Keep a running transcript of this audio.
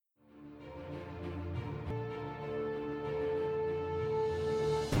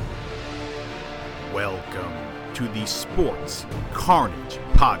Welcome to the Sports Carnage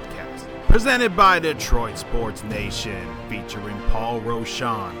Podcast, presented by Detroit Sports Nation, featuring Paul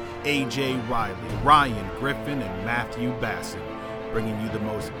Rochon, AJ Riley, Ryan Griffin, and Matthew Basson, bringing you the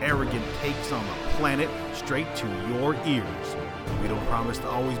most arrogant takes on the planet straight to your ears. We don't promise to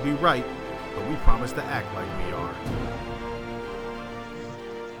always be right, but we promise to act like we are.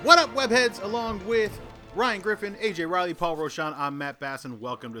 What up, webheads? Along with Ryan Griffin, AJ Riley, Paul Rochon, I'm Matt Basson.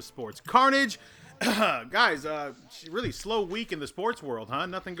 Welcome to Sports Carnage. Guys, really slow week in the sports world, huh?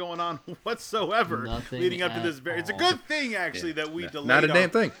 Nothing going on whatsoever. Leading up to this. It's a good thing, actually, that we delayed not a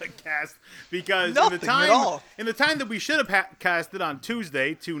damn thing. Cast because in the time that we should have casted on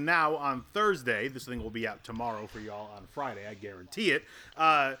Tuesday to now on Thursday, this thing will be out tomorrow for y'all on Friday, I guarantee it.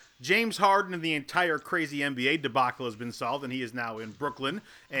 James Harden and the entire crazy NBA debacle has been solved, and he is now in Brooklyn,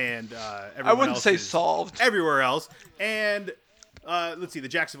 and I wouldn't say solved. Everywhere else, and. Let's see, the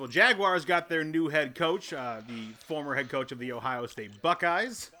Jacksonville Jaguars got their new head coach, the former head coach of the Ohio State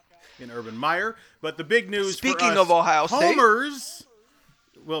Buckeyes, in Urban Meyer. But the big news Speaking for us, of Ohio State, homers,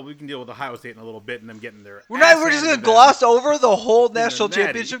 well, we can deal with Ohio State in a little bit and them getting their we're just going to gloss over the whole national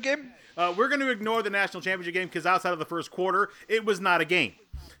championship game? We're going to ignore the national championship game because outside of the first quarter, it was not a game.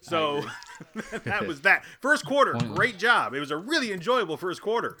 So that was that. First quarter, great job. It was a really enjoyable first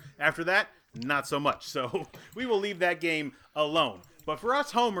quarter. After that, not so much. So we will leave that game alone. But for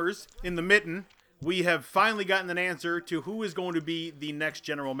us homers in the mitten, we have finally gotten an answer to who is going to be the next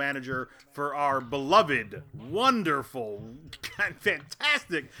general manager for our beloved, wonderful,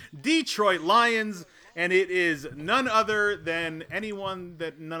 fantastic Detroit Lions. And it is none other than anyone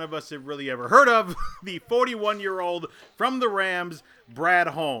that none of us have really ever heard of, the 41-year-old from the Rams, Brad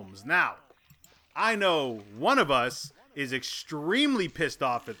Holmes. Now, I know one of us is extremely pissed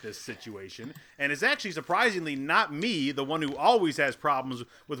off at this situation, and it's actually surprisingly not me, the one who always has problems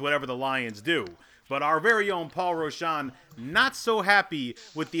with whatever the Lions do. But our very own Paul Rochon, not so happy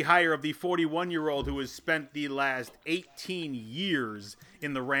with the hire of the 41-year-old who has spent the last 18 years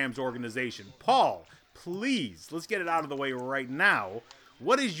in the Rams organization. Paul, please, let's get it out of the way right now.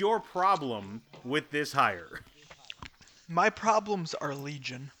 What is your problem with this hire? My problems are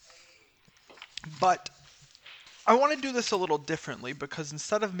legion. But I want to do this a little differently because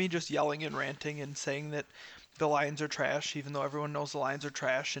instead of me just yelling and ranting and saying that the Lions are trash, even though everyone knows the Lions are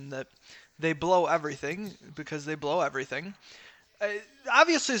trash and that they blow everything because they blow everything,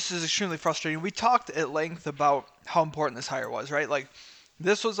 obviously this is extremely frustrating. We talked at length about how important this hire was, right? Like,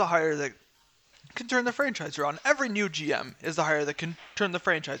 this was a hire that can turn the franchise around. Every new GM is a hire that can turn the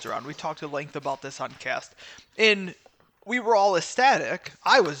franchise around. We talked at length about this on Cast. And we were all ecstatic.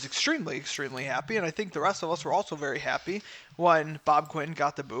 I was extremely, extremely happy, and I think the rest of us were also very happy when Bob Quinn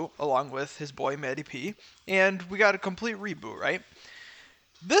got the boot, along with his boy Matty P, and we got a complete reboot, right?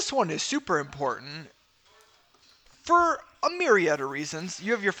 This one is super important for a myriad of reasons.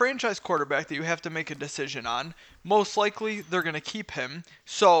 You have your franchise quarterback that you have to make a decision on. Most likely, they're going to keep him,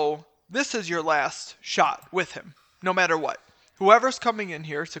 so this is your last shot with him, no matter what. Whoever's coming in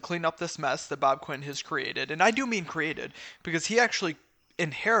here to clean up this mess that Bob Quinn has created, and I do mean created, because he actually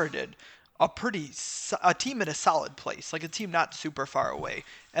inherited a team in a solid place, like a team not super far away,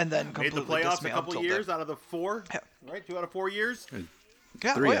 and then completely made the playoffs dismantled a couple years out of the 4, right? 2 out of 4 years?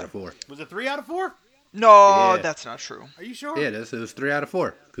 Yeah, 3 out of 4. Was it 3 out of 4? No, Yeah. That's not true. Are you sure? Yeah, it was 3 out of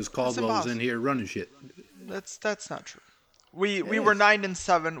 4 because Caldwell was in here running shit. That's not true. We were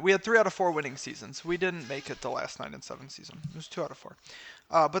 9-7. We had 3 out of 4 winning seasons. We didn't make it the last 9-7 season. It was 2 out of 4.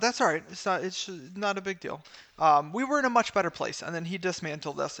 But that's all right. It's not a big deal. We were in a much better place, and then he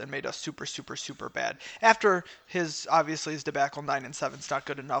dismantled us and made us super, super, super bad. After his debacle, 9-7 is not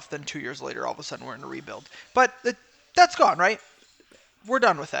good enough. Then 2 years later, all of a sudden we're in a rebuild. But that's gone, right? We're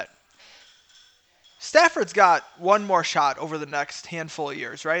done with that. Stafford's got one more shot over the next handful of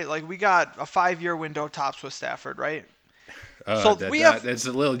years, right? Like, we got a 5-year window tops with Stafford, right? So that's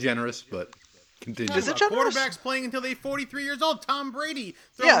a little generous, but continue. Is it generous? Quarterbacks playing until they're 43 years old. Tom Brady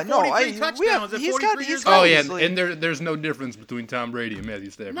throwing 43 touchdowns at 43 years old. Oh, yeah, and there's no difference between Tom Brady and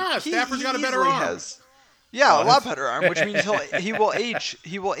Matthew Stafford. Nah, Stafford's got a better arm. A lot better arm, which means he will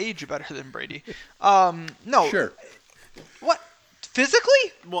age better than Brady. No. Sure. What?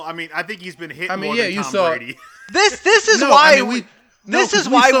 Physically? Well, I mean, I think he's been hit more yeah, than you Tom saw Brady. This is why we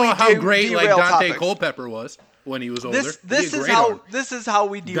saw how great derail Dante topics. Culpepper was when he was older. This is how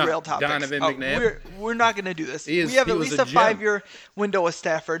we derail topics. Donovan McNabb. We're not going to do this. We have at least a 5-year window with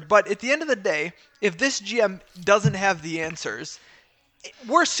Stafford, but at the end of the day, if this GM doesn't have the answers,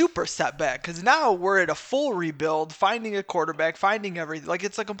 we're super set back because now we're at a full rebuild, finding a quarterback, finding everything. Like,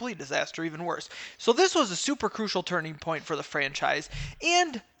 it's a complete disaster, even worse. So this was a super crucial turning point for the franchise,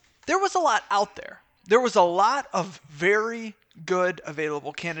 and there was a lot out there. there was a lot of very good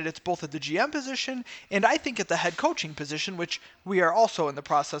available candidates, both at the GM position and I think at the head coaching position, which we are also in the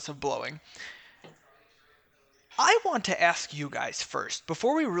process of blowing. I want to ask you guys first,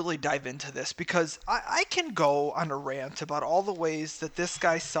 before we really dive into this, because I can go on a rant about all the ways that this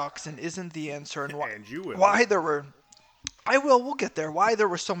guy sucks and isn't the answer, and why there were... we'll get there, why there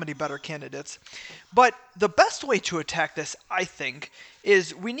were so many better candidates. But the best way to attack this, I think,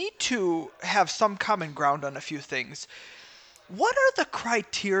 is we need to have some common ground on a few things. What are the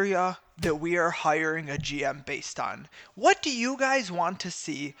criteria that we are hiring a GM based on? What do you guys want to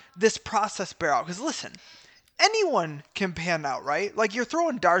see this process bear out? Because listen, anyone can pan out, right? Like, you're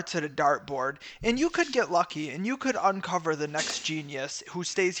throwing darts at a dartboard, and you could get lucky, and you could uncover the next genius who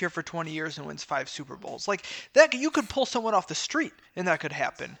stays here for 20 years and wins 5 Super Bowls. Like, that, you could pull someone off the street, and that could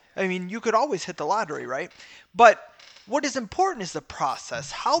happen. I mean, you could always hit the lottery, right? But what is important is the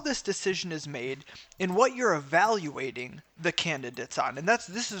process, how this decision is made, and what you're evaluating the candidates on. And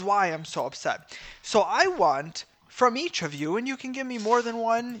this is why I'm so upset. So I want, from each of you, and you can give me more than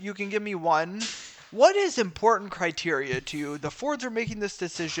one, you can give me one, what is important criteria to you? The Fords are making this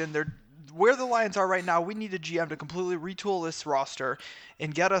decision. They're where the Lions are right now. We need a GM to completely retool this roster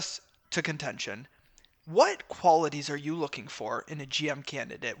and get us to contention. What qualities are you looking for in a GM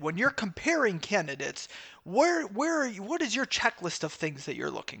candidate? When you're comparing candidates, where are you, what is your checklist of things that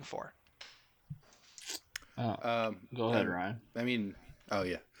you're looking for? Go ahead, Ryan.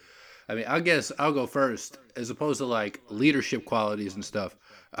 I guess I'll go first. As opposed to like leadership qualities and stuff,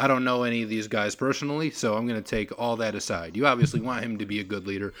 I don't know any of these guys personally, so I'm going to take all that aside. You obviously want him to be a good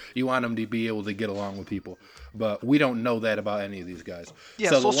leader. You want him to be able to get along with people. But we don't know that about any of these guys.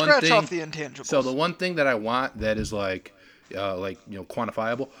 Yeah, so scratch off the intangibles. So the one thing that I want that is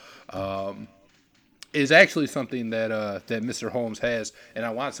quantifiable, is actually something that Mr. Holmes has, and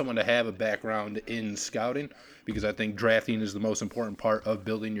I want someone to have a background in scouting, because I think drafting is the most important part of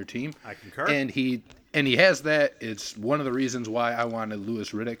building your team. I concur. And he has that. It's one of the reasons why I wanted Louis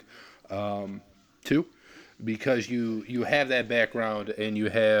Riddick, too, because you have that background and you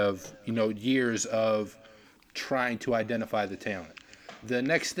have years of trying to identify the talent. The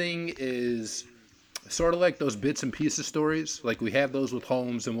next thing is sort of like those bits and pieces stories. Like, we have those with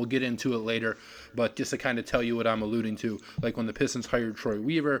Holmes, and we'll get into it later. But just to kind of tell you what I'm alluding to, like when the Pistons hired Troy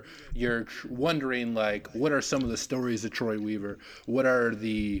Weaver, you're wondering, like, what are some of the stories of Troy Weaver? What are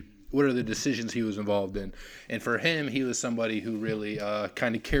the decisions he was involved in? And for him, he was somebody who really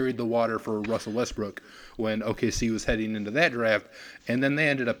kind of carried the water for Russell Westbrook when OKC was heading into that draft, and then they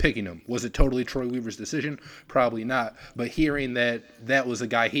ended up picking him. Was it totally Troy Weaver's decision? Probably not. But hearing that was a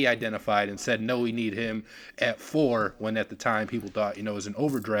guy he identified and said, no, we need him at 4, when at the time people thought, it was an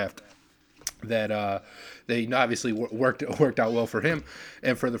overdraft, that they obviously worked out well for him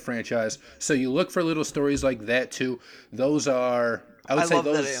and for the franchise. So you look for little stories like that too. Those are... I love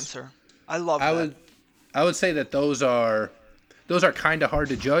that answer. I would say that those are kind of hard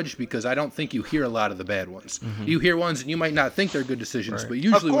to judge, because I don't think you hear a lot of the bad ones. Mm-hmm. You hear ones and you might not think they're good decisions, right. But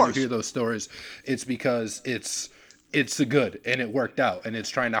usually when you hear those stories, it's because it's a good and it worked out, and it's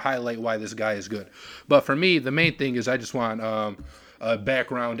trying to highlight why this guy is good. But for me, the main thing is I just want a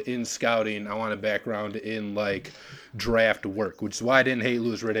background in scouting. I want a background in like draft work, which is why I didn't hate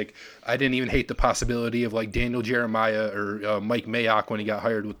Louis Riddick. I didn't even hate the possibility of like Daniel Jeremiah or Mike Mayock when he got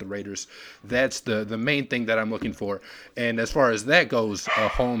hired with the Raiders. That's the main thing that I'm looking for. And as far as that goes,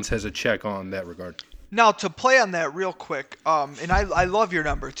 Holmes has a check on that regard. Now, to play on that real quick, and I love your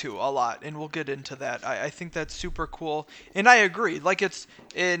number 2 a lot, and we'll get into that. I think that's super cool, and I agree. Like,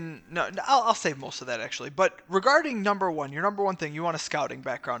 I'll save most of that, actually. But regarding number 1, your number 1 thing, you want a scouting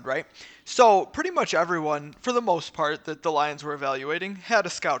background, right? So pretty much everyone, for the most part, that the Lions were evaluating had a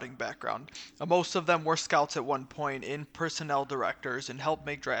scouting background. Most of them were scouts at one point, in personnel directors, and helped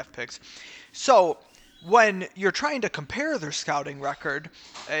make draft picks. So when you're trying to compare their scouting record,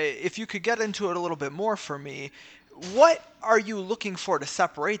 if you could get into it a little bit more for me, what are you looking for to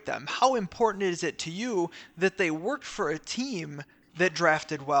separate them? How important is it to you that they worked for a team that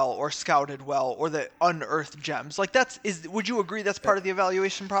drafted well or scouted well or that unearthed gems? Like, would you agree that's part of the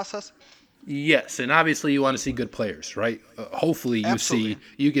evaluation process? Yes, and obviously you want to see good players, right? Hopefully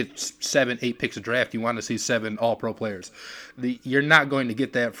you get 7, 8 picks of draft. You want to see 7 all-pro players. You're not going to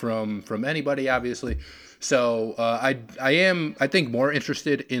get that from anybody, obviously. So I think more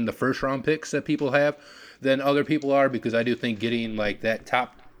interested in the first-round picks that people have than other people are, because I do think getting like that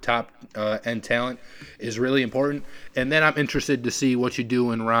top end talent is really important. And then I'm interested to see what you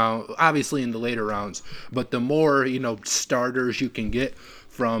do obviously in the later rounds. But the more starters you can get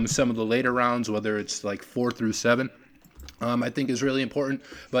from some of the later rounds, whether it's like 4 through 7, I think is really important,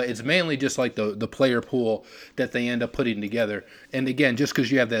 but it's mainly just like the player pool that they end up putting together. And again, just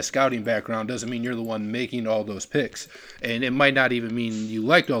because you have that scouting background doesn't mean you're the one making all those picks, and it might not even mean you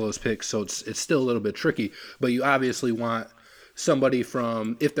liked all those picks. So it's still a little bit tricky. But you obviously want somebody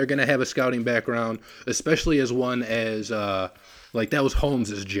from, if they're going to have a scouting background, especially as one as like that was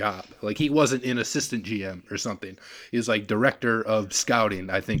Holmes' job. Like he wasn't an assistant GM or something. He was like director of scouting,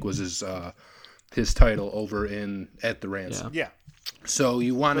 I think was his title over at the Rams. Yeah. So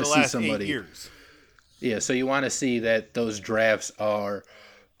you want to see somebody. 8 years. Yeah. So you want to see that those drafts are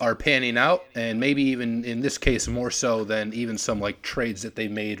panning out, and maybe even in this case more so than even some like trades that they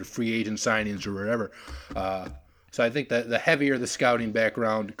made or free agent signings or whatever. So I think that the heavier the scouting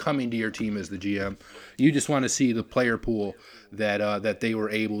background coming to your team as the GM, you just want to see the player pool that they were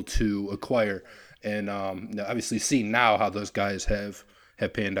able to acquire, and obviously see now how those guys have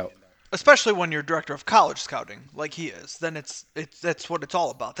panned out. Especially when you're director of college scouting, like he is, then that's what it's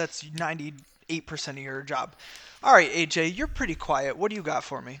all about. That's 98% of your job. All right, AJ, you're pretty quiet. What do you got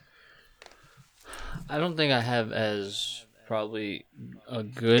for me? I don't think I have as probably a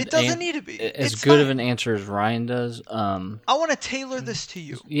good. It doesn't need to be. As It's good fine. of an answer as Ryan does. I want to tailor this to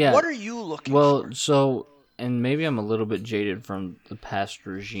you. Yeah. What are you looking Well, for? so, and maybe I'm a little bit jaded from the past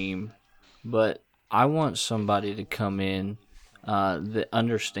regime, but I want somebody to come in that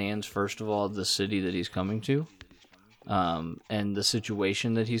understands, first of all, the city that he's coming to, and the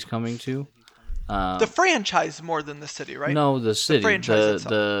situation that he's coming to. The franchise more than the city, right? No, the city. franchise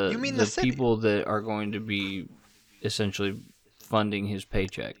the itself. You mean the city? people that are going to be essentially funding his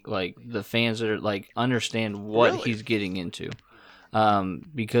paycheck. Like the fans that are like understand what Really? he's getting into.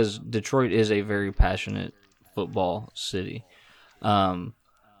 Because Detroit is a very passionate football city.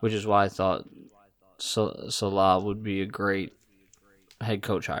 Which is why I thought Salah would be a great head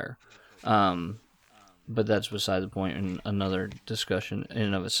coach hire. But that's beside the point in another discussion in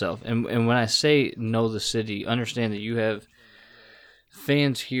and of itself. And when I say know the city, understand that you have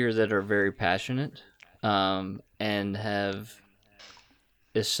fans here that are very passionate and have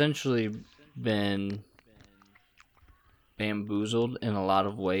essentially been bamboozled in a lot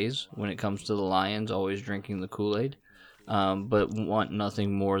of ways when it comes to the Lions, always drinking the Kool-Aid, but want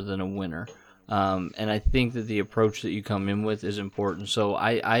nothing more than a winner. And I think that the approach that you come in with is important. So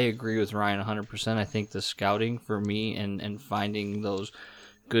I agree with Ryan 100%. I think the scouting for me and finding those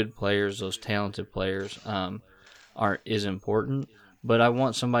good players, those talented players, is important. But I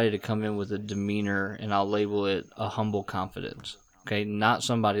want somebody to come in with a demeanor, and I'll label it a humble confidence. Okay, not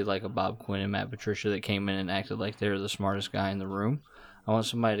somebody like a Bob Quinn and Matt Patricia that came in and acted like they're the smartest guy in the room. I want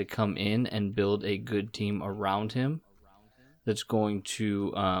somebody to come in and build a good team around him that's going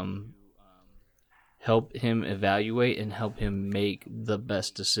to help him evaluate and help him make the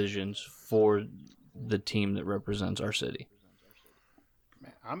best decisions for the team that represents our city.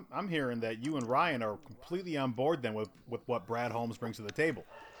 I'm hearing that you and Ryan are completely on board then with what Brad Holmes brings to the table.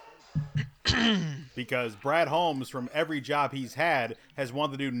 Because Brad Holmes, from every job he's had, has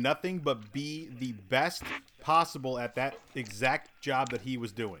wanted to do nothing but be the best possible at that exact job that he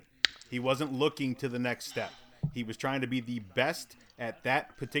was doing. He wasn't looking to the next step. He was trying to be the best at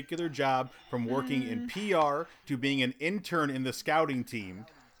that particular job, from working in PR to being an intern in the scouting team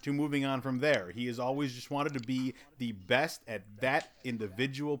to moving on from there. He has always just wanted to be the best at that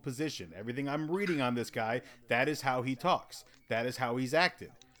individual position. Everything I'm reading on this guy, that is how he talks. That is how he's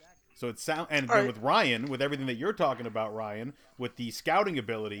acted. So it sounds, and then with Ryan, with everything that you're talking about, Ryan, with the scouting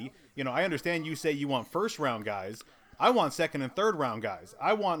ability, I understand you say you want first round guys. I want second and third round guys.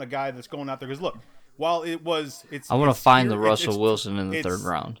 I want a guy that's going out there, because look, while I want to find the Russell Wilson in the third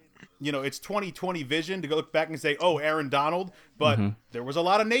round. It's 2020 vision to go look back and say, oh, Aaron Donald, but there was a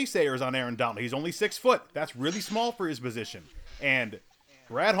lot of naysayers on Aaron Donald. He's only 6 foot. That's really small for his position. And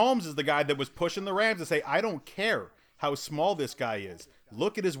Brad Holmes is the guy that was pushing the Rams to say, I don't care how small this guy is.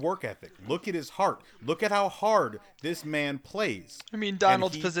 Look at his work ethic. Look at his heart. Look at how hard this man plays. I mean,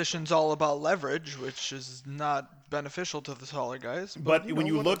 Donald's position's all about leverage, which is not beneficial to the taller guys. But when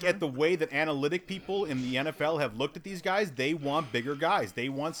you look at the way that analytic people in the NFL have looked at these guys, they want bigger guys. They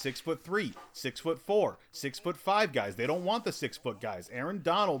want 6'3", 6'4", 6'5" guys. They don't want the 6 foot guys. Aaron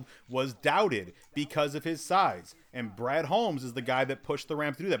Donald was doubted because of his size. And Brad Holmes is the guy that pushed the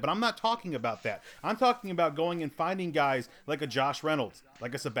Rams to do that. But I'm not talking about that. I'm talking about going and finding guys like a Josh Reynolds,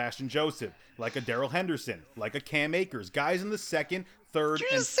 like a Sebastian Joseph, like a Darrell Henderson, like a Cam Akers. Guys in the second, third,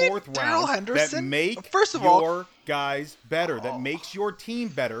 and fourth round that make your guys better, that makes your team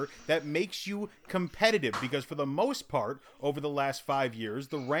better, that makes you competitive. Because for the most part, over the last 5 years,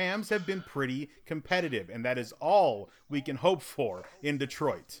 the Rams have been pretty competitive. And that is all we can hope for in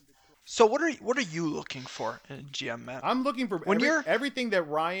Detroit. So what are you looking for in a GM, Matt? I'm looking for When you're everything that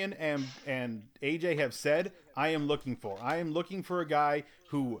Ryan and AJ have said. I am looking for. I am looking for a guy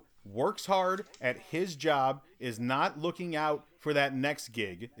who works hard at his job, is not looking out for that next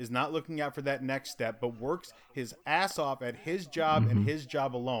gig, is not looking out for that next step, but works his ass off at his job and his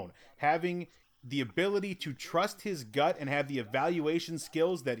job alone. Having the ability to trust his gut and have the evaluation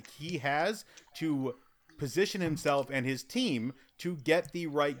skills that he has to position himself and his team to get the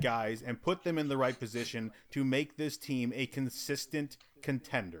right guys and put them in the right position to make this team a consistent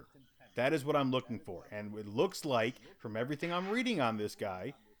contender. That is what I'm looking for. And it looks like, from everything I'm reading on this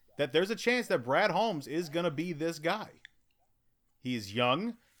guy, that there's a chance that Brad Holmes is going to be this guy. He is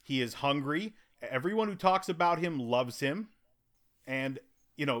young. He is hungry. Everyone who talks about him loves him. And,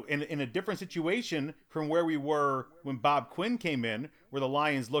 you know, in a different situation from where we were when Bob Quinn came in, where the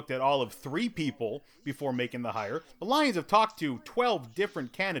Lions looked at all of 3 people before making the hire, the Lions have talked to 12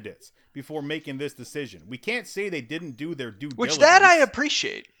 different candidates before making this decision. We can't say they didn't do their due diligence. Which that I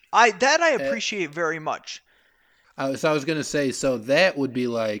appreciate. I appreciate very much. So I was going to say, so that would be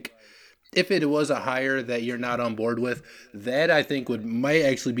like, if it was a hire that you're not on board with, that I think might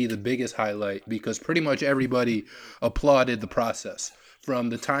actually be the biggest highlight, because pretty much everybody applauded the process.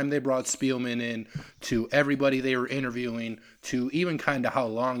 From the time they brought Spielman in to everybody they were interviewing to even kind of how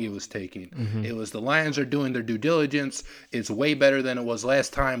long it was taking. Mm-hmm. It was the Lions are doing their due diligence. It's way better than it was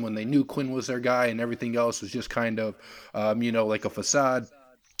last time when they knew Quinn was their guy and everything else was just kind of, like a facade.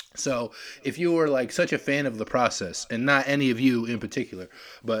 So if you were like such a fan of the process, and not any of you in particular,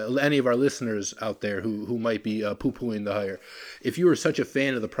 but any of our listeners out there who might be poo-pooing the hire, if you were such a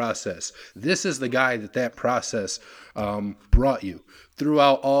fan of the process, this is the guy that process brought you.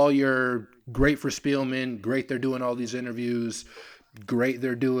 Throughout all your great for Spielman, great they're doing all these interviews, great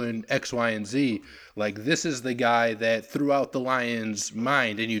they're doing X, Y, and Z. Like, this is the guy that throughout the Lions'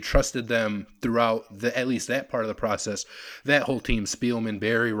 mind, and you trusted them throughout at least that part of the process, that whole team, Spielman,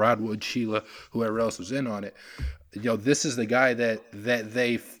 Barry, Rodwood, Sheila, whoever else was in on it. You know, this is the guy that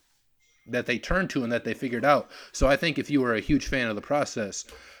they turned to and that they figured out. So I think if you were a huge fan of the process,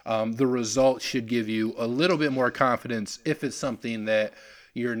 the result should give you a little bit more confidence if it's something that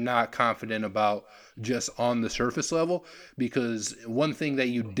you're not confident about just on the surface level, because one thing that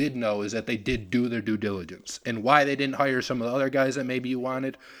you did know is that they did do their due diligence. And why they didn't hire some of the other guys that maybe you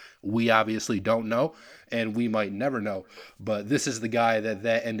wanted, we obviously don't know, and we might never know. But this is the guy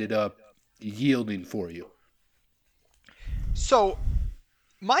that ended up yielding for you. So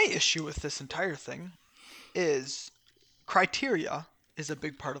my issue with this entire thing is criteria is a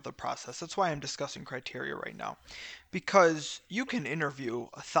big part of the process. That's why I'm discussing criteria right now. Because you can interview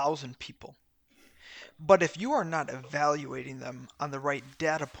 1,000 people, but if you are not evaluating them on the right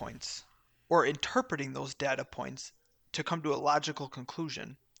data points or interpreting those data points to come to a logical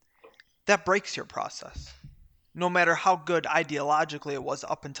conclusion, that breaks your process. No matter how good ideologically it was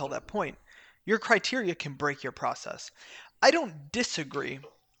up until that point, your criteria can break your process. I don't disagree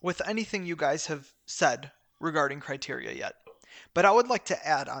with anything you guys have said regarding criteria yet, but I would like to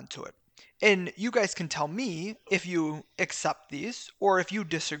add on to it. And you guys can tell me if you accept these or if you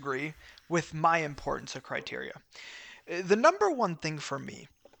disagree with my importance of criteria. The number one thing for me,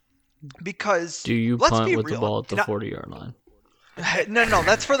 because do you let's punt be with real, the ball at the 40-yard line? No,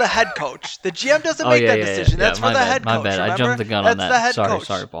 that's for the head coach. The GM doesn't make that decision. That's for the head coach. My bad. Remember? I jumped the gun on that. The head sorry,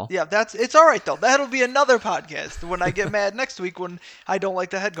 coach. Paul. Yeah, it's all right though. That'll be another podcast when I get mad next week when I don't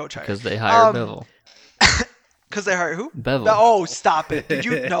like the head coach hire. Because they hired Bevel. Because they hired who? Bevel. Oh, stop it! Did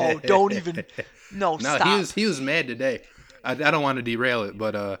you? No, don't even. No, stop. He was mad today. I don't want to derail it,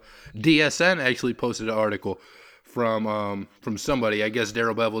 but DSN actually posted an article from somebody. I guess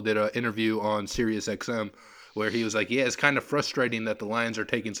Darrell Bevel did an interview on Sirius XM where he was like, yeah, it's kind of frustrating that the Lions are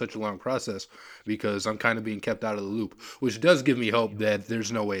taking such a long process because I'm kind of being kept out of the loop, which does give me hope that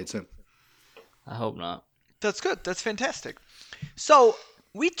there's no way it's him. I hope not. That's good. That's fantastic. So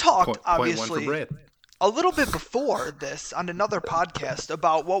we talked, obviously, point one for Brad. A little bit before this on another podcast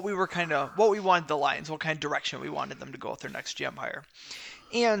about what we wanted the Lions, what kind of direction we wanted them to go with their next GM hire.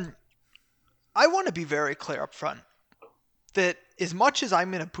 And I want to be very clear up front that as much as I'm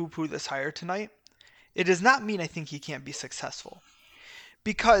going to poo-poo this hire tonight, it does not mean I think he can't be successful,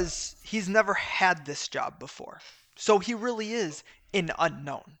 because he's never had this job before. So he really is an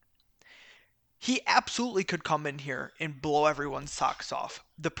unknown. He absolutely could come in here and blow everyone's socks off.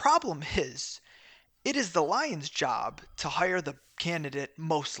 The problem is, it is the Lions' job to hire the candidate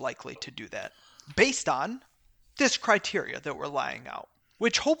most likely to do that, based on this criteria that we're laying out,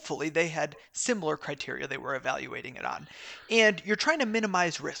 which hopefully they had similar criteria they were evaluating it on. And you're trying to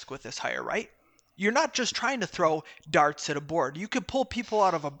minimize risk with this hire, right? You're not just trying to throw darts at a board. You could pull people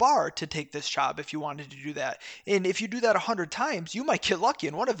out of a bar to take this job if you wanted to do that. And if you do that 100 times, you might get lucky,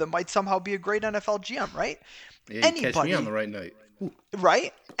 and one of them might somehow be a great NFL GM, right? Yeah, you catch me on the right night. Ooh.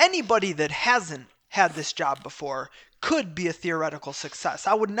 Right? Anybody that hasn't had this job before could be a theoretical success.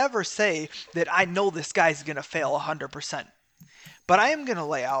 I would never say that I know this guy's going to fail 100%. But I am going to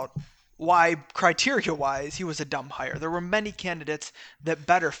lay out why, criteria-wise, he was a dumb hire. There were many candidates that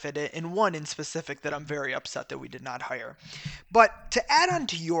better fit it, and one in specific that I'm very upset that we did not hire. But to add on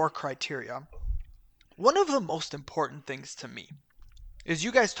to your criteria, one of the most important things to me is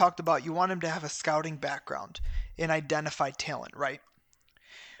you guys talked about you want him to have a scouting background and identify talent, right?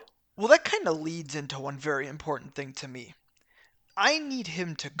 Well, that kind of leads into one very important thing to me. I need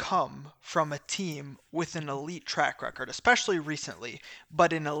him to come from a team with an elite track record, especially recently,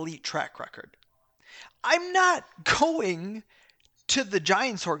 but an elite track record. I'm not going to the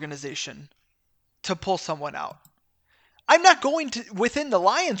Giants organization to pull someone out. I'm not going to within the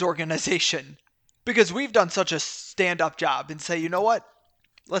Lions organization because we've done such a stand-up job and say, you know what?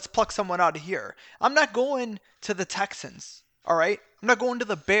 Let's pluck someone out of here. I'm not going to the Texans, all right? I'm not going to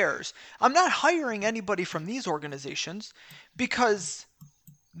the Bears. I'm not hiring anybody from these organizations because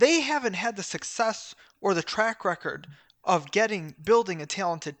they haven't had the success or the track record of building a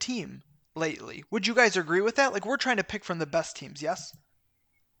talented team lately. Would you guys agree with that? Like, we're trying to pick from the best teams, yes?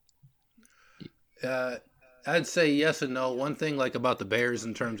 I'd say yes and no. One thing like about the Bears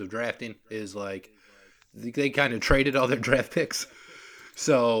in terms of drafting is like they kind of traded all their draft picks.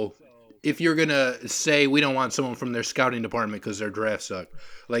 So if you're going to say we don't want someone from their scouting department because their draft sucked,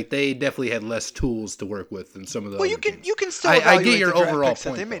 like they definitely had less tools to work with than some of the other teams. You can still evaluate I get your the draft overall picks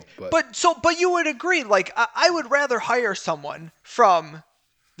point, that they made. though, But you would agree, like I would rather hire someone from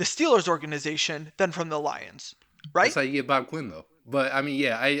the Steelers organization than from the Lions, right? That's how you get Bob Quinn, though. But I mean,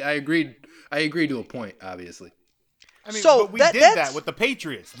 yeah, I agreed. I agree to a point, obviously. I mean, So but we that- did that's- that with the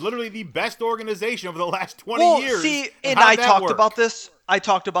Patriots. Literally the best organization over the last 20 years. See, and How'd I that talked work? about this. I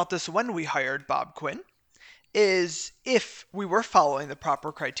talked about this when we hired Bob Quinn. Is if we were following the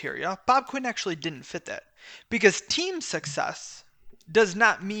proper criteria, Bob Quinn actually didn't fit that because team success does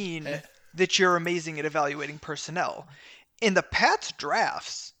not mean that you're amazing at evaluating personnel. And the Pats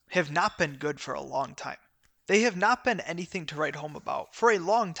drafts have not been good for a long time. They have not been anything to write home about for a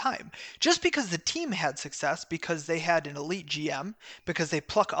long time. Just because the team had success, because they had an elite GM, because they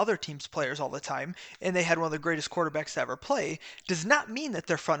pluck other teams' players all the time, and they had one of the greatest quarterbacks to ever play, does not mean that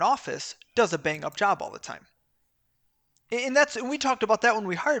their front office does a bang-up job all the time. And we talked about that when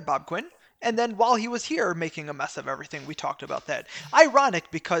we hired Bob Quinn. And then while he was here making a mess of everything, we talked about that.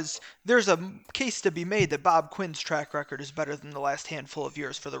 Ironic because there's a case to be made that Bob Quinn's track record is better than the last handful of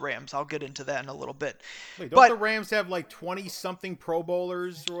years for the Rams. I'll get into that in a little bit. Wait, don't the Rams have like 20-something Pro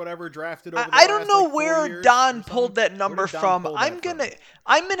Bowlers or whatever drafted over the I don't last, know like, 4 where years Don or pulled that number from. I'm from?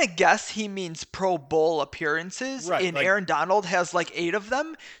 gonna guess he means Pro Bowl appearances, Right, and like- Aaron Donald has like 8 of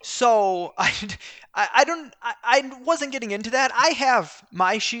them. So I wasn't getting into that. I have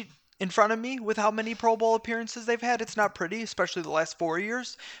my sheet in front of me with how many Pro Bowl appearances they've had. It's not pretty, especially the last 4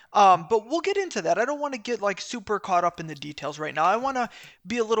 years. But we'll get into that. I don't want to get like super caught up in the details right now. I want to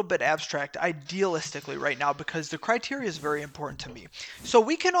be a little bit abstract, idealistically right now, because the criteria is very important to me. So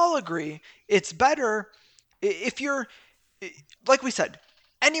we can all agree it's better if you're, like we said,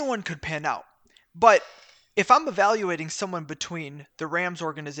 anyone could pan out. But if I'm evaluating someone between the Rams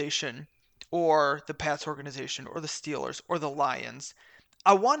organization or the Pats organization or the Steelers or the Lions,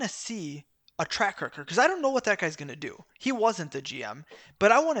 I want to see a track record because I don't know what that guy's going to do. He wasn't the GM,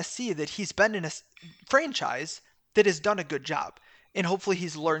 but I want to see that he's been in a franchise that has done a good job, and hopefully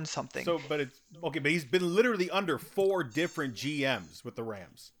he's learned something. So, but he's been literally under 4 different GMs with the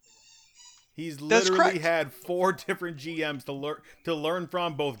Rams. He's literally had 4 different GMs to learn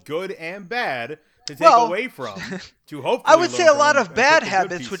from, both good and bad, to take away from. To hopefully, I would say a lot learn of from bad and put the good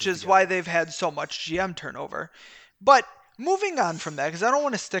habits, pieces which is together. why they've had so much GM turnover. But moving on from that, because I don't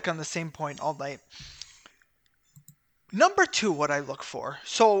want to stick on the same point all night. Number 2, what I look for.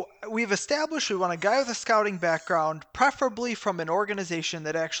 So we've established we want a guy with a scouting background, preferably from an organization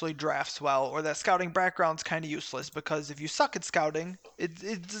that actually drafts well, or that scouting background's kind of useless, because if you suck at scouting,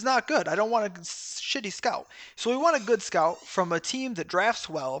 it's not good. I don't want a shitty scout. So we want a good scout from a team that drafts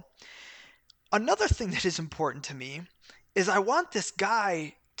well. Another thing that is important to me is I want this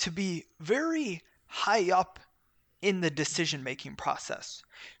guy to be very high up in the decision-making process.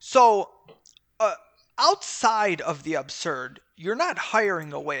 So outside of the absurd, you're not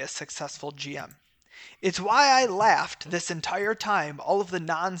hiring away a successful GM. It's why I laughed this entire time, all of the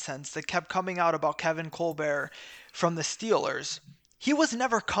nonsense that kept coming out about Kevin Colbert from the Steelers. He was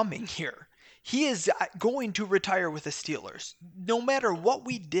never coming here. He is going to retire with the Steelers. No matter what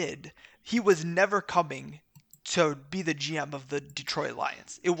we did, he was never coming to be the GM of the Detroit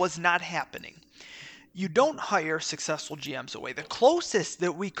Lions. It was not happening. You don't hire successful GMs away. The closest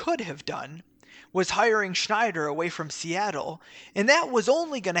that we could have done was hiring Schneider away from Seattle, and that was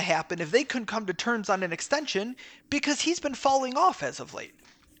only going to happen if they couldn't come to terms on an extension because he's been falling off as of late.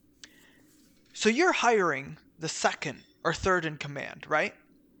 So you're hiring the second or third in command, right?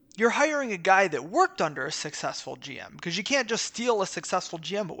 You're hiring a guy that worked under a successful GM because you can't just steal a successful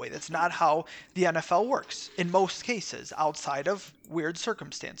GM away. That's not how the NFL works in most cases outside of weird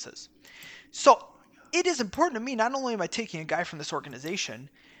circumstances. So it is important to me, not only am I taking a guy from this organization,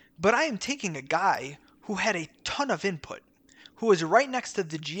 but I am taking a guy who had a ton of input, who was right next to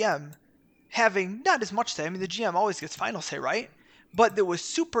the GM having not as much say. I mean, the GM always gets final say, right? But that was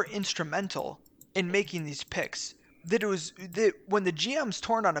super instrumental in making these picks. That when the GM's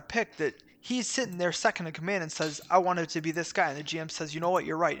torn on a pick, that he's sitting there second in command and says, I want it to be this guy. And the GM says, you know what,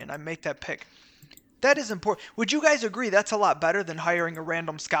 you're right, and I make that pick. That is important. Would you guys agree that's a lot better than hiring a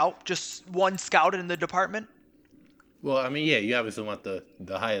random scout, just one scout in the department? Well, I mean, yeah, you obviously want the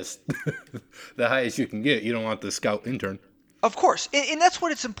highest the highest you can get. You don't want the scout intern. Of course. And that's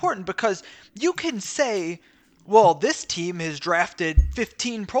what it's important, because you can say, well, this team has drafted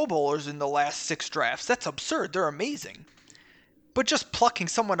 15 Pro Bowlers in the last 6 drafts. That's absurd. They're amazing. But just plucking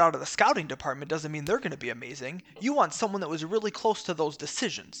someone out of the scouting department doesn't mean they're going to be amazing. You want someone that was really close to those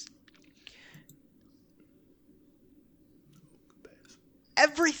decisions.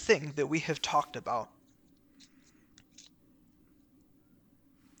 Everything that we have talked about,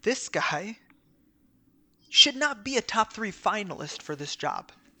 this guy should not be a top 3 finalist for this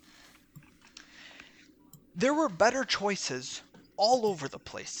job. There were better choices all over the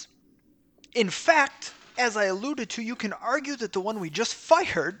place. In fact, as I alluded to, you can argue that the one we just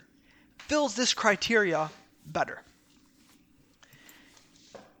fired fills this criteria better.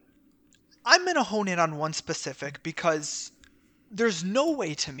 I'm going to hone in on one specific because there's no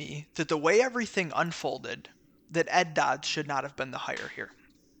way to me that the way everything unfolded that Ed Dodds should not have been the hire here.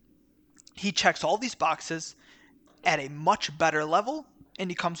 He checks all these boxes at a much better level,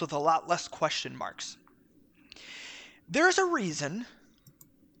 and he comes with a lot less question marks. There's a reason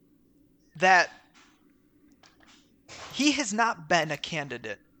that he has not been a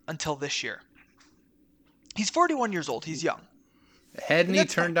candidate until this year. He's 41 years old. He's young. Hadn't he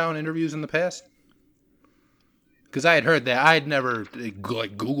turned down interviews in the past? Because I had heard that. I had never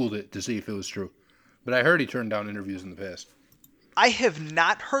Googled it to see if it was true. But I heard he turned down interviews in the past. I have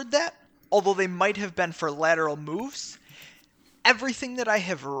not heard that, although they might have been for lateral moves. Everything that I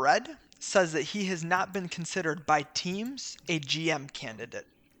have read says that he has not been considered by teams a GM candidate.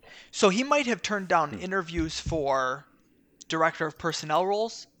 So he might have turned down interviews for director of personnel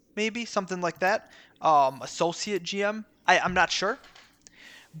roles, maybe, something like that. Associate GM. I'm not sure.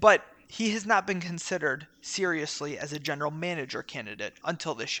 But he has not been considered seriously as a general manager candidate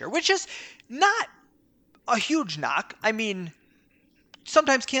until this year, which is not a huge knock. I mean,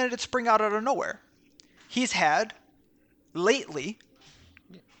 sometimes candidates spring out of nowhere. He's had, lately,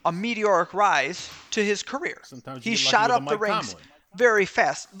 a meteoric rise to his career. He's shot up the ranks very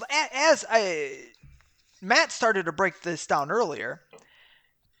fast. As Matt started to break this down earlier,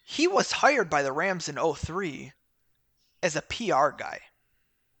 he was hired by the Rams in 2003 as a PR guy.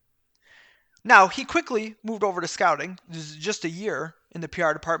 Now, he quickly moved over to scouting. It was just a year in the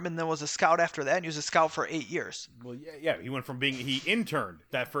PR department, and then was a scout after that, and he was a scout for 8 years. Well, yeah, he went from he interned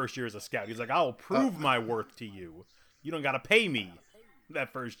that first year as a scout. He's like, I'll prove my worth to you. You don't got to pay me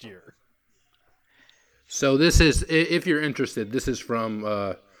that first year. So this is, if you're interested, this is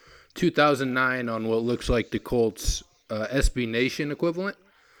from 2009 on what looks like the Colts SB Nation equivalent.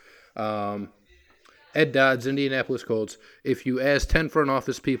 Ed Dodds, Indianapolis Colts. If you ask 10 front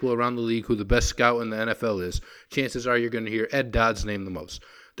office people around the league who the best scout in the NFL is, chances are you're going to hear Ed Dodds name the most.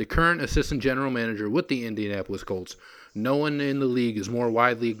 The current assistant general manager with the Indianapolis Colts. No one in the league is more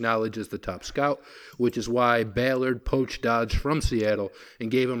widely acknowledged as the top scout, which is why Ballard poached Dodds from Seattle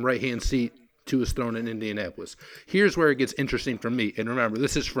and gave him right-hand seat to his throne in Indianapolis. Here's where it gets interesting for me. And remember,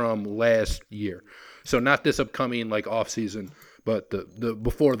 this is from last year. So not this upcoming off-season, but the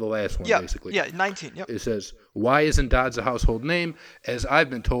before the last one, basically. Yeah, 19. Yep. It says, why isn't Dodds a household name? As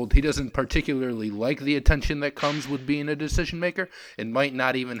I've been told, he doesn't particularly like the attention that comes with being a decision maker and might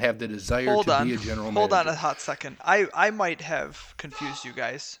not even have the desire to be a general manager. Hold on a hot second. I might have confused you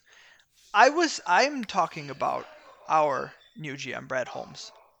guys. I'm talking about our new GM, Brad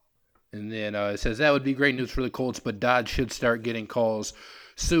Holmes. And then it says, that would be great news for the Colts, but Dodds should start getting calls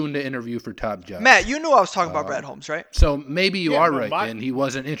soon to interview for top jobs. Matt, you knew I was talking about Brad Holmes, right? So maybe you are no, right, and he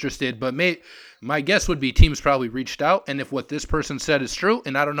wasn't interested. But my guess would be teams probably reached out, and if what this person said is true,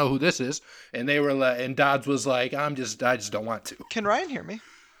 and I don't know who this is, and they were and Dodds was like, I just don't want to. Can Ryan hear me?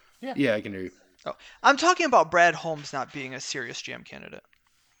 Yeah, I can hear you. Oh, I'm talking about Brad Holmes not being a serious GM candidate.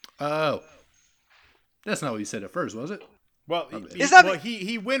 Oh, that's not what you said at first, was it? Well,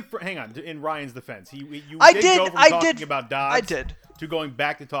 he went for. Hang on, in Ryan's defense, you did go from talking about Dodds. I did. To going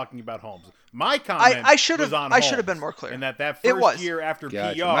back to talking about Holmes. My comment I should was have. on I should have Holmes, been more clear. And that It first was. year after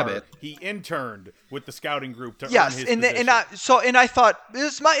Gotcha, my PR, bad. he interned with the scouting group to earn Yes, his and position. I thought it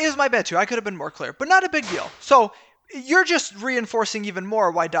was my bad too. I could have been more clear, but not a big deal. So you're just reinforcing even more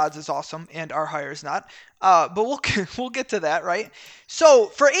why Dodds is awesome and our hire is not. But we'll get to that, right? So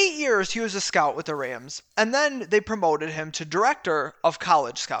for 8 years he was a scout with the Rams, and then they promoted him to director of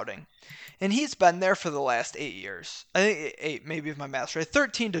college scouting, and he's been there for the last 8 years. I think 8, maybe if my math's right,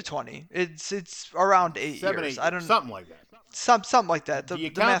 13 to 20. It's around 8 7, years. 8 I don't something like that. something like that. Do you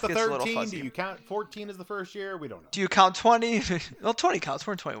The math count the gets a little 13? fuzzy. Do you count 14 as the first year? We don't know. Do you count 20? Well, 20 counts.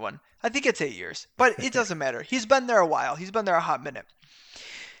 We're in 21. I think it's 8 years, but it doesn't matter. He's been there a while. He's been there a hot minute.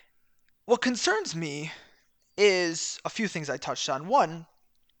 What concerns me is a few things I touched on. One,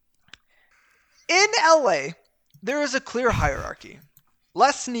 in LA, there is a clear hierarchy.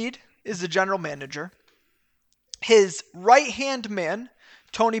 Les Snead is the general manager. His right-hand man,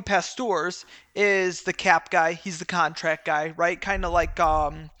 Tony Pastors, is the cap guy. He's the contract guy, right? Kind of like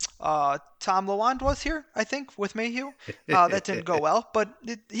Tom Lawand was here, I think, with Mayhew. That didn't go well, but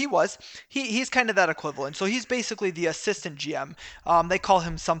he was. He's kind of that equivalent. So he's basically the assistant GM. They call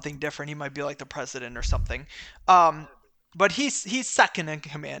him something different. He might be like the president or something. But he's second in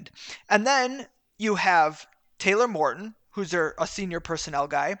command. And then you have Taylor Morton, who's a senior personnel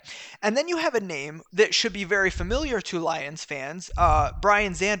guy. And then you have a name that should be very familiar to Lions fans,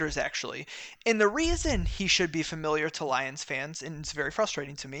 Brian Zanders, actually. And the reason he should be familiar to Lions fans, and it's very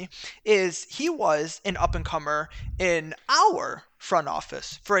frustrating to me, is he was an up-and-comer in our front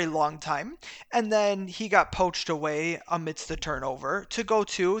office for a long time. And then he got poached away amidst the turnover to go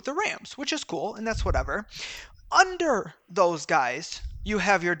to the Rams, which is cool, and that's whatever. Under those guys, you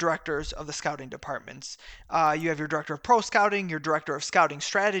have your directors of the scouting departments. You have your director of pro scouting, your director of scouting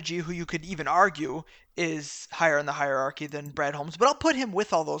strategy, who you could even argue is higher in the hierarchy than Brad Holmes. But I'll put him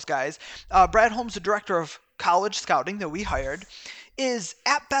with all those guys. Brad Holmes, the director of college scouting that we hired, is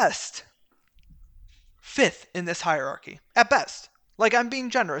at best 5th in this hierarchy. At best. Like, I'm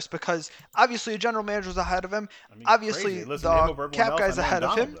being generous because obviously a general manager's ahead of him. Obviously the cap guy's ahead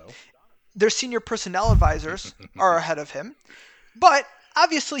of him. Their senior personnel advisors are ahead of him. But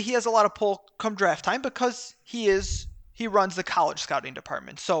obviously he has a lot of pull come draft time because he runs the college scouting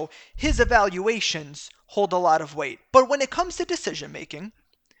department. So his evaluations hold a lot of weight. But when it comes to decision making,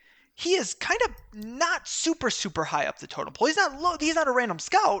 he is kind of not super, super high up the totem pole. He's not a random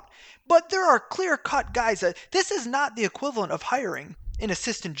scout, but there are clear-cut guys this is not the equivalent of hiring an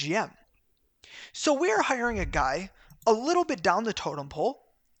assistant GM. So we're hiring a guy a little bit down the totem pole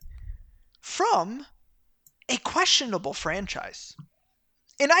from a questionable franchise.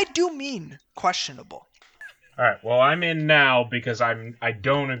 And I do mean questionable. All right. Well, I'm in now because I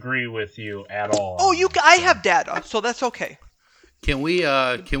don't agree with you at all. Oh, I have data, so that's okay. Can we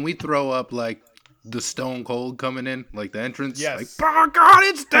throw up like the Stone Cold coming in, like the entrance? Yes. Like, oh God,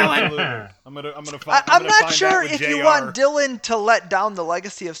 it's Dylan. Absolutely. I'm gonna find. I'm not find sure that with if you JR. want Dylan to let down the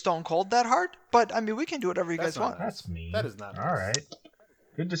legacy of Stone Cold that hard, but I mean we can do whatever you That's guys not want. That's mean. That is not All nice. right.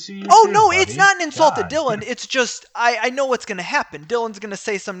 Good to see you. Oh too, no, buddy. it's not an insult to God. Dylan. It's just I know what's gonna happen. Dylan's gonna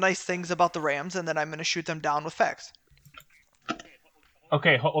say some nice things about the Rams, and then I'm gonna shoot them down with facts.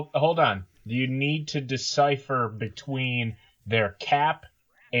 Okay, hold on. Do you need to decipher between their cap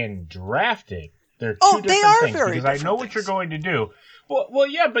and drafting? They're two they different are things, very because I different know what you're things. going to do. Well,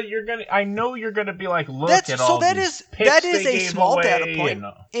 yeah, but I know you're gonna be like, look That at all is these picks that they is a gave small away data point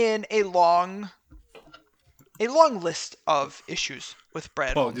and, in a long list of issues with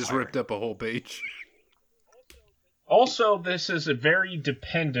Brad. Oh, Holmes just hiring. ripped up a whole page. Also, this is very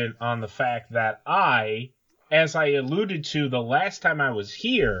dependent on the fact that as I alluded to the last time I was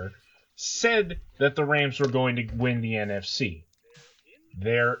here, said that the Rams were going to win the NFC.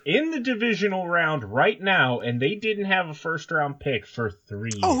 They're in the divisional round right now, and they didn't have a first-round pick for 3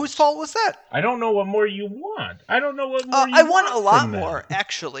 years. Oh, whose fault was that? I don't know what more you want. I don't know what more you I want want a lot from them. more,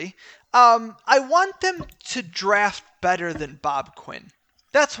 actually. I want them to draft better than Bob Quinn.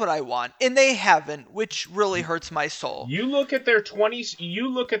 That's what I want, and they haven't, which really hurts my soul. You look at their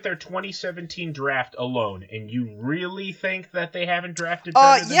 2017 draft alone, and you really think that they haven't drafted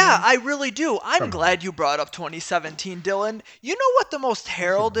better than Yeah, him? I really do. I'm glad you brought up 2017, Dylan. You know what the most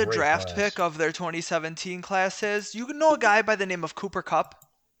heralded great draft class. pick of their 2017 class is? You know a guy by the name of Cooper Kupp?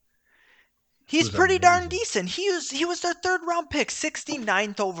 He's Who's pretty darn amazing. decent. He was their 3rd round pick,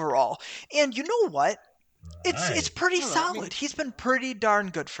 69th overall. And you know what? It's Right. pretty solid. He's been pretty darn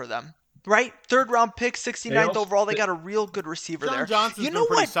good for them. Right? 3rd round pick, 69th also- overall. They got a real good receiver John there. Johnson's You know been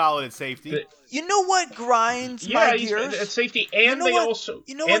pretty what? solid at safety. You know what grinds Yeah, my he's gears? at safety, and know they what- also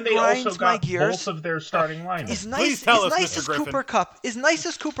you know what they grinds also my got gears? both of their starting As lineups. nice, Please tell as us, nice Mr. as Griffin. Cooper Kupp, as nice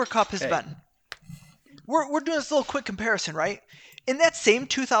as Cooper Kupp has been. We're doing this little quick comparison, right? In that same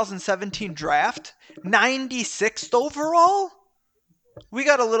 2017 draft, 96th overall, we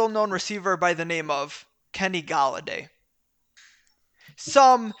got a little known receiver by the name of Kenny Galladay.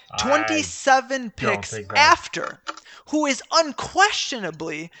 Some 27 picks think that- after, who is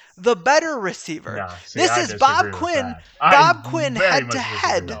unquestionably the better receiver. Nah, see, this I is disagree Bob with Quinn. that. I Bob Quinn very head much to disagree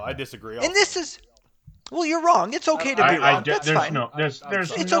head. with No, I disagree. And this is, well, you're wrong. It's okay to be wrong. That's there's fine. No, there's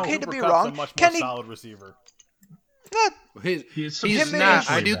It's no, okay to Cooper be Kupp's wrong. a much more Kenny- solid receiver. He's Him not. and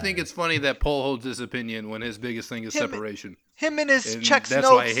I do his- think it's funny that Pohl holds this opinion when his biggest thing is Him- separation. Him and his And checks that's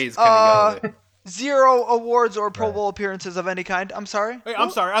notes. why he hates Kenny Galladay. 0 awards or Pro Right. Bowl appearances of any kind. I'm sorry. Hey,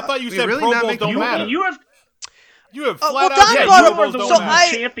 I'm sorry. I thought you we said really Pro not Bowls making- don't matter. You have You have well, flat Don out said brought Pro up- you are Bowls the don't one matter.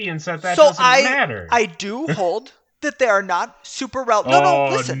 who's champions that So doesn't matter. I do hold that they are not super relevant. No,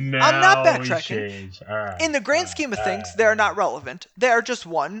 listen. I'm not now we backtracking. change. All right. In the grand scheme of things, they are not relevant. They are just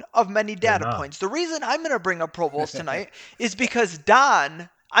one of many data not. points. The reason I'm going to bring up Pro Bowls tonight is because Don,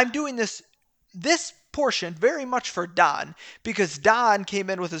 I'm doing this portion very much for Don, because Don came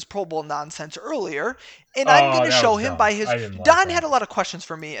in with his Pro Bowl nonsense earlier, and I'm going to that show was him dumb. by his. I didn't like Don that. had a lot of questions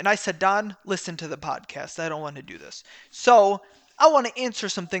for me, and I said, Don, listen to the podcast. I don't want to do this. So I want to answer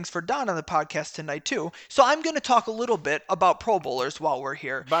some things for Don on the podcast tonight too. So I'm going to talk a little bit about Pro Bowlers while we're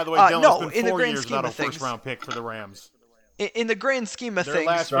here. By the way, Dylan, no, it's in been the 4 grand years scheme without a of things, first-round pick for the Rams. in the grand scheme of Their things,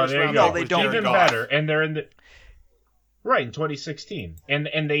 last So first there you round go. No, they was don't. Jared Even Goff. better, and they're in the in 2016, and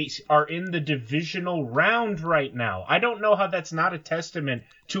they are in the divisional round right now. I don't know how that's not a testament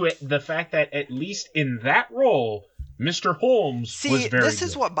to it, the fact that at least in that role, Mr. Holmes was See, very this good.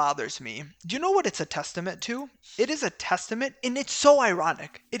 is what bothers me. Do you know what it's a testament to? It is a testament, and it's so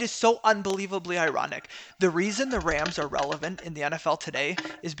ironic. It is so unbelievably ironic. The reason the Rams are relevant in the NFL today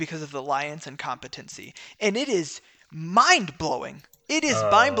is because of the Lions' incompetency. And it is mind-blowing. It is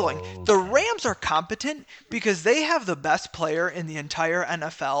mind-blowing. The Rams are competent because they have the best player in the entire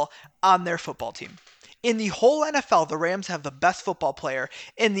NFL on their football team. In the whole NFL, the Rams have the best football player,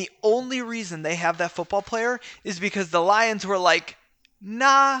 and the only reason they have that football player is because the Lions were like,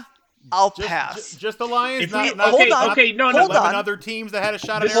 nah, I'll pass. Just the Lions, If not, we- not, hold not on, okay, no, no, 11 on. other teams that had a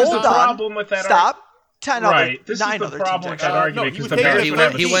shot This at is the Hold Arizona. on. problem with that. Stop. 10 Right. other, This 9 is the other problem teams, with that actually. argument No, he because was the taking Bears it would for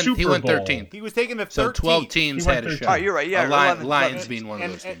have a he went Super Bowl. 13th. He was taking the 13th. So 12 teams He went had a 13th. shot. Oh, you're right, yeah, The 11, Lions 11. being one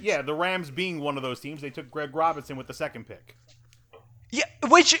of those teams. Yeah, the Rams being one of those teams. They took Greg Robinson with the second pick. Yeah,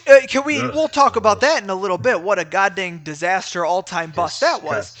 which can we? Ugh. We'll talk about that in a little bit. What a goddamn disaster, all-time bust that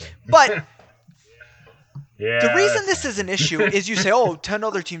was. Disgusting. But Yeah. the reason this is an issue is you say, oh, 10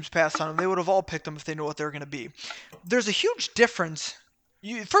 other teams passed on them. They would have all picked them if they knew what they were going to be. There's a huge difference.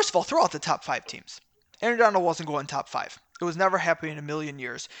 First of all, throw out the top 5 teams. Aaron Donald wasn't going top 5. It was never happening in a million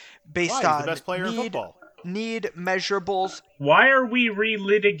years. Based Why? He's on the best player in football. need measurables. Why are we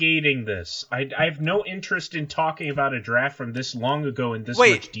relitigating this? I have no interest in talking about a draft from this long ago in this much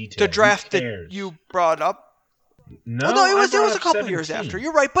Wait, detail. the draft Who that cares? you brought up? No, Well, no, it I was brought a up couple years 17. after.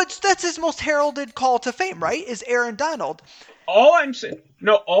 You're right, but that's his most heralded call to fame, right? Is Aaron Donald. All I'm saying,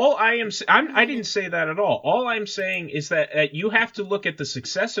 no, all I am, I didn't say that at all. All I'm saying is that you have to look at the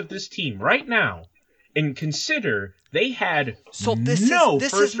success of this team right now and consider they had So this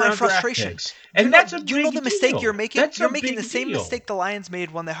this is my frustration. picks. You And know- that's a you know big the mistake deal. you're making. That's You're a making big the same deal. mistake the Lions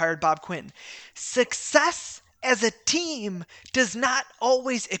made when they hired Bob Quinn. Success as a team does not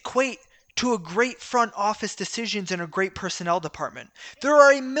always equate to a great front office decisions and a great personnel department. There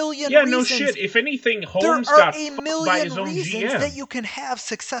are a million Yeah, reasons. no shit. If anything, There Holmes are got a fucked by million his own reasons GM. that you can have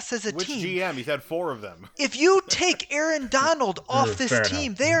success as a Which team. GM? He's had 4 of them. If you take Aaron Donald off this fair team,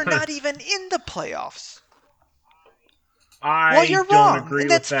 enough. they are not even in the playoffs. I Well, you're don't wrong, agree and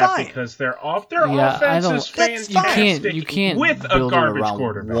with that's that fine. because their offense I is don't. That's fantastic. fine. You can't with a build it garbage around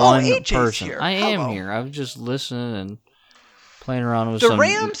quarterback. one AJ's person. here. I am Hello. here. I was just listening and playing around with The some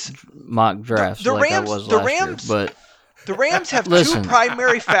Rams- mock drafts the like Rams- I was the last Rams- year. But The Rams have Listen. two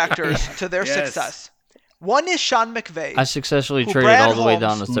primary factors to their Yes. success. One is Sean McVay. I successfully Who traded Brad all the way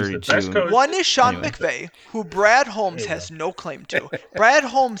down Holmes- to Who's the best 32. coach? One is Sean Anyway. McVay, who Brad Holmes There you has no claim to. Brad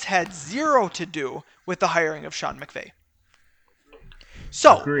Holmes had zero to do with the hiring of Sean McVay.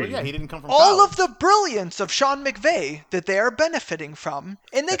 So, Well, Agreed. yeah, he didn't come from all college. of the brilliance of Sean McVay that they are benefiting from,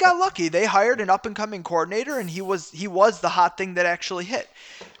 and they got lucky. They hired an up-and-coming coordinator, and he was the hot thing that actually hit.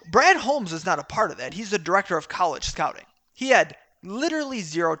 Brad Holmes is not a part of that. He's the director of college scouting. He had literally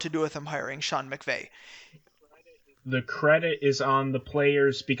zero to do with him hiring Sean McVay. The credit is on the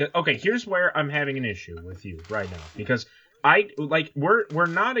players because okay, here's where I'm having an issue with you right now because we're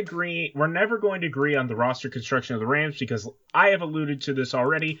not agreeing, we're never going to agree on the roster construction of the Rams because I have alluded to this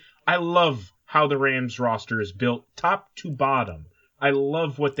already. I love how the Rams roster is built top to bottom. I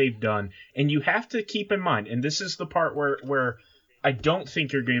love what they've done, and you have to keep in mind, and this is the part where I don't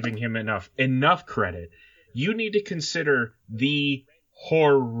think you're giving him enough credit. You need to consider the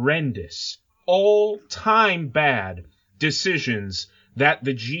horrendous, all-time bad decisions that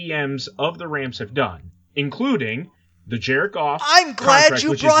the GMs of the Rams have done, including the Jared Goff I'm glad contract, you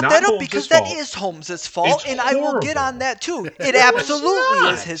which brought is not that up Holmes' because fault. that is Holmes' fault, It's and I will get horrible. on that too. It absolutely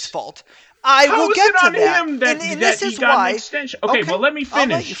not. is his fault. I How will is get it to on that. him that, and that this he is got why. an extension? Okay, well, let me I'll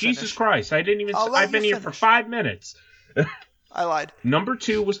let finish. you Jesus finish. Christ, I didn't even. I'll let I've been you here for finish. 5 minutes. I lied. Number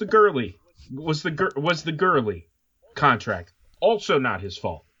 2 was the Gurley contract, also not his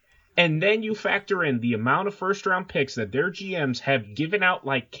fault. And then you factor in the amount of first-round picks that their GMs have given out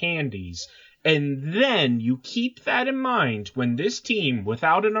like candies, and then you keep that in mind when this team,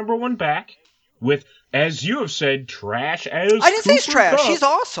 without a number one back, with, as you have said, trash as I didn't say he's Cooper trash. Kupp He's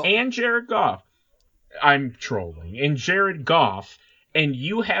awesome. and Jared Goff. I'm trolling. And Jared Goff, and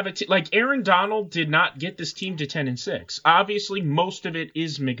you have a like Aaron Donald did not get this team to 10-6. Obviously, most of it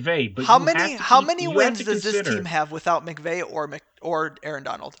is McVay. But How you have many to how keep- many you have wins to does this consider- team have without McVay or Aaron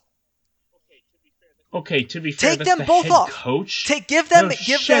Donald? Okay, to be fair, Take that's them the both head off. coach. Give them No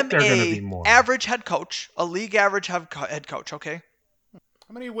shit, they're gonna be a more. average head coach, a league average head coach. Okay.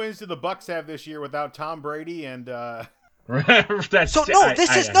 How many wins did the Bucks have this year without Tom Brady and That's, So no, look,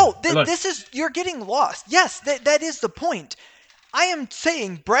 this is you're getting lost. Yes, that is the point. I am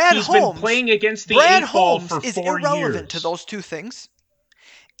saying Brad he's Holmes. been playing against the Brad 8 ball Holmes for is 4 irrelevant years. to those two things.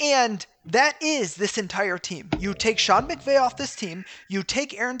 And that is this entire team. You take Sean McVay off this team, you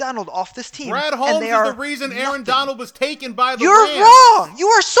take Aaron Donald off this team. Brad and Holmes they is are the reason Aaron nothing. Donald was taken by the You're Rams. wrong. You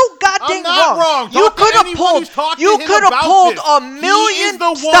are so goddamn I'm not wrong. You Talk to could have anyone pulled. who's talked to You him could have about pulled this. a million. He is the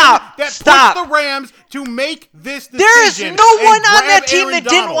one Stop. that Stop. pushed the Rams to make this decision. There is no and one on grab that team Aaron that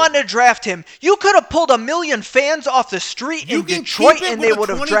didn't Donald. want to draft him. You could have pulled a million fans off the street You in can Detroit, keep it and with they a would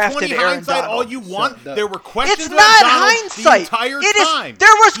have 20/20 drafted Aaron hindsight Donald. all you want. So, there were questions It's about not Donald hindsight. the entire It is. time.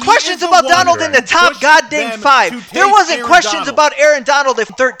 There was He questions is the about one Donald in the who top pushed goddamn them to 5. There take wasn't Aaron questions Donald. about Aaron Donald at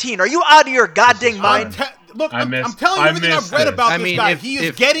 13. Are you out of your goddamn mind? Look, I I'm missed- telling you I everything I've missed read this. about I this mean, guy. if- He is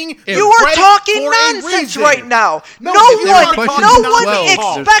if- getting if- You are credit talking for a nonsense reason. right now. No, No if there one, are questions no at one 12,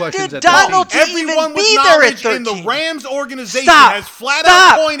 there's expected questions at Donald to 13. even Everyone with be there at knowledge 13. in the Rams organization Stop. has flat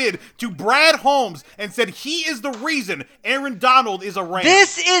Stop. out pointed to Brad Holmes and said he is the reason Aaron Donald is a Ram.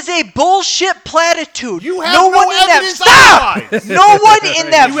 This is a bullshit platitude. You have no no one in that evidence stop. otherwise. No one in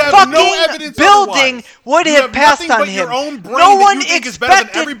that You have fucking no evidence building otherwise. would You have have passed nothing on but him. your own brain No that one you think is expected.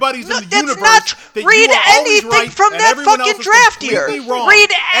 better than everybody's in the that's universe, not. that you Read are always anything right from and that everyone fucking else is draft year. completely wrong. Read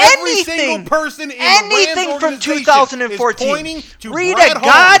Every anything. single person in the anything Rams from organization 2014. is pointing to Read Brad a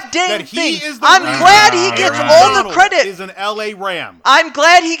Holmes goddamn that he thing. is the I'm reason glad he gets Aaron all the Donald credit. is an LA Ram. I'm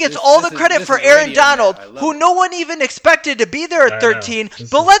glad he gets This- all this the is- credit this for is Aaron radio, Donald, man. I love who it. no one even expected to be there I at know. 13. This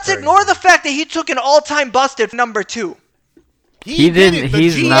But is let's crazy. ignore the fact that he took an all-time bust at number 2. He did didn't- it. The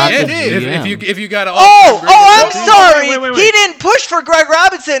he's GM not the did. GM. If you got to Oh, I'm wait, sorry. wait, wait, wait. He didn't push for Greg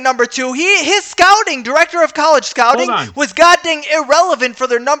Robinson at number 2. His scouting, director of college scouting, Hold on. was goddamn irrelevant for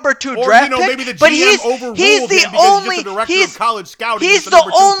their number 2 Or, draft you know, pick. maybe the but GM he's overruled the him because only he's just the director he's of college scouting. he's He's the the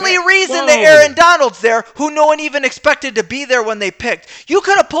number 2 only pick. reason that Whoa. Aaron Donald's there, who no one even expected to be there when they picked. You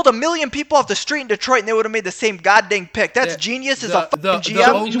could have pulled a million people off the street in Detroit and they would have made the same goddamn pick. That's genius as a fucking GM.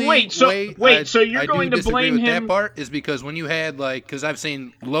 only Wait, so- way wait, so you're I do going to disagree blame with him- that part is because when you had because I've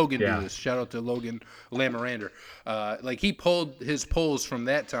seen Logan Yeah. do this. Shout out to Logan Lamarander. He pulled his polls from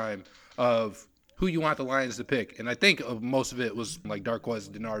that time of who you want the Lions to pick, and I think most of it was like Darqueze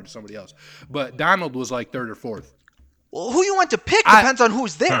Dennard or somebody else. But Donald was like 3rd or 4th. Well, who you want to pick I- depends on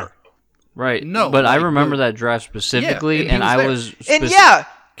who's there. Right. No, but I like, remember but- that draft specifically, and he and was I there. was. And yeah,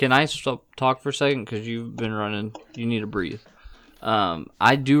 Can I stop talk for a second? Because you've been running. You need to breathe.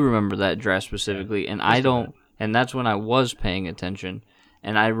 I do remember that draft specifically, and I don't. And that's when I was paying attention,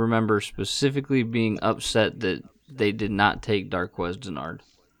 and I remember specifically being upset that they did not take Darqueze Dennard.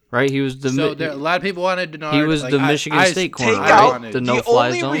 right? He was the a lot of people wanted Denard. he was the Michigan State corner, Take right? out The the no-fly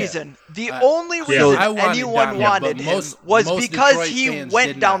only zone. reason. The only reason I wanted anyone Donald, wanted but him most was because Detroit he fans went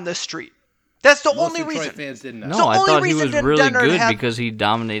did down not. the street. That's the Most only Detroit reason. fans did not. No, So I only thought he reason was did really Denard good have- because he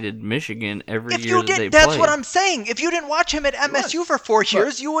dominated Michigan every If year you that they did, that's played. what I'm saying. If you didn't watch him at MSU for 4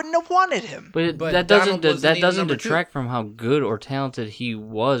 years, you wouldn't have wanted him. But, But that Donald doesn't wasn't that even doesn't number two. detract from how good or talented he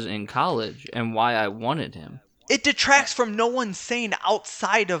was in college and why I wanted him. It detracts from no one saying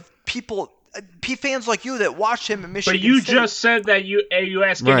outside of people, fans like you that watched him in Michigan But you State. just said that you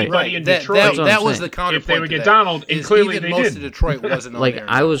ask Right. anybody in That, Detroit. That's what I'm that was saying. the counterpoint If they would to get that, Donald, and is clearly even they most did. of Detroit wasn't on Like Aaron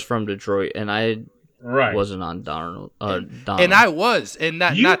I Donald. was from Detroit and I right. wasn't on Donald. Donald. And I was, and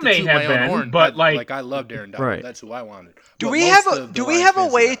not You not to may toot have my own been, horn, but, like- I loved Aaron Donald. Right. That's who I wanted. Do But we most have a of do the we Lions have a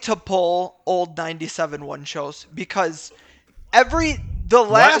fans way did to pull old 97.1 shows? Because the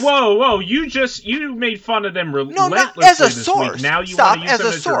last Whoa! You made fun of them no, relentlessly not as a this source. week. Now you Stop, want to use as them a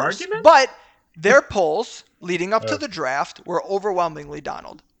as your source. argument? But their polls leading up to the draft were overwhelmingly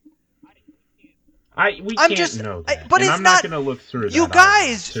Donald. We I'm can't just- know I- that. but and it's I'm not- going to look through that. You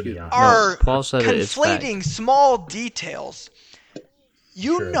guys to be honest. are No, Paul said it, it's fact. conflating small details.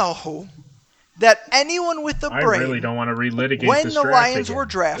 You True. know that anyone with a I brain really don't want to relitigate when this the draft Lions again. were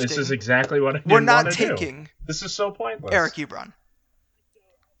drafting, This is exactly what I we're didn't not want to do. taking This is so pointless. Eric Ebron.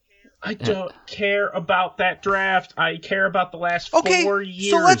 I don't care about that draft. I care about the last Okay, 4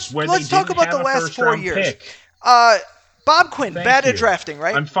 years. so let's when let's they talk didn't about have the a last 4 first-round years. pick. Bob Quinn, Thank bad you. at drafting,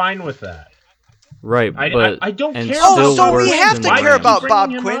 right? I'm fine with that. Right, I but don't and care Oh, still so worse we have than to the care Rams. about Bob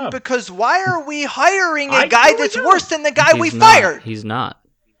Bringing him Quinn up. because why are we hiring a I guy totally that's do. worse than the guy we He's not. fired? He's not.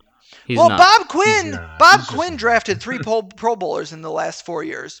 He's Well, not. Bob Quinn, He's not. Bob He's just Quinn not. drafted 3 Pro Bowlers in the last 4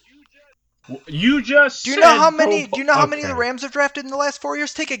 years. You just Do you know said how many? Pro- Do you know how many Okay. the Rams have drafted in the last 4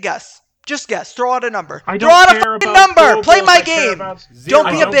 years? Take a guess. Just guess. Throw out a number. I Throw don't out a care fucking about number. Pro Play Bowls. my I care game. about- Don't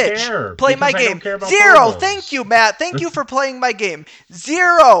I be a don't bitch. care, Play because my I don't game. care about 0. Pro Bowls. Thank you, Matt. Thank you for playing my game.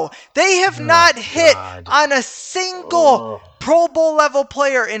 0. They have not hit God. on a single Pro Bowl level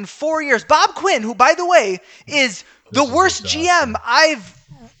player in 4 years. Bob Quinn, who by the way is the is worst exhausting. GM I've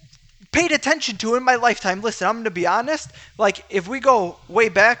paid attention to in my lifetime. Listen, I'm going to be honest. Like, if we go way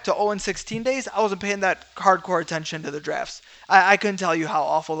back to 0-16 days, I wasn't paying that hardcore attention to the drafts. I couldn't tell you how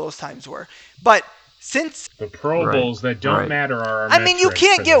awful those times were. But since, The Pro Right. Bowls that don't Right. matter are our I mean, you metric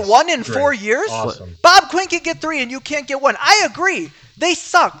can't for get this. 1 in Great. 4 years. Awesome. Bob Quinn can get 3 and you can't get 1. I agree. They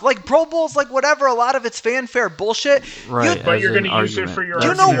suck. Like, Pro Bowls, like whatever, a lot of it's fanfare bullshit. Right, But as you're an gonna use it argument. for your Do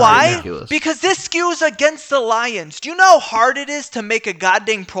you That's know argument why? right ridiculous. Because this skews against the Lions. Do you know how hard it is to make a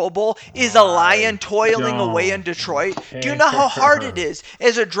goddamn Pro Bowl? Is a Lion toiling away in Detroit? Do you know how hard it is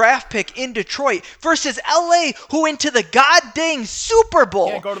as a draft pick in Detroit versus LA, who into the goddamn Super Bowl?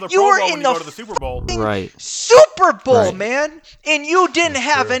 You can't go to the You Pro were Bowl in when the you go to the Super Bowl. Right. Super Bowl, Right. man. And you didn't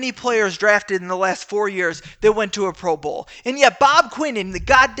have any players drafted in the last 4 years that went to a Pro Bowl. And yet Bob Quinn in the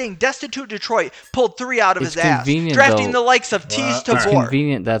goddamn destitute Detroit pulled 3 out of It's his ass. convenient, Drafting though. the likes of Tease Well, to It's Bohr.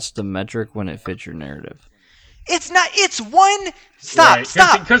 convenient that's the metric when it fits your narrative. It's not. It's one. Stop. Right, 'cause-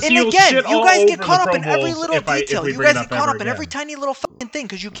 Stop. 'cause and you'll again, shit you all guys get over caught the up in Pro every Bowls little if detail. we You bring guys up get caught ever up in again. every tiny little fucking thing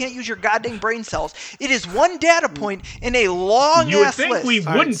because you can't use your goddamn brain cells. It is one data point in a long You would ass think list. we All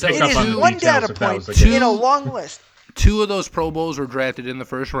right, wouldn't so pick It up is on the one details data if that point was the case. in a long list. 2 of those Pro Bowls were drafted in the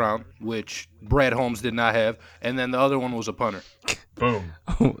first round, which Brad Holmes did not have, and then the other one was a punter. Boom.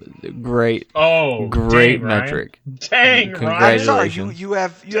 Great. Oh, Great dang, Ryan. metric. Dang, I'm Ryan. sorry. Congratulations. You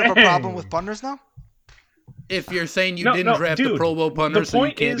have a problem Dang. with punters now? If you're saying you No, didn't no, draft the dude, Pro Bowl punter, the so you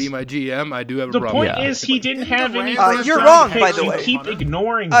point can't be is- my GM, I do have a The problem. point Yeah. is he didn't have any. You're first-round wrong, by picks. the You way. keep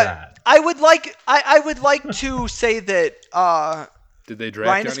ignoring that. I would like. I would like to say that Did they draft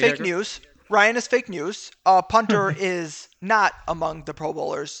Ryan is Johnny fake Hekker? news. Ryan is fake news. Punter is not among the Pro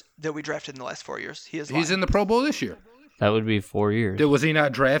Bowlers that we drafted in the last 4 years. He is. He's lying. in the Pro Bowl this year. That would be 4 years. Was he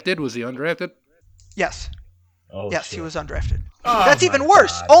not drafted? Was he undrafted? Yes. Oh, Yes, shit. he was undrafted. Oh, That's my even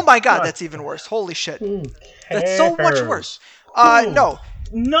worse. God. Oh my God, that's even worse. Holy shit. That's so much cares? worse. Who? No.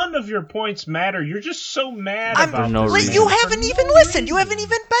 None of your points matter. You're just so mad I'm, about no this. reason. You For haven't no even listened. You reason. haven't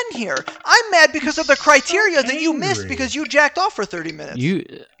even been here. I'm mad because of the criteria that you missed angry. because you jacked off for 30 minutes. You,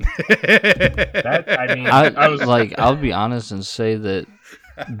 That, I mean, I, I was like, I'll be honest and say that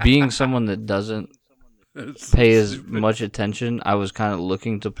being someone that doesn't pay as much attention, I was kind of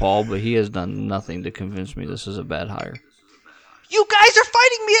looking to Paul, but he has done nothing to convince me this is a bad hire. You guys are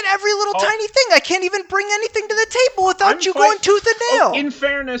fighting me at every little Oh. tiny thing. I can't even bring anything to the table without I'm you fight- going tooth and nail. Oh, in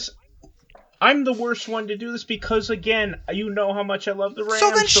fairness, I'm the worst one to do this because, again, you know how much I love the Rams.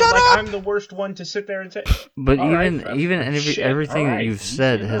 So then shut like, up! I'm the worst one to sit there and say. But All right, even everything all that right, you've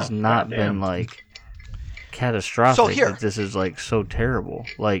said easy has enough, not goddamn. been like catastrophic So here- that this is like so terrible.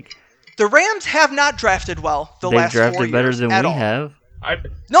 Like The Rams have not drafted well the they've last 4 drafted better years than at we all. have.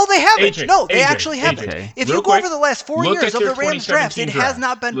 No, they haven't. AJ, No, they AJ, actually haven't. Okay. If Real you go quick, over the last 4 look years at of their the Rams drafts, it 2017 has draft.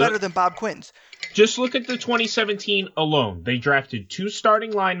 not been Look- better than Bob Quinn's. Just look at the 2017 alone. They drafted 2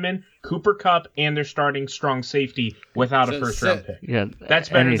 starting linemen, Cooper Kupp, and their starting strong safety without a So first-round pick. Yeah, That's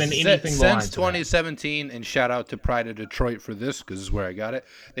better than anything. anything the lines Since of that. 2017, and shout out to Pride of Detroit for this, because this is where I got it.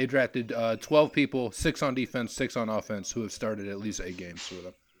 They drafted 12 people, 6 on defense, 6 on offense, who have started at least 8 games for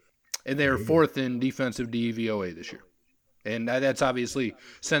them. And they are 4th in defensive DVOA this year. And that's obviously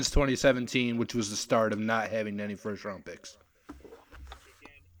since 2017, which was the start of not having any first-round picks.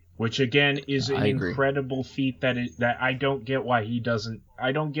 Which again is an I agree. incredible feat that I don't get why he doesn't.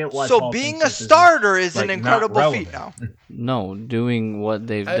 I don't get why. So Paul being thinks a this isn't, starter is like, an not incredible feat relevant. now. No, doing what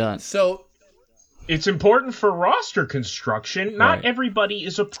they've done. So It's important for roster construction. Not Right. everybody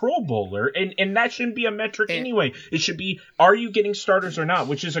is a Pro Bowler, and that shouldn't be a metric And- anyway. It should be, are you getting starters or not,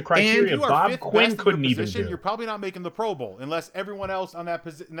 which is a If criteria you are Bob fifth Quinn best in couldn't the even position, do. You're probably not making the Pro Bowl unless everyone else on that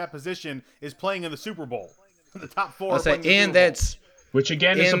in that position is playing in the Super Bowl. The top 4 I'll are say, playing in the and Super Bowl. that's Which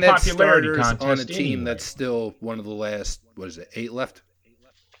again is a and that's popularity starters contest on a team anyway. that's still one of the last, 8 left?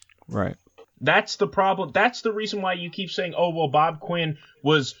 Right. That's the problem. That's the reason why you keep saying, oh, well, Bob Quinn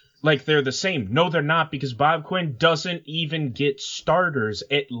was like they're the same. No, they're not, because Bob Quinn doesn't even get starters.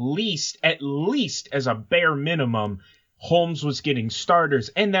 At least as a bare minimum, Holmes was getting starters.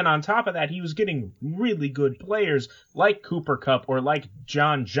 And then on top of that, he was getting really good players like Cooper Kupp or like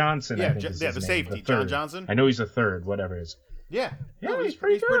John Johnson. I Yeah, think is the his name, safety, the John third. Johnson. I know he's a third, whatever it is. Yeah, Yeah, no, he's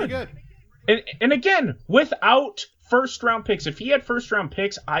pretty good. And again, without first round picks, if he had first round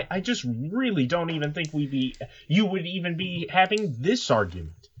picks, I just really don't even think you would even be having this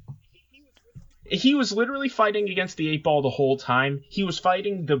argument. He was literally fighting against the 8 ball the whole time. He was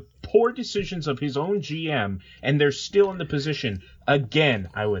fighting the poor decisions of his own GM, and they're still in the position. Again,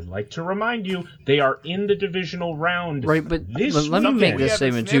 I would like to remind you, they are in the divisional round. Right, but this let me weekend. make We this haven't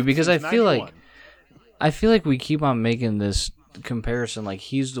statement too, sniffed because I since feel 91. like we keep on making this comparison like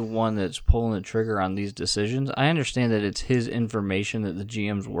he's the one that's pulling the trigger on these decisions. I understand that it's his information that the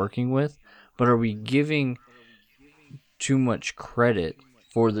GM's working with, but are we giving too much credit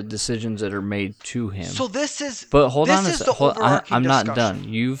for the decisions that are made to him? So this is. But hold this on a is sec. the Hold, overarching I'm not discussion.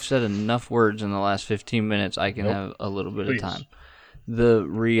 done. You've said enough words in the last 15 minutes. I can Nope. have a little bit Please. of time. The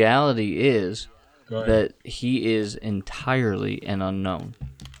reality is Go ahead. that he is entirely an unknown.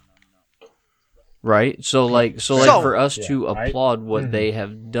 Right? So So- for us Yeah, to right. applaud what they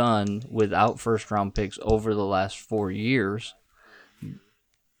have done without first round picks over the last 4 years,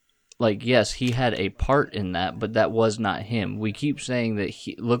 like, yes, he had a part in that, but that was not him. We keep saying that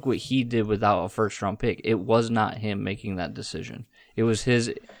look what he did without a first round pick. It was not him making that decision. It was his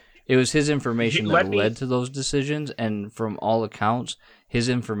information Let that me- led to those decisions, and from all accounts, his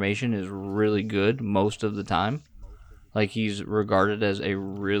information is really good most of the time. Like, he's regarded as a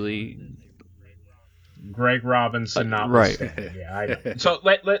really Greg Robinson, not right. Yeah, I know. So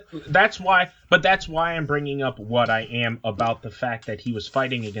that's why I'm bringing up what I am about the fact that he was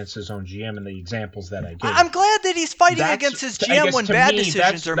fighting against his own GM and the examples that I gave. I'm glad that he's fighting That's- against his I GM guess when to bad me,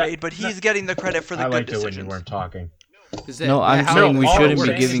 decisions are that- made, but he's getting the credit for the I good liked it when you decisions. weren't talking. No, I'm how saying we all shouldn't I'm be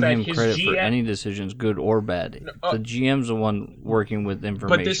saying giving is that him his credit for GM any decisions, good or bad. The GM's the one working with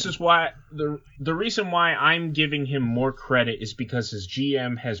information. But this is why the reason why I'm giving him more credit is because his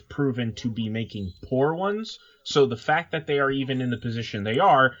GM has proven to be making poor ones. So the fact that they are even in the position they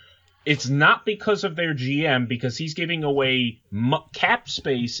are, it's not because of their GM, because he's giving away cap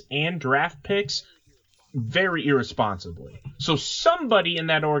space and draft picks very irresponsibly. So somebody in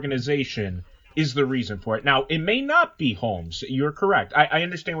that organization is the reason for it. Now, it may not be Holmes. You're correct. I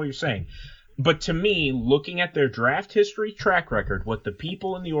understand what you're saying. But to me, looking at their draft history track record, what the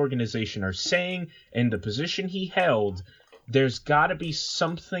people in the organization are saying, and the position he held, there's got to be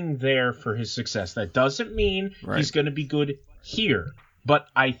something there for his success. That doesn't mean he's going to be good here. But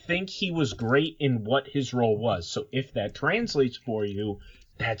I think he was great in what his role was. So if that translates for you,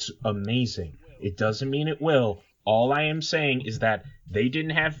 that's amazing. It doesn't mean it will. All I am saying is that they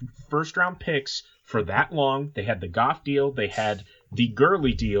didn't have first-round picks for that long. They had the Goff deal. They had the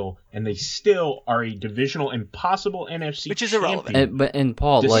Gurley deal. And they still are a divisional impossible NFC Which is champion. irrelevant. And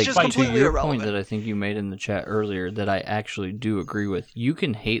Paul, This like, is to completely your irrelevant. point that I think you made in the chat earlier that I actually do agree with, you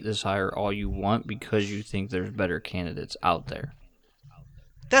can hate this hire all you want because you think there's better candidates out there.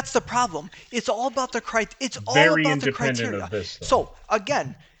 That's the problem. It's all about the It's all Very about the independent criteria. of this, though. So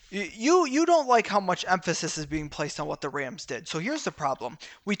again, you don't like how much emphasis is being placed on what the Rams did. So here's the problem.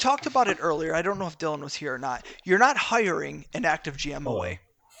 We talked about it earlier. I don't know if Dylan was here or not. You're not hiring an active GM away.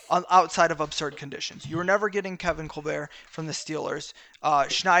 outside of absurd conditions. You were never getting Kevin Colbert from the Steelers.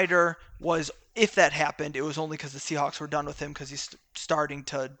 Schneider was, if that happened, it was only because the Seahawks were done with him because he's starting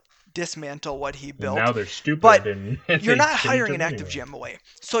to dismantle what he built. Now they're stupid. But and you're they not change hiring it an active anyway. GM away.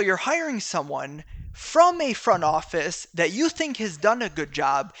 So you're hiring someone from a front office that you think has done a good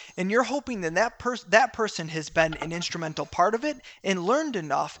job, and you're hoping that that person has been an instrumental part of it and learned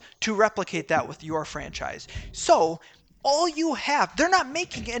enough to replicate that with your franchise. So all you have, they're not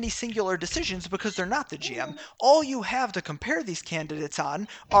making any singular decisions because they're not the GM. All you have to compare these candidates on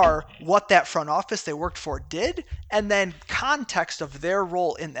are what that front office they worked for did, and then context of their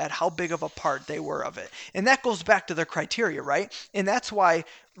role in that, how big of a part they were of it. And that goes back to their criteria, right? And that's why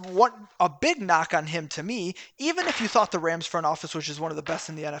a big knock on him to me, even if you thought the Rams front office, which is one of the best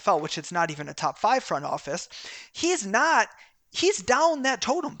in the NFL, which it's not even a top 5 front office, he's down that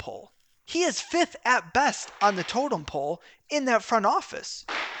totem pole. He is 5th at best on the totem pole in that front office.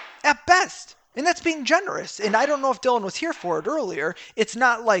 At best. And that's being generous. And I don't know if Dylan was here for it earlier. It's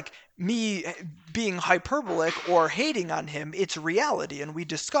not like me being hyperbolic or hating on him. It's reality. And we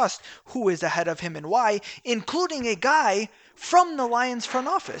discussed who is ahead of him and why, including a guy from the Lions front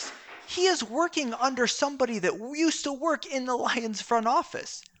office. He is working under somebody that used to work in the Lions front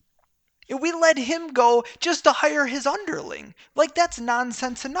office. We let him go just to hire his underling. Like, that's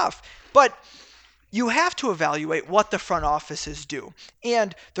nonsense enough. But you have to evaluate what the front offices do.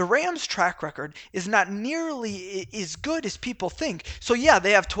 And the Rams' track record is not nearly as good as people think. So, yeah,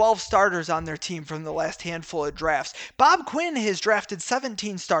 they have 12 starters on their team from the last handful of drafts. Bob Quinn has drafted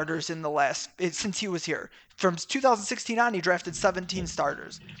 17 starters since he was here. From 2016 on, he drafted 17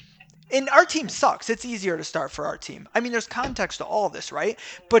 starters. And our team sucks. It's easier to start for our team. I mean, there's context to all this, right?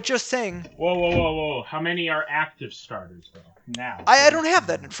 But just saying... Whoa. How many are active starters, though, now? I don't have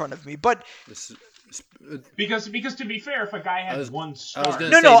that in front of me, but... Because to be fair, if a guy has one start... I was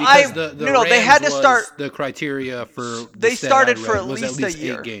going to say, the Rams they had to start... The criteria for... They started for at was least a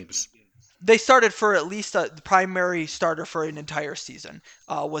year. 8 games. They started for at least a primary starter for an entire season,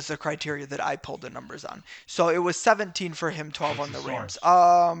 was the criteria that I pulled the numbers on. So it was 17 for him, 12 on the Rams.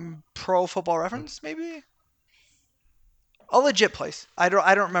 Pro Football Reference, maybe? A legit place. I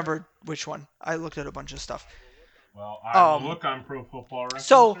don't remember which one. I looked at a bunch of stuff. Well, I will look on Pro Football Reference.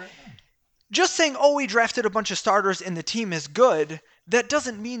 So, right now. Just saying, we drafted a bunch of starters and the team is good, that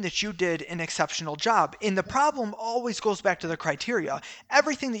doesn't mean that you did an exceptional job. And the problem always goes back to the criteria.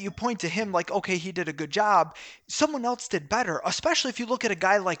 Everything that you point to him like, okay, he did a good job, someone else did better, especially if you look at a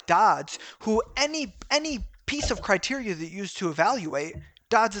guy like Dodds, who any piece of criteria that you use to evaluate,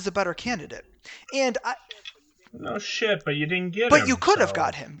 Dodds is a better candidate. And no shit, but you didn't get him. But you could have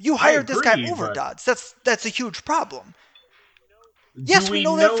got him. You hired this guy over Dodds. That's a huge problem. Yes, we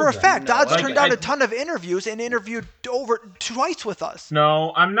know that for a fact. Dodds turned down a ton of interviews and interviewed over twice with us.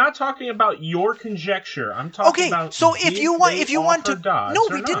 No, I'm not talking about your conjecture. I'm talking about... Okay, so if you want to... Dodds no,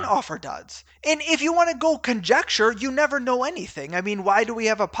 we didn't offer Dodds. And if you want to go conjecture, you never know anything. I mean, why do we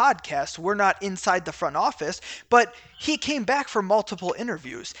have a podcast? We're not inside the front office. But he came back for multiple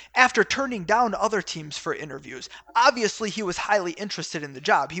interviews after turning down other teams for interviews. Obviously, he was highly interested in the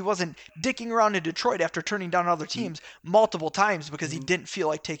job. He wasn't dicking around in Detroit after turning down other teams multiple times because he didn't feel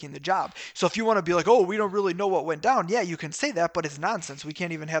like taking the job. So if you want to be like, oh, we don't really know what went down, yeah, you can say that, but it's nonsense. We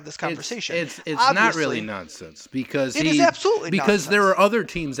can't even have this conversation. It's not really nonsense because it is absolutely because nonsense. There are other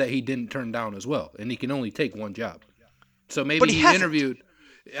teams that he didn't turn down as well, and he can only take one job. So maybe he interviewed.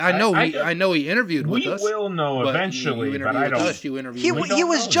 I know he interviewed with us. We will know eventually, but I don't. He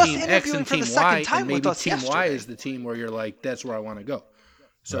was just interviewing for the second time with us yesterday. Team Y is the team where you're like, that's where I want to go.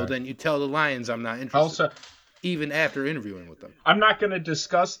 So then you tell the Lions I'm not interested. Also, even after interviewing with them. I'm not going to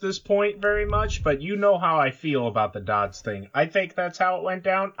discuss this point very much, but you know how I feel about the Dodds thing. I think that's how it went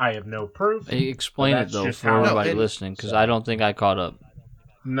down. I have no proof. Explain it, though, for everybody listening, because I don't think I caught up.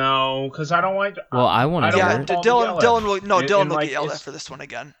 No, because I don't want to... Well, I want to hear it. Dylan will get yelled at for this one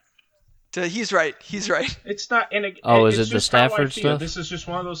again. He's right. It's not... is it the Stafford stuff? This is just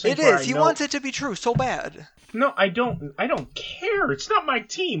one of those things It is. He wants it to be true so bad. No, I don't care. It's not my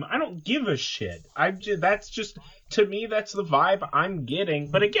team. I don't give a shit. That's just... To me, that's the vibe I'm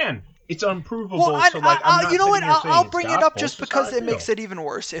getting. But again... It's unprovable. Well, so I'm not you know what? I'll bring it up just because it makes it even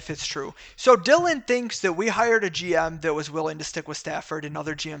worse if it's true. So Dylan thinks that we hired a GM that was willing to stick with Stafford, and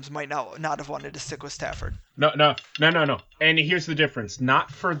other GMs might not have wanted to stick with Stafford. No. And here's the difference: not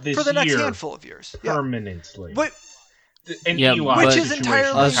for this for the year, next handful of years, permanently. But Eli which is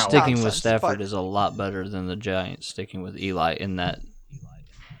entirely us sticking nonsense, with Stafford is a lot better than the Giants sticking with Eli in that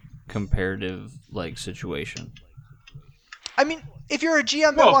comparative situation. I mean, if you're a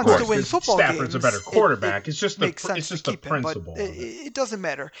GM that Well, of wants course, to win 'cause football Stafford's games, a better quarterback. It's just the makes sense it's just to the keep him, but principle of it. it doesn't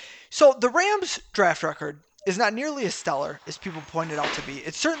matter. So the Rams' draft record is not nearly as stellar as people pointed out to be.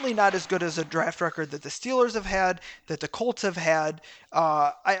 It's certainly not as good as a draft record that the Steelers have had, that the Colts have had.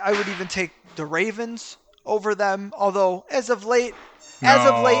 I would even take the Ravens over them, although as of late,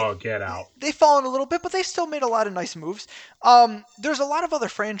 Get out. they've fallen a little bit, but they still made a lot of nice moves. There's a lot of other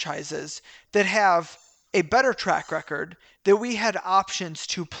franchises that have a better track record that we had options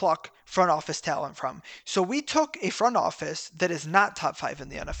to pluck front office talent from. So we took a front office that is not top 5 in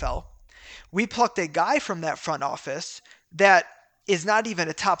the NFL. We plucked a guy from that front office that is not even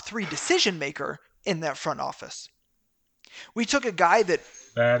a top 3 decision maker in that front office. We took a guy that...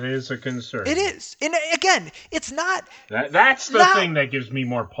 That is a concern. It is. And again, it's not... That's the thing that gives me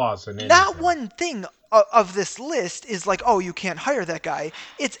more pause than anything. Not one thing of this list is like, oh, you can't hire that guy.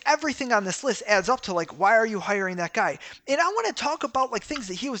 It's everything on this list adds up to like, why are you hiring that guy? And I want to talk about like things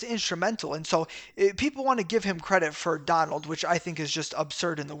that he was instrumental in. So people want to give him credit for Donald, which I think is just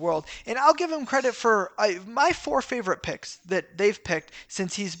absurd in the world. And I'll give him credit for my 4 favorite picks that they've picked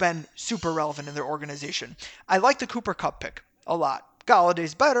since he's been super relevant in their organization. I like the Cooper Kupp pick a lot.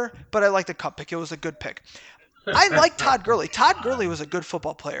 Galladay's better, but I like the Kupp pick. It was a good pick. I like Todd Gurley. Todd Gurley was a good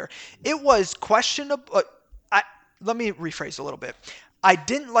football player. It was questionable. Let me rephrase a little bit. I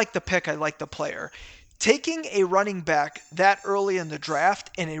didn't like the pick. I liked the player. Taking a running back that early in the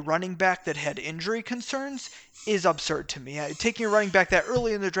draft and a running back that had injury concerns is absurd to me. Taking a running back that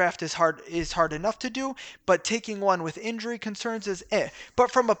early in the draft is hard enough to do, but taking one with injury concerns is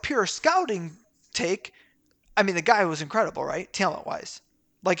But from a pure scouting take, I mean, the guy was incredible, right? Talent-wise.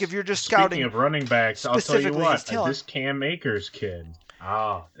 Like, if you're just scouting... Speaking of running backs, I'll tell you what, talent, this Cam Akers kid,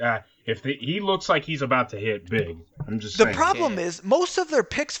 he looks like he's about to hit big. I'm just saying. The problem is, most of their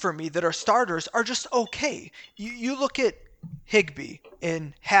picks for me that are starters are just okay. You look at Higbee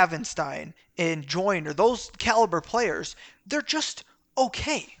and Havenstein and Joyner, those caliber players, they're just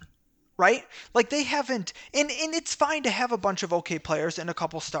okay. Right? Like they haven't, and it's fine to have a bunch of okay players and a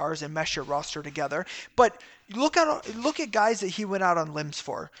couple stars and mesh your roster together. But look at guys that he went out on limbs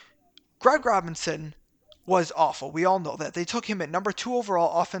for. Greg Robinson was awful. We all know that. They took him at number 2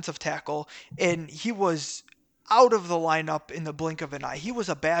 overall offensive tackle, and he was out of the lineup in the blink of an eye. He was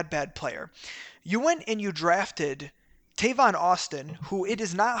a bad player. You went and you drafted Tavon Austin, who it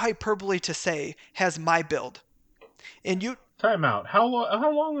is not hyperbole to say has my build, and you. Time out. How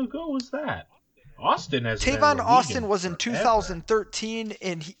long ago was that? Austin has Tavon Austin was in 2013,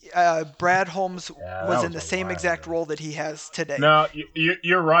 and Brad Holmes was in the same exact role that he has today. No,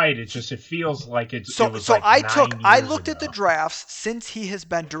 you're right. It feels like it's. So I looked at the drafts since he has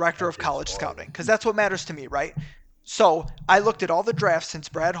been director of college scouting, because that's what matters to me, right? So I looked at all the drafts since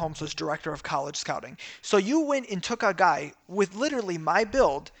Brad Holmes was director of college scouting. So you went and took a guy with literally my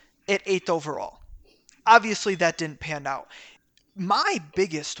build at 8th overall. Obviously, that didn't pan out. My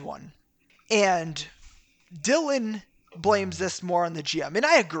biggest one, and Dylan blames this more on the GM, and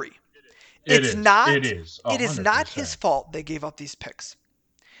I agree. It is not his fault they gave up these picks.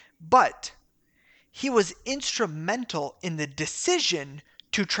 But he was instrumental in the decision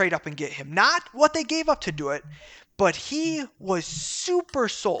to trade up and get him. Not what they gave up to do it, but he was super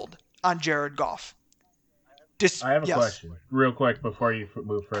sold on Jared Goff. I have a question, real quick, before you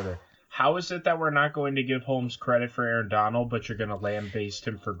move further. How is it that we're not going to give Holmes credit for Aaron Donald, but you're going to lambaste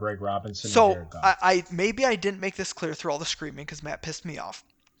him for Greg Robinson and Jared Goff? So maybe I didn't make this clear through all the screaming because Matt pissed me off.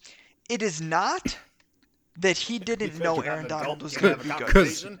 It is not that he didn't know Aaron Donald was going to be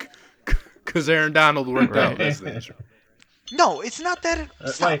good. Because Aaron Donald worked out. That's the answer. No, it's not that.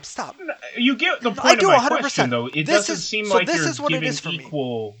 Stop. You get the point of my 100%. question, though. It doesn't seem like you're giving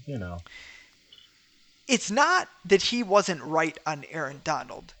equal, It's not that he wasn't right on Aaron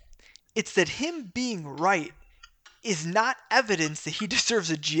Donald. It's that him being right is not evidence that he deserves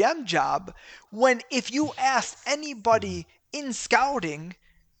a GM job when if you asked anybody in scouting,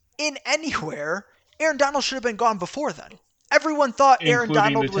 in anywhere, Aaron Donald should have been gone before then. Everyone thought Aaron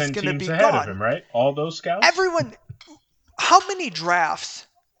Donald was going to be ahead gone. Of him, right? All those scouts? How many drafts,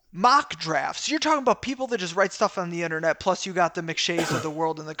 mock drafts, you're talking about people that just write stuff on the internet, plus you got the McShays of the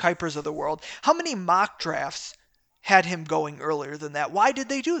world and the Kuipers of the world. How many mock drafts had him going earlier than that? Why did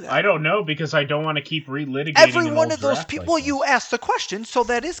they do that? I don't know, because I don't want to keep relitigating every one of those people. Well, you asked the question, so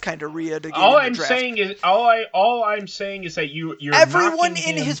that is kind of relitigating. All I'm saying is that you're everyone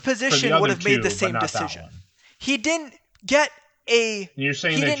in his position would have made the same decision. He didn't get a. You're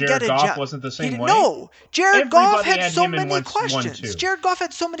saying that Jared Goff wasn't the same way? No, Jared Goff had so many questions. Jared Goff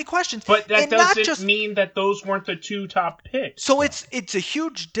had so many questions, but that doesn't mean that those weren't the 2 top picks. So it's a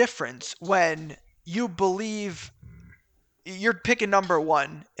huge difference when you believe you're picking number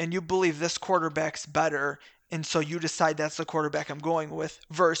 1 and you believe this quarterback's better, and so you decide that's the quarterback I'm going with,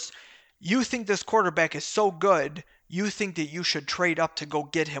 versus you think this quarterback is so good, you think that you should trade up to go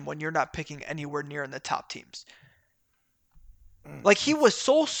get him when you're not picking anywhere near in the top teams. Like, he was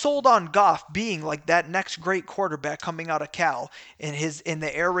so sold on Goff being like that next great quarterback coming out of Cal in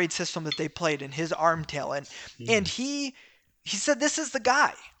the air raid system that they played, and his arm talent. And he said, this is the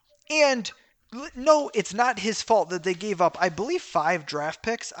guy. And no, it's not his fault that they gave up, I believe, 5 draft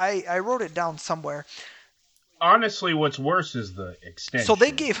picks. I wrote it down somewhere. Honestly, what's worse is the extension. So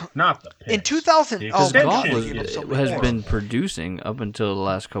they gave not the picks. in 2000. The Oh, extension Goff has been producing up until the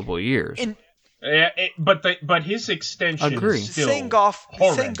last couple of years. But his extension Agree. is still Saying Goff.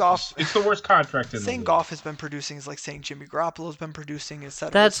 It's the worst contract in the Saying league. Goff has been producing is like saying Jimmy Garoppolo's been producing, etc.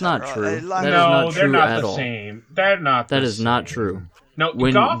 That's not true. That is No, not they're true not at the all. same. They're not. That the is same. not true. No,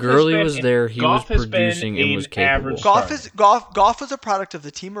 When Goff has Gurley been- was there, he was Goff has been producing and was an capable. average Goff starter. was a product of the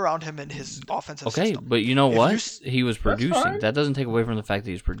team around him and his offensive Okay, system. but you know If what? you s- He was producing. fine. That doesn't take away from the fact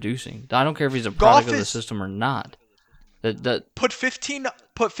that he's producing. I don't care if he's a Goff product of the is- system or not. That Put 15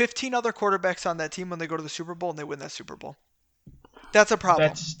 other quarterbacks on that team when they go to the Super Bowl and they win that Super Bowl. That's a problem.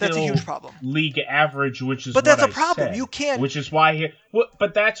 That's That's a still huge problem. League average, which is But that's what a problem. I said, You can't- Which is why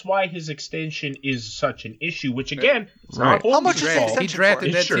but that's why his extension is such an issue. Which again, it's Right. not How much Holmes' is the fault. extension He drafted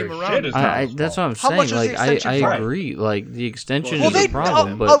It that sure team as around shit him. is not his that's fault. what I'm How saying. much was the Like I extension for? agree. Like the extension Well, is a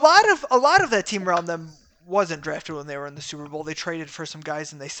problem, but a lot of that team around them wasn't drafted when they were in the Super Bowl. They traded for some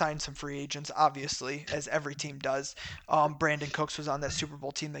guys and they signed some free agents, obviously, as every team does. Brandon Cooks was on that Super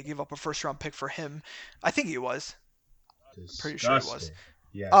Bowl team. They gave up a first-round pick for him. I think he was. Pretty sure it was. Disgusting.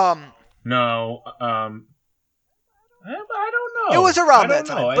 Yes. Um, I don't know. It was I around don't that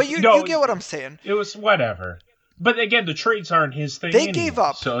know. time. But you get what I'm saying. It was whatever. But again, the trades aren't his thing. They anyway, gave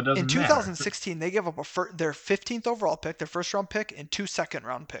up so it doesn't in matter. 2016. They gave up their 15th overall pick, their first-round pick, and 2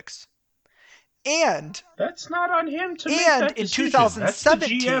 second-round picks. And That's not on him to make And that in decision. 2017 That's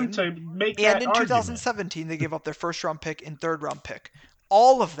the GM to make and that in argument. 2017 they gave up their first-round pick and third-round pick.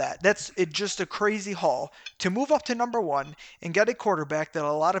 All of that. That's it. Just a crazy haul to move up to number 1 and get a quarterback that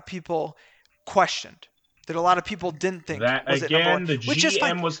a lot of people questioned, that a lot of people didn't think That was at number again, 1, the which is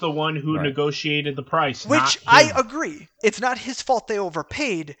fine. GM was the one who Right. negotiated the price. Which not I him. agree. It's not his fault they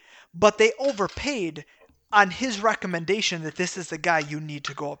overpaid, but they overpaid on his recommendation that this is the guy you need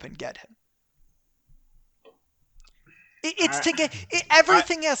to go up and get him.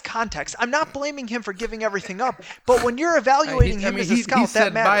 Everything has context. I'm not blaming him for giving everything up, but when you're evaluating him as a he scout, said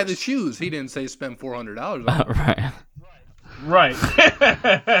that matters. buy the shoes. He didn't say spend $400 on them. right.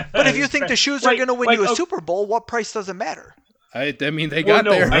 Right. But if you think the shoes are going to win you a okay, Super Bowl, what price does it matter? I mean, they well, got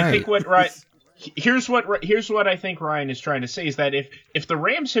no, there. I think Right. what here's what I think Ryan is trying to say is that if the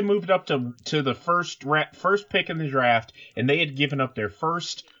Rams had moved up to the first pick in the draft and they had given up their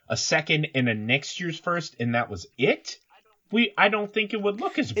first, a second, and a next year's first, and that was it, I don't think it would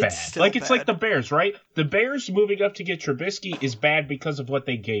look as bad. still Like it's like bad. the Bears, right? The Bears moving up to get Trubisky is bad because of what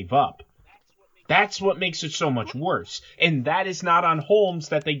they gave up. That's what makes it so much worse. And that is not on Holmes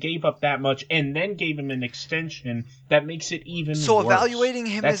that they gave up that much and then gave him an extension that makes it even So worse. evaluating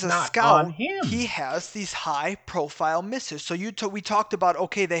him That's as a not scout, on him. he has these high-profile misses. So we talked about,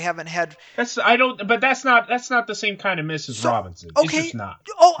 okay, they haven't had. That's not the same kind of miss as Robinson. Okay. It's just not.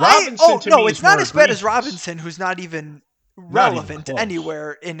 Oh, Robinson to no, me it's is not more as bad as egregious. Robinson, who's not even even relevant close.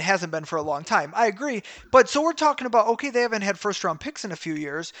 anywhere and hasn't been for a long time. I agree. But so we're talking about, okay, they haven't had first-round picks in a few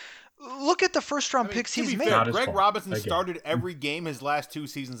years. Look at the first-round picks to he's be made. fair, Not his Greg fault. Robinson Again. started every game his last 2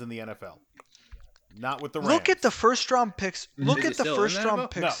 seasons in the NFL. Not with the Rams. Look at the first-round picks. Look Is he at the still in the first-round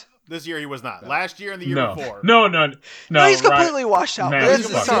NFL? picks. No, this year he was not. Last year and the year No. before. No. No, he's right. completely washed out. Man, This he's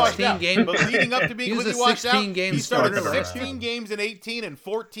is a sorry. washed 16 out. game- But leading up to being He was completely a washed out, 16-game he started starter last 16 games in 18 and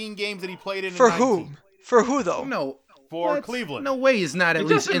 14 games that he played in For 19. whom? For who, though? No. For What? Cleveland. No way he's not at It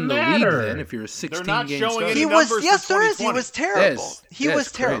least doesn't in the matter. league then if you're a 16 not game showing starter. any He was. numbers Yes, for there is. He 2020. was terrible. He That's was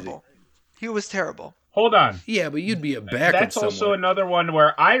crazy. terrible. He was terrible. Hold on. Yeah, but you'd be a backup That's also somewhere. another one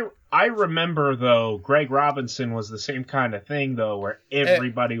where I remember though Greg Robinson was the same kind of thing though where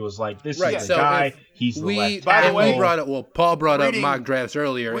everybody was like, "This Right, is the so guy. if He's the we, left By the and way, we brought up, Paul brought reading- up mock drafts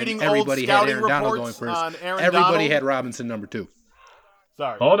earlier, reading and everybody old had scouting Aaron Donald going reports first. on Aaron Everybody Donald. had Robinson number 2.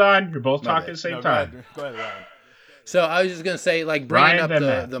 Sorry. Hold on, you're both My talking bad. at the same No, time. Go ahead, Ryan. So I was just gonna say, like bringing Ryan, up then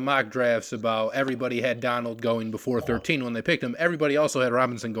Matt. the mock drafts about everybody had Donald going before 13 when they picked him. Everybody also had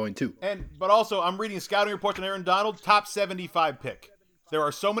Robinson going too. But also, I'm reading scouting reports on Aaron Donald, top 75 pick. There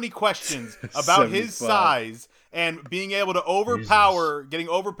are so many questions about his 75. size and being able to getting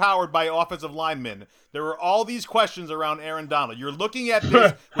overpowered by offensive linemen. There are all these questions around Aaron Donald. You're looking at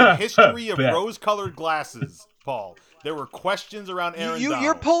this with history of Bet. rose-colored glasses. Paul. There were questions around Aaron Donald.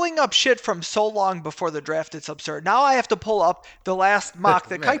 You're pulling up shit from so long before the draft. It's absurd. Now I have to pull up the last mock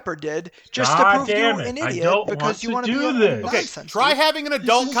that Kuiper did just to prove you an idiot because you want to do be this. Okay, nonsense. try having an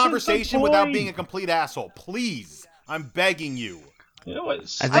adult is just conversation the without point. being a complete asshole. Please. I'm begging you. You know what?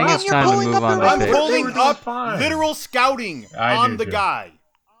 I think it's you're time to pulling move up on the to I'm wrong picks. pulling They were up fine. literal scouting I on do the too. guy.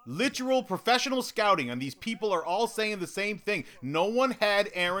 Literal professional scouting, and these people are all saying the same thing. No one had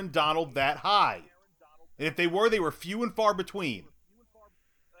Aaron Donald that high. And if they were few and far between.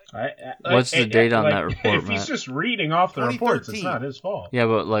 What's the date on that report, If he's Matt? just reading off the reports, it's 2013. not his fault. Yeah,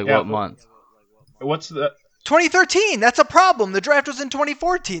 but like Yeah, what but- month? What's the? 2013. That's a problem. The draft was in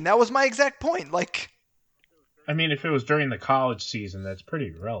 2014. That was my exact point. Like, I mean, if it was during the college season, that's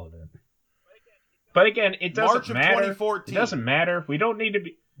pretty relevant. But again, it doesn't March of matter. 2014. It doesn't matter. We don't need to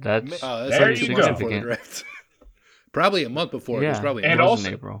be. That's Oh, There like you 2 go. months before the draft. Probably a month before. yeah. It was probably And it was also-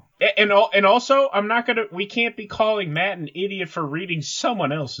 in April. And also, I'm not gonna. We can't be calling Matt an idiot for reading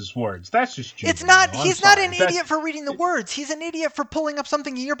someone else's words. That's just juvenile. it's not. I'm He's not sorry. an That's- idiot for reading the words. He's an idiot for pulling up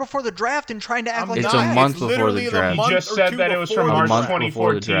something a year before the draft and trying to act I'm like It's he's a mad. month It's before literally the the draft. month He just or said two that it was before from the A March draft. month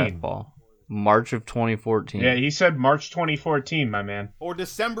before the 2014. draft, Paul. March of 2014. Yeah, he said March 2014, my man. Or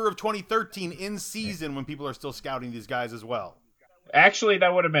December of 2013 in season when people are still scouting these guys as well. Actually,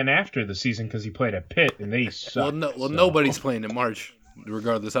 that would have been after the season because he played at Pitt and they sucked. Well, so. nobody's playing in March,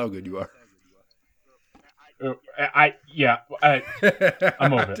 regardless how good you are.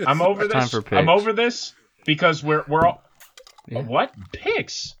 I'm over it. I'm over Time this. for picks. I'm over this because we're all. Yeah. What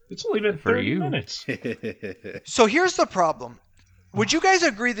picks? It's only been For 30 you. minutes. So here's the problem. Would you guys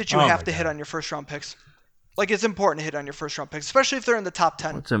agree that you Oh have my to hit God. on your first round picks? Like, it's important to hit on your first round picks, especially if they're in the top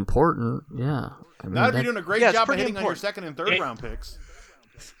 10. What's important? Yeah. I mean, Not if that- you're doing a great Yeah, it's job of pretty hitting on your important. section and third round picks.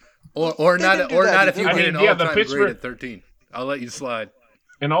 or They not, didn't do or that not if either. you I get mean, an yeah, the all-time grade Pittsburgh- at 13. I'll let you slide.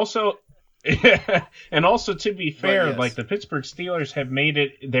 And also, and also to be fair, yes. like the Pittsburgh Steelers have made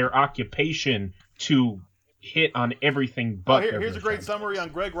it their occupation to hit on everything but. Here's their a great first summary on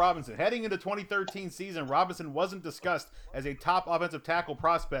Greg Robinson. Heading into 2013 season, Robinson wasn't discussed as a top offensive tackle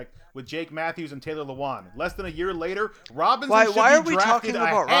prospect with Jake Matthews and Taylor Lewan. Less than a year later, Robinson Why should are be we drafted talking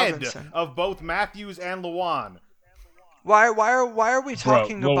about ahead Robinson? of both Matthews and Lewan. Why are we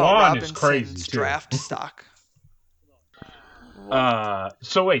talking Bro, about Lawan is crazy, Robinson's too. draft stock?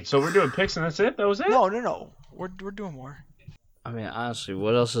 So wait, so we're doing picks and that's it? That was it? No. We're doing more. I mean, honestly,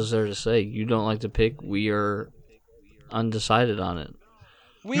 what else is there to say? You don't like to pick. We are undecided on it.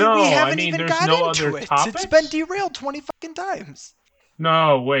 We No, I haven't mean, even there's got no into other it. It's topics? been derailed 20 fucking times.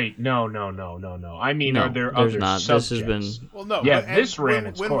 No, wait, no. I mean, No, are there there's other not. subjects? This has been. Well, no. Yeah, and this ran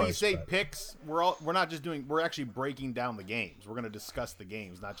its when we course, say but- picks, we're not just doing. We're actually breaking down the games. We're going to discuss the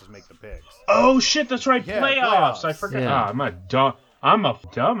games, not just make the picks. Oh shit, that's right, Yeah, playoffs. I playoffs. forgot. Yeah. I'm a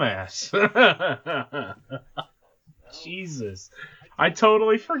dumbass. Jesus, I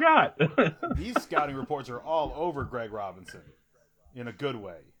totally forgot. These scouting reports are all over Greg Robinson, in a good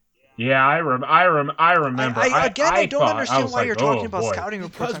way. Yeah, I remember. I don't thought- understand was why like, you're talking oh, about boy. scouting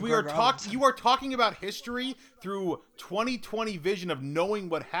reports. Because on we are Greg talking. Robinson. You are talking about history through 2020 vision of knowing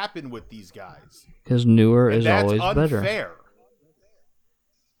what happened with these guys. Because newer And is that's always unfair. better.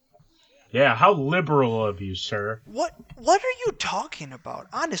 Yeah, how liberal of you, sir. What are you talking about?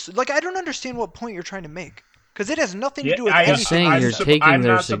 Honestly, like, I don't understand what point you're trying to make. Because it has nothing to Yeah, do with I- anything. I'm saying I'm you're sup- taking I'm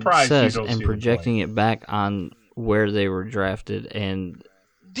their not surprised you success don't see and the projecting it back on where they were drafted, and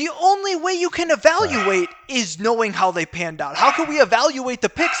The only way you can evaluate is knowing how they panned out. How can we evaluate the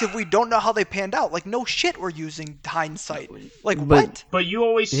picks if we don't know how they panned out? Like, no shit, we're using hindsight. Like, But- what? But you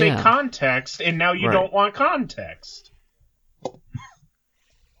always say Yeah. context, and now you Right. don't want context.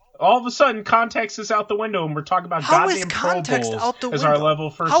 All of a sudden, context is out the window, and we're talking about How is goddamn Pro context Bowls out the as window? our level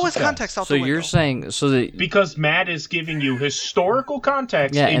for How is success. context out so the window? you're saying so that Because Matt is giving you historical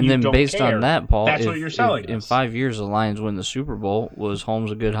context, yeah, and you then don't based care. on that, Paul, that's if, what you're selling if in us. 5 years the Lions win the Super Bowl, was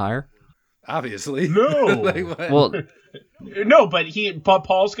Holmes a good hire? Obviously. No. Like, what? Well, No, but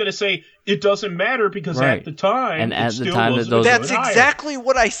Paul's going to say it doesn't matter because Right. at the time, And it at the still time that wasn't those- a That's good hire. exactly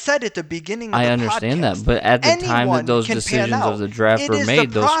what I said at the beginning of I the understand podcast. that, but at the time Anyone that those can pan decisions out. of the draft It were is the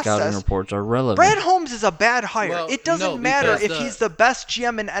made, those scouting process. reports are relevant. Brad Holmes is a bad hire. Well, it doesn't no, matter because if he's the best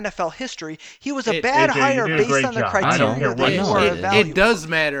GM in NFL history. He was a It- bad it- you hire did a based great on the job. I don't criteria care that what you you are say. evaluating. It does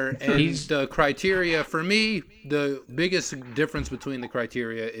matter, and He's- the criteria for me, the biggest difference between the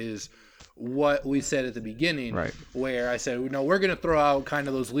criteria is what we said at the beginning, Right. where I said, we're going to throw out kind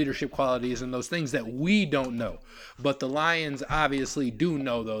of those leadership qualities and those things that we don't know. But the Lions obviously do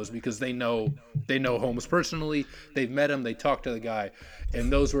know those because they know Holmes personally. They've met him. They talked to the guy.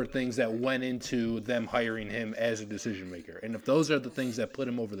 And those were things that went into them hiring him as a decision maker. And if those are the things that put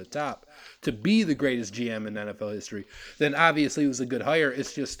him over the top to be the greatest GM in NFL history, then obviously it was a good hire.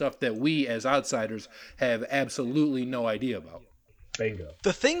 It's just stuff that we as outsiders have absolutely no idea about. Bingo.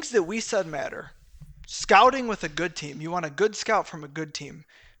 The things that we said matter. Scouting with a good team. You want a good scout from a good team.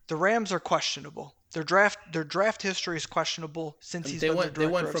 The Rams are questionable. Their draft history is questionable since he's been the director They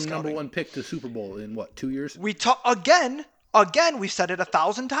went of from scouting. number 1 pick to Super Bowl in what, 2 years? We talk again. We've said it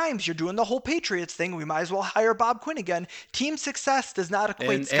 1,000 times. You're doing the whole Patriots thing. We might as well hire Bob Quinn again. Team success does not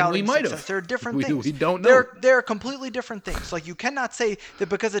equate scouting success. They're different things. We don't know. They're completely different things. Like, you cannot say that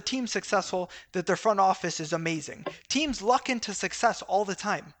because a team's successful that their front office is amazing. Teams luck into success all the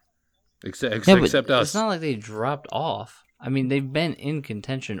time. Except but us. It's not like they dropped off. I mean, they've been in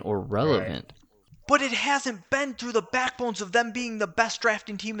contention or relevant. But it hasn't been through the backbones of them being the best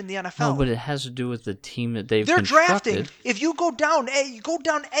drafting team in the NFL. No, but it has to do with the team that they've They're constructed. drafting. If you go down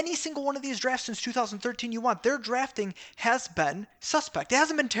any single one of these drafts since 2013 you want, their drafting has been suspect. It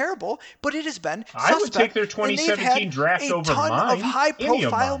hasn't been terrible, but it has been suspect. I would take their And they've 2017 had draft a over ton mine. of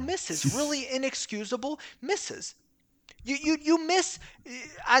high-profile mine. misses, really inexcusable misses. You miss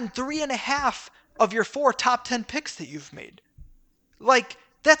on 3.5 of your 4 top 10 picks that you've made. Like,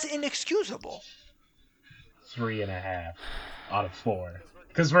 that's inexcusable. 3.5 out of 4.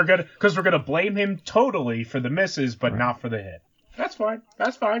 Because we're gonna blame him totally for the misses, but not for the hit. That's fine.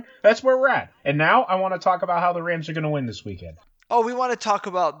 That's where we're at. And now I want to talk about how the Rams are gonna win this weekend. Oh, we want to talk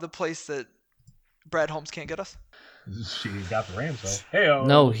about the place that Brad Holmes can't get us? She got the Rams though. Hey,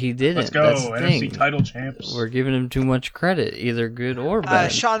 No, he didn't. let's go, That's the NFC thing. title champs. We're giving him too much credit, either good or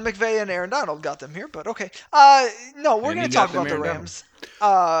bad. Sean McVay and Aaron Donald got them here, but okay. No, we're And going he to talk got about them the Aaron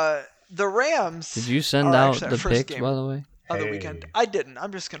Rams. The Rams. Did you send are out actually our the first picks, game by the way? of the Hey. weekend. I didn't.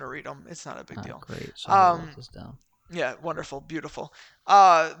 I'm just going to read them. It's not a big Ah, deal. great. So I'll write this down. Yeah, wonderful, beautiful.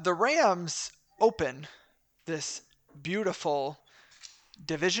 The Rams open this beautiful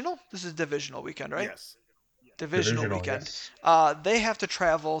divisional. This is divisional weekend, right? Yes. Divisional weekend. yes. They have to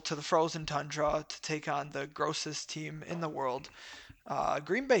travel to the frozen tundra to take on the grossest team in the world.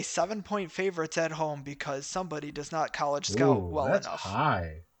 Green Bay 7-point favorites at home because somebody does not college scout Ooh, well that's enough.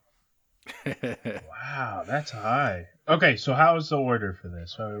 high. Wow, that's high. Okay, so how is the order for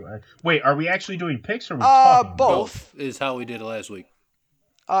this? Wait, are we actually doing picks or are we talking? Both. Is how we did it last week.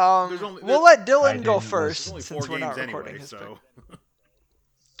 We'll let I Dylan go didn't first There's only 4 since we're games not recording anyway, his so. pick.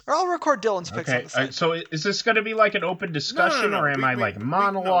 Or I'll record Dylan's picks on Okay, the side. so is this going to be like an open discussion, No. or am I like We'll do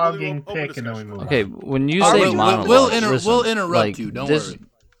monologuing open pick and then we discussion. move Okay, on? when you All say right, monologue, we'll interrupt like, you. Don't this,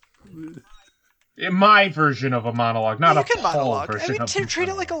 worry. In my version of a monologue, not You a can Paul monologue. I version mean, of a treat it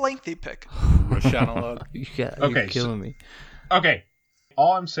monologue. like a lengthy pick. Rashawn you're Okay, killing me. Okay,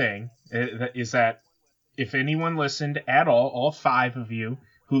 all I'm saying is that if anyone listened at all 5 of you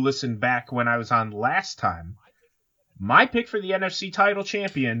who listened back when I was on last time, my pick for the NFC title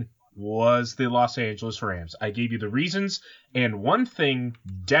champion was the Los Angeles Rams. I gave you the reasons, and one thing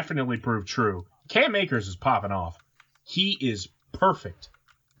definitely proved true. Cam Akers is popping off. He is perfect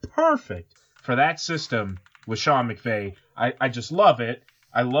for that system with Sean McVay. I just love it.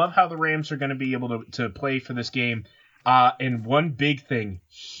 I love how the Rams are going to be able to play for this game. And one big thing,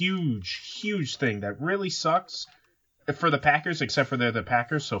 huge thing that really sucks for the Packers, except for they're the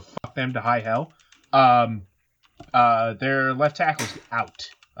Packers, so fuck them to high hell. Their left tackle's out.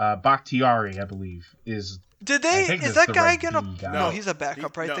 Bakhtiari, I believe, is. Did I they? think Is that's that the guy right gonna? D guy. No, he's a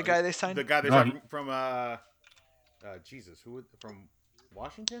backup, right? No, The guy they signed. The guy they No, signed from Jesus, from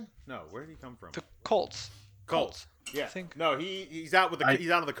Washington? No, where did he come from? The Colts. Colts. Yeah. I think. No, he's out with he's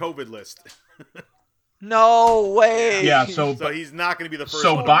out of the COVID list. No way. Yeah, so So he's not going to be the first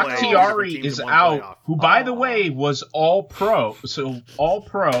So one to play. All the different Bakhtiari teams is in one out, playoff. who, by the way, was all pro. So all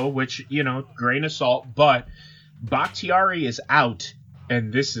pro, which, grain of salt, but Bakhtiari is out,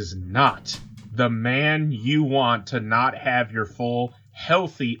 and this is not the man you want to not have your full,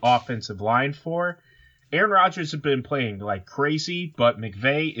 healthy offensive line for. Aaron Rodgers has been playing like crazy, but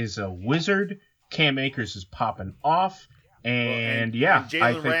McVay is a wizard. Cam Akers is popping off. And I Jalen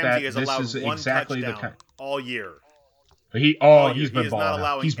think Ramsey that has this allowed is one exactly the touchdown kind. all year. He's All been year. He is balling not out.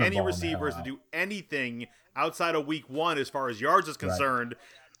 allowing He's been any balling receivers out. to do anything outside of week 1 as far as yards is concerned.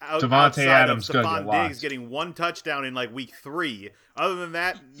 Devontae Adams of gonna get Stephon lost. Diggs getting one touchdown in like week 3. Other than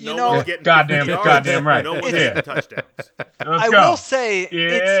that, You no know- one's getting Goddamn- 50 yards, goddamn right. No one's Yeah. getting touchdowns. Let's I go. will say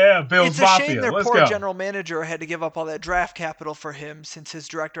Yeah, Bills it's a Mafia. shame their Let's poor go. general manager had to give up all that draft capital for him since his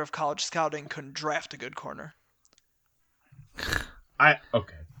director of college scouting couldn't draft a good corner.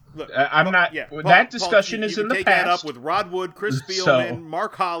 Okay. Look, I'm not. Yeah, That discussion is you in can the take that past. up with Rod Wood, Chris So- Spielman,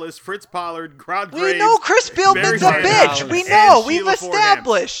 Mark Hollis, Fritz Pollard, Rod Graves. We know Chris Spielman's a Barry bitch. Sanders, We and know. We've Sheila Ford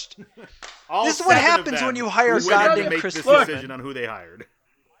established. All This is what 7 of happens them when you hire went in goddamn to make Chris this Spielman. decision on who they hired.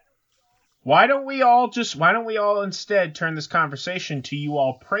 Why don't we all instead turn this conversation to you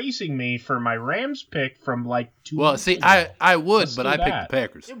all praising me for my Rams pick from like 2 Well, months see, ago? I would, Let's but do I picked that. the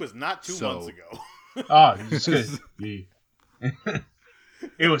Packers. It was not 2 So- months ago. Oh, it's good. Yeah.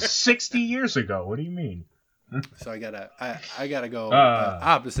 It was 60 years ago. What do you mean? So I gotta go Uh.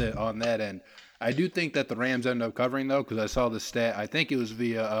 opposite on that end. I do think that the Rams end up covering though, because I saw the stat. I think it was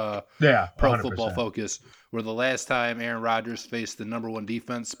via Yeah, Pro 100%. Football Focus, where the last time Aaron Rodgers faced the number one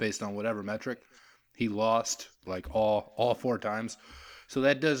defense based on whatever metric, he lost like all 4 times. So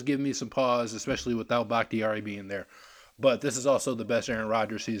that does give me some pause, especially without Bakhtiari being there. But this is also the best Aaron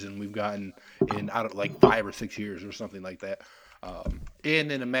Rodgers season we've gotten in out of like 5 or 6 years or something like that.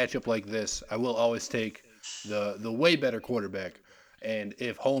 And in a matchup like this, I will always take the way better quarterback. And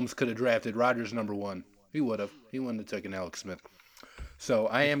if Holmes could have drafted Rodgers number 1, he would have. He wouldn't have taken Alex Smith. So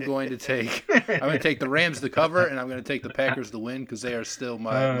I am going to take the Rams to cover, and I'm going to take the Packers to win because they are still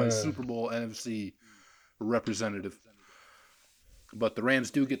my Super Bowl NFC representative. But the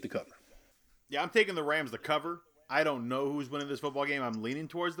Rams do get the cover. Yeah, I'm taking the Rams to cover. I don't know who's winning this football game. I'm leaning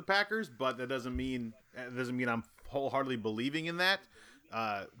towards the Packers, but that doesn't mean I'm wholeheartedly believing in that.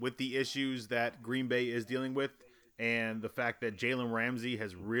 With the issues that Green Bay is dealing with, and the fact that Jalen Ramsey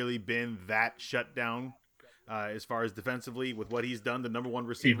has really been that shutdown as far as defensively with what he's done, the number one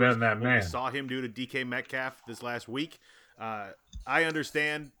receiver. been that What we man. saw him do to DK Metcalf this last week. I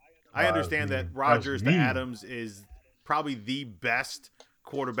understand. That Rodgers to mean. Adams is probably the best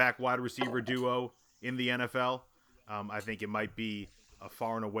quarterback wide receiver duo in the NFL. I think it might be a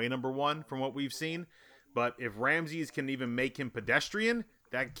far and away number 1 from what we've seen. But if Ramsey can even make him pedestrian,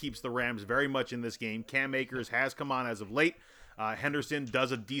 that keeps the Rams very much in this game. Cam Akers has come on as of late. Henderson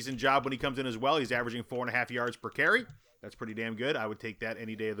does a decent job when he comes in as well. He's averaging 4.5 yards per carry. That's pretty damn good. I would take that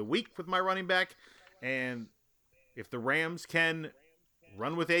any day of the week with my running back. And if the Rams can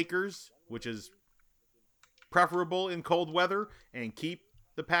run with Akers, which is preferable in cold weather, and keep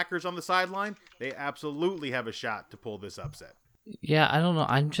the Packers on the sideline, they absolutely have a shot to pull this upset. Yeah, I don't know.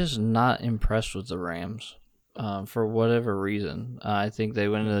 I'm just not impressed with the Rams for whatever reason. I think they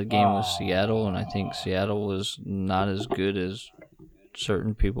went into the game with Seattle, and I think Seattle was not as good as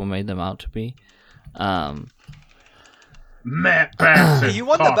certain people made them out to be. Matt Paxton. You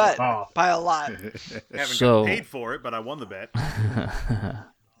won the bet Off. by a lot. Haven't So- gotten paid for it, but I won the bet.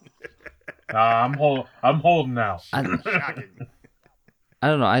 I'm holding out. Shocking. I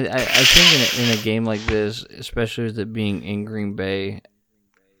don't know. I think in a game like this, especially with it being in Green Bay,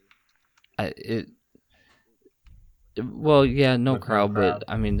 well, yeah, no crowd, but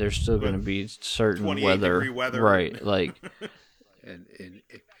I mean, there's still going to be certain 28-degree weather. right? Like, And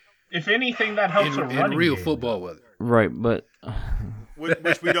If anything, that helps a in running real game. football weather. right, but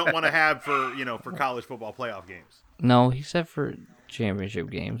Which we don't want to have for college football playoff games. no, he said for championship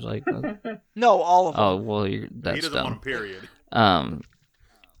games. Like, No, all of them. oh well, He that's doesn't want dumb. them, period.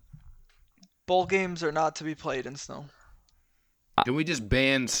 Bowl games are not to be played in snow. Can we just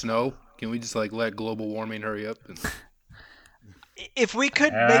ban snow? Can we just like let global warming hurry up? If we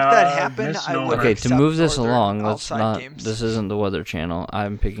could make that happen, Miss I would. Nolan. Okay, to accept move this Northern along, let's outside not. games. This isn't the Weather Channel.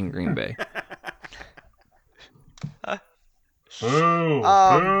 I'm picking Green Bay. Boo!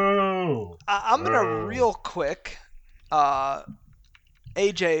 Um, Boo! I'm gonna Boo. real quick.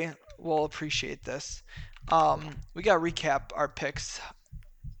 AJ will appreciate this. We gotta recap our picks.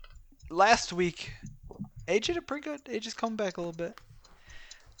 Last week, AJ did pretty good. AJ's coming back a little bit.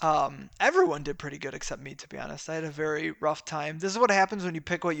 Everyone did pretty good except me, to be honest. I had a very rough time. This is what happens when you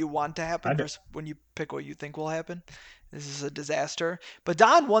pick what you want to I happen did. versus when you pick what you think will happen. This is a disaster. But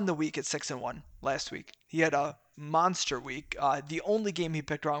Don won the week at 6-1 last week. He had a monster week. The only game he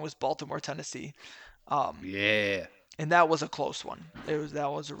picked wrong was Baltimore, Tennessee. Yeah. And that was a close one. That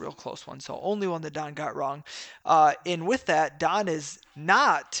was a real close one. So only one that Don got wrong. And with that, Don is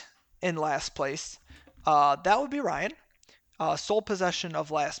not in last place. That would be Ryan. Sole possession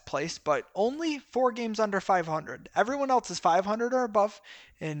of last place, but only 4 games under 500. Everyone else is 500 or above.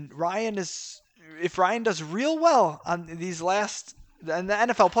 And Ryan is, if Ryan does real well on these last and the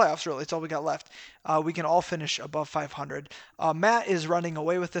NFL playoffs, really, it's all we got left. We can all finish above 500. Matt is running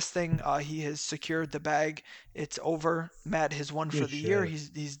away with this thing. He has secured the bag. It's over. Matt has won for the year.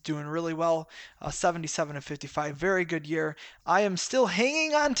 He's doing really well. 77-55, very good year. I am still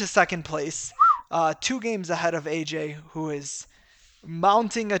hanging on to second place, 2 games ahead of AJ, who is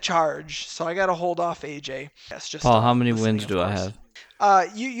mounting a charge. So I got to hold off AJ. Yes, just Paul, how many wins do I have?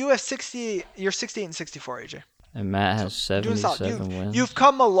 You have 60. You're 68 and 64, AJ. And Matt has 77 wins. You've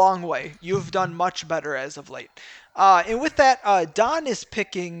come a long way. You've done much better as of late. And with that, Don is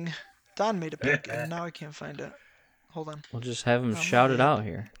picking. Don made a pick, and now I can't find it. Hold on. We'll just have him shout it out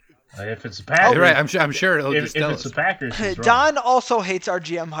here. If it's the Packers, Right, I'm sure he'll if just tell it's us. the Packers, he's wrong. Don also hates our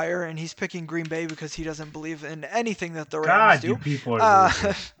GM hire, and he's picking Green Bay because he doesn't believe in anything that the Rams God, do. you people are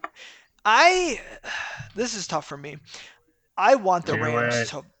losers. This is tough for me. I want the Do Rams it.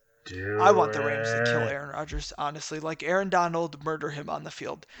 to. Do I want the Rams to kill it. Aaron Rodgers, honestly. Like Aaron Donald, murder him on the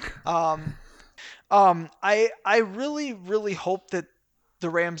field. I really, really hope that the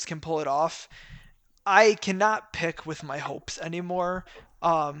Rams can pull it off. I cannot pick with my hopes anymore.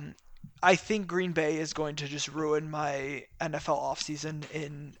 I think Green Bay is going to just ruin my NFL offseason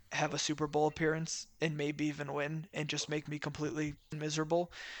and have a Super Bowl appearance and maybe even win and just make me completely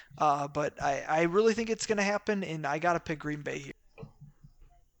miserable. But I really think it's going to happen, and I got to pick Green Bay here.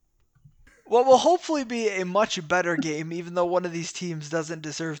 What will hopefully be a much better game, even though one of these teams doesn't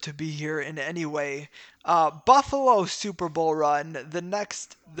deserve to be here in any way. Buffalo Super Bowl run. The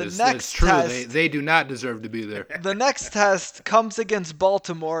next It's true. test. They do not deserve to be there. The next test comes against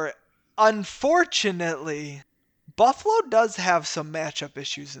Baltimore. Unfortunately, Buffalo does have some matchup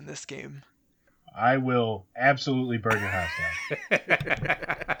issues in this game. I will absolutely burn your house down.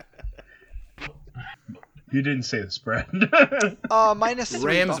 You didn't say the spread. -3.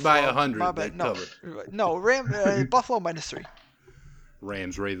 Rams Buffalo. by 100. My They bad. No, cover. no. Buffalo -3.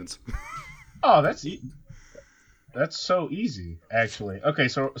 Rams, Ravens. Oh, that's so easy, actually. Okay,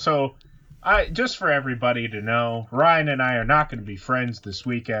 so I just for everybody to know, Ryan and I are not going to be friends this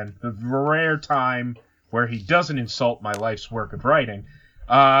weekend. The rare time where he doesn't insult my life's work of writing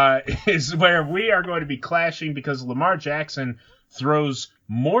is where we are going to be clashing because Lamar Jackson throws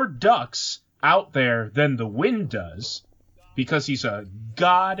more ducks out there than the wind does because he's a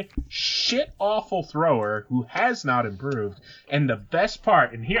god shit awful thrower who has not improved. And the best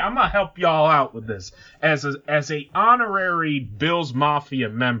part, and here I'm gonna help y'all out with this, as a honorary Bills Mafia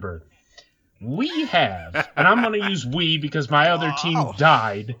member, we have, and I'm gonna use we because my other team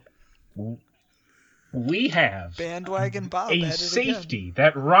died. We have Bandwagon Bob a at it safety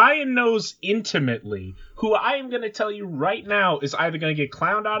that Ryan knows intimately, who I am going to tell you right now is either going to get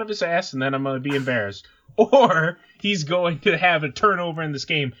clowned out of his ass and then I'm going to be embarrassed, or he's going to have a turnover in this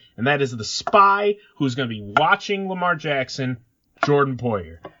game, and that is the spy who's going to be watching Lamar Jackson, Jordan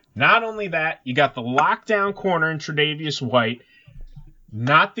Poyer. Not only that, you got the lockdown corner in Tre'Davious White,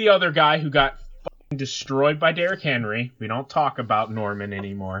 not the other guy who got fucking destroyed by Derrick Henry. We don't talk about Norman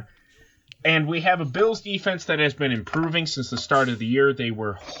anymore. And we have a Bills defense that has been improving since the start of the year. They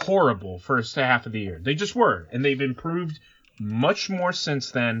were horrible first half of the year. They just were. And they've improved much more since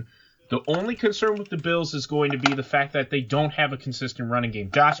then. The only concern with the Bills is going to be the fact that they don't have a consistent running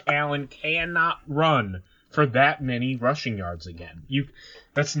game. Josh Allen cannot run for that many rushing yards again.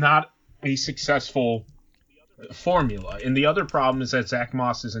 That's not a successful formula. And the other problem is that Zach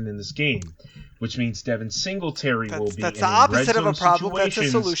Moss isn't in this game, which means Devin Singletary will be That's in the opposite red of a zone problem. That's a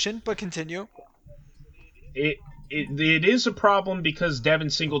situations. solution, but continue. It is a problem because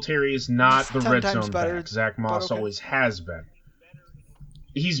Devin Singletary is not the 10 red times zone better, back. Zach Moss but okay. always has been.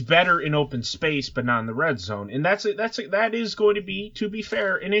 He's better in open space, but not in the red zone, and that is going to be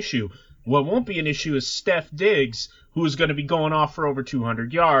fair, an issue. What won't be an issue is Steph Diggs, who is going to be going off for over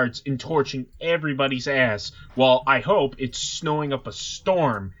 200 yards and torching everybody's ass, while I hope it's snowing up a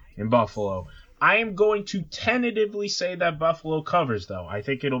storm in Buffalo. I am going to tentatively say that Buffalo covers, though. I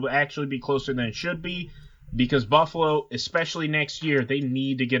think it'll actually be closer than it should be, because Buffalo, especially next year, they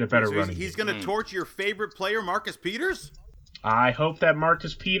need to get a better running He's game. going to torch your favorite player, Marcus Peters? I hope that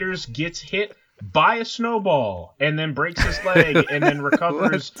Marcus Peters gets hit by a snowball and then breaks his leg and then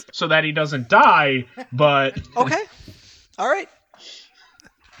recovers so that he doesn't die, but... Okay. All right.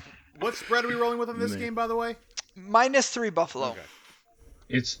 What spread are we rolling with in this game, by the way? -3 Buffalo. Okay.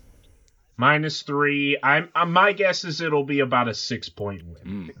 It's -3. My guess is it'll be about a 6-point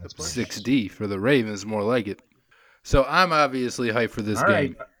win. 6D for the Ravens, more like it. So I'm obviously hyped for this All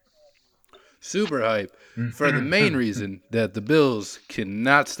game. right. Super hype for the main reason that the Bills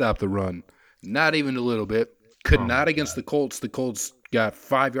cannot stop the run. Not even a little bit. Could not against the Colts. The Colts got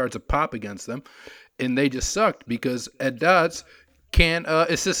 5 yards a pop against them. And they just sucked because Ed Dodds can't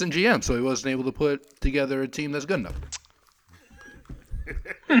assistant GM, so he wasn't able to put together a team that's good enough.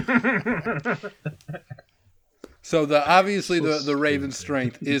 So obviously the Ravens'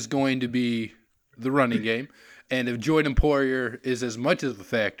 strength is going to be the running game, and if Jordan Poyer is as much of a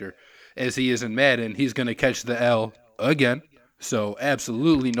factor as he is in Madden, he's going to catch the L again. So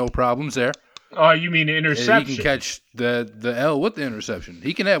absolutely no problems there. Oh, you mean interception? He can catch the L with the interception.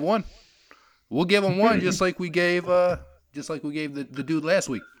 He can have one. We'll give him one, just like we gave the dude last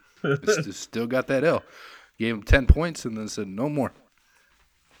week. Still got that L. Gave him 10 points and then said no more.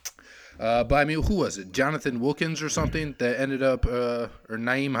 But I mean, who was it? Jonathan Wilkins or something that ended up, or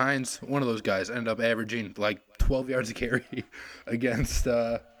Naeem Hines, one of those guys ended up averaging like 12 yards a carry against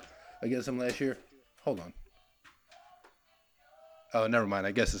him last year. Hold on. Oh, never mind.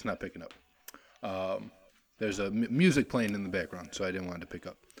 I guess it's not picking up. There's a music playing in the background, so I didn't want it to pick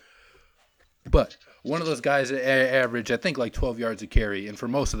up. But one of those guys that averaged, I think, like 12 yards a carry, and for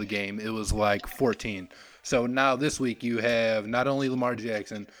most of the game, it was like 14. So now this week you have not only Lamar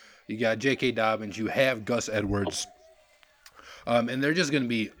Jackson, you got J.K. Dobbins, you have Gus Edwards, and they're just going to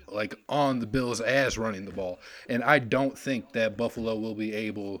be like on the Bills' ass running the ball. And I don't think that Buffalo will be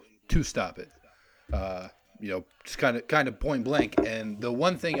able to stop it. Just kind of point blank. And the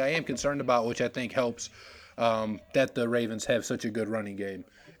one thing I am concerned about, which I think helps, that the Ravens have such a good running game,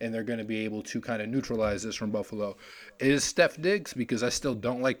 and they're going to be able to kind of neutralize this from Buffalo, is Steph Diggs, because I still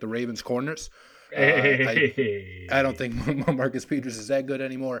don't like the Ravens' corners. I don't think Marcus Peters is that good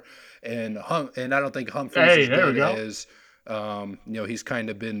anymore, and I don't think Humphries is good as he's kind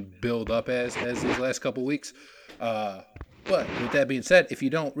of been built up as these last couple weeks. But with that being said, if you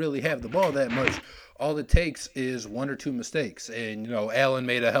don't really have the ball that much, all it takes is one or two mistakes. And Allen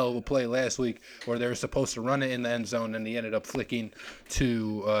made a hell of a play last week where they were supposed to run it in the end zone, and he ended up flicking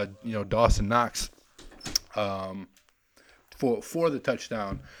to Dawson Knox. For the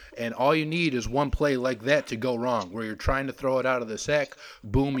touchdown, and all you need is one play like that to go wrong, where you're trying to throw it out of the sack,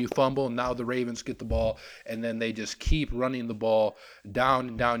 boom, you fumble, now the Ravens get the ball, and then they just keep running the ball down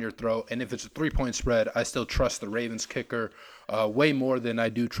and down your throat. And if it's a 3-point spread, I still trust the Ravens kicker way more than I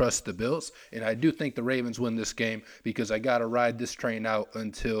do trust the Bills, and I do think the Ravens win this game because I got to ride this train out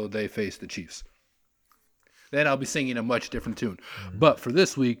until they face the Chiefs. Then I'll be singing a much different tune. But for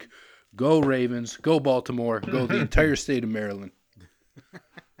this week, go Ravens, go Baltimore, go the entire state of Maryland.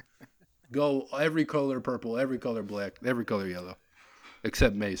 Go every color purple, every color black, every color yellow,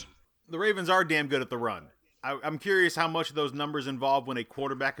 except Maze. The Ravens are damn good at the run. I'm curious how much of those numbers involve when a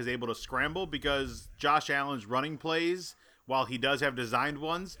quarterback is able to scramble, because Josh Allen's running plays, while he does have designed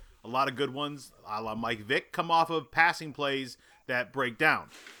ones, a lot of good ones, a la Mike Vick, come off of passing plays that break down.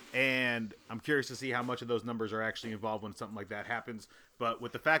 And I'm curious to see how much of those numbers are actually involved when something like that happens. But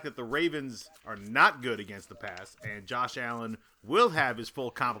with the fact that the Ravens are not good against the pass, and Josh Allen will have his full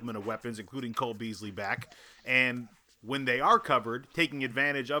complement of weapons, including Cole Beasley back, and when they are covered, taking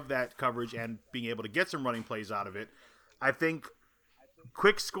advantage of that coverage and being able to get some running plays out of it, I think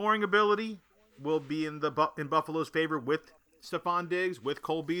quick scoring ability will be in Buffalo's favor with Stephon Diggs, with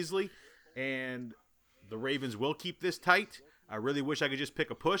Cole Beasley, and the Ravens will keep this tight. I really wish I could just pick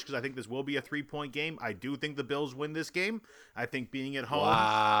a push, because I think this will be a 3-point game. I do think the Bills win this game. I think being at home.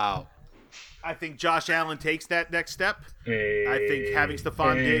 Wow. I think Josh Allen takes that next step. I think having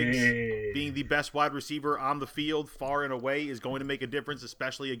Stephon Diggs being the best wide receiver on the field far and away is going to make a difference,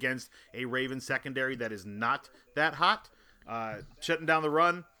 especially against a Ravens secondary that is not that hot. Shutting down the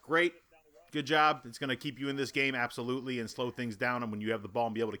run, great. Good job. It's going to keep you in this game, absolutely, and slow things down when you have the ball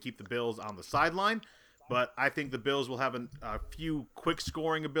and be able to keep the Bills on the sideline. But I think the Bills will have a few quick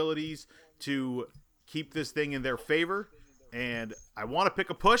scoring abilities to keep this thing in their favor. And I want to pick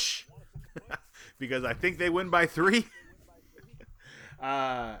a push because I think they win by 3.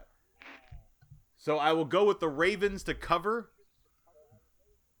 So I will go with the Ravens to cover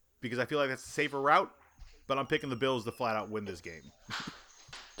because I feel like that's a safer route. But I'm picking the Bills to flat out win this game.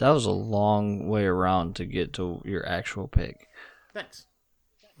 That was a long way around to get to your actual pick. Thanks.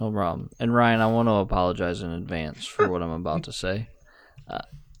 No problem. And Ryan, I want to apologize in advance for what I'm about to say.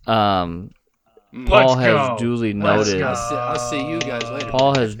 Paul has duly noted. I'll see you guys later.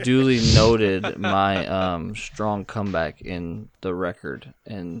 Paul has duly noted my strong comeback in the record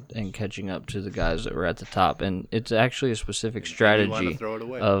and catching up to the guys that were at the top. And it's actually a specific strategy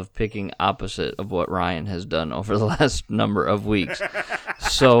of picking opposite of what Ryan has done over the last number of weeks.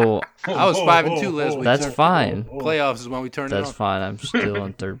 So I was 5-2 last week. That's fine. Playoffs is when we turn it on. That's fine. I'm still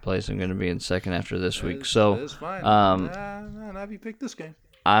in third place. I'm going to be in second after this week. So that's fine. Not if you pick this game.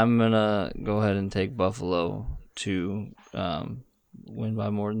 I'm going to go ahead and take Buffalo to win by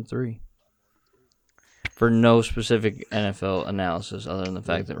more than 3. for no specific NFL analysis other than the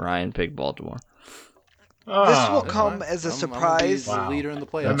fact that Ryan picked Baltimore. This will Oh, come as a I'm surprise. gonna be the leader in the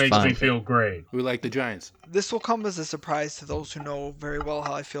playoffs. that makes me fine. feel great. We like the Giants. This will come as a surprise to those who know very well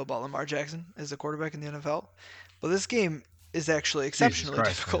how I feel about Lamar Jackson as a quarterback in the NFL. But this game is actually exceptionally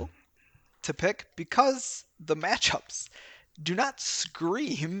Christ, difficult man. to pick because the matchups do not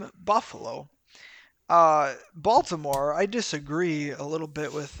scream Buffalo. Baltimore, I disagree a little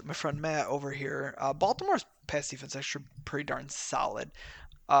bit with my friend Matt over here. Baltimore's pass defense is actually pretty darn solid,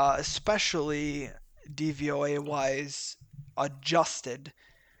 especially DVOA wise adjusted.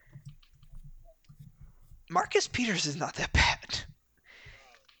 Marcus Peters is not that bad.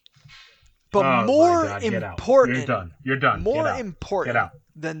 But Oh, my more God, get out. important, You're done. You're done. more Get out. important Get out.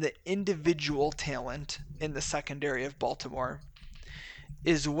 than the individual talent in the secondary of Baltimore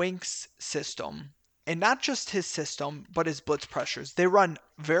is Wink's system. And not just his system, but his blitz pressures. They run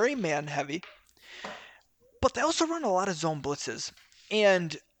very man heavy, but they also run a lot of zone blitzes.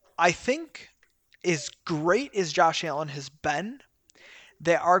 And I think as great as Josh Allen has been,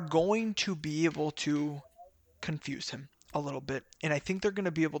 they are going to be able to confuse him a little bit. And I think they're going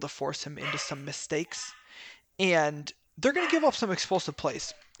to be able to force him into some mistakes. And they're going to give up some explosive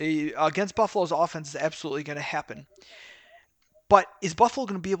plays. Against Buffalo's offense is absolutely going to happen. But is Buffalo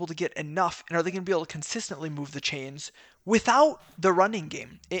going to be able to get enough, and are they going to be able to consistently move the chains without the running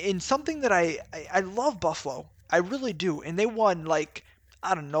game? In something that I love Buffalo. I really do. And they won,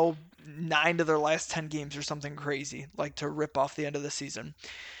 9 of their last 10 games or something crazy, to rip off the end of the season.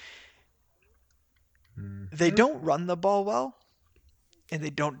 They don't run the ball well, and they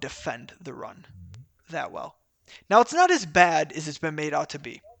don't defend the run that well. Now, it's not as bad as it's been made out to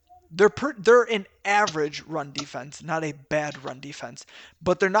be. They're an average run defense, not a bad run defense,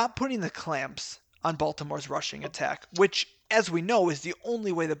 but they're not putting the clamps on Baltimore's rushing attack, which, as we know, is the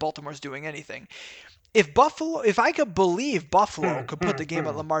only way that Baltimore's doing anything. If I could believe Buffalo could put the game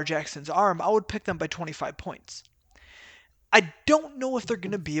at Lamar Jackson's arm, I would pick them by 25 points. I don't know if they're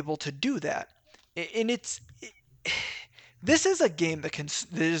going to be able to do that, and this is a game that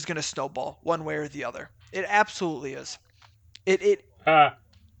is going to snowball one way or the other. It absolutely is.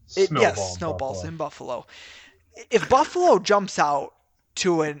 Snowballs in Buffalo. If Buffalo jumps out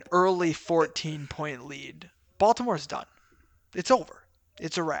to an early 14-point lead, Baltimore's done. It's over.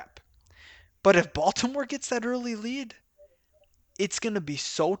 It's a wrap. But if Baltimore gets that early lead, it's going to be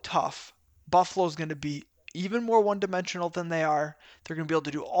so tough. Buffalo's going to be even more one-dimensional than they are. They're going to be able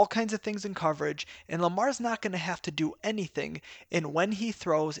to do all kinds of things in coverage, and Lamar's not going to have to do anything. And when he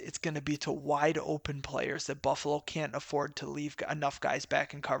throws, it's going to be to wide-open players that Buffalo can't afford to leave enough guys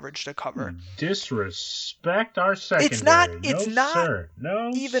back in coverage to cover. Disrespect our secondary. It's not sir.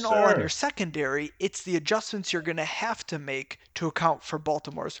 No, even sir. all on your secondary. It's the adjustments you're going to have to make to account for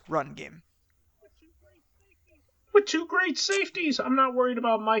Baltimore's run game. With 2 great safeties, I'm not worried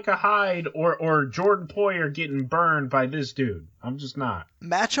about Micah Hyde or Jordan Poyer getting burned by this dude. I'm just not.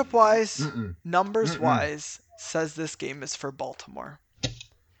 Matchup-wise, numbers-wise, says this game is for Baltimore.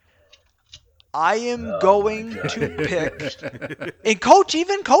 I am going to pick... And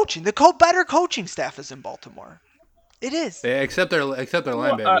coaching. The better coaching staff is in Baltimore. It is. Yeah, except their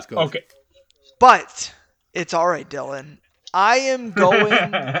linebackers. Okay. But it's all right, Dylan. I'm ignoring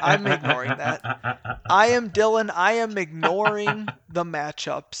that. I am ignoring the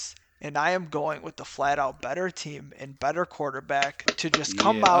matchups, and I am going with the flat-out better team and better quarterback to just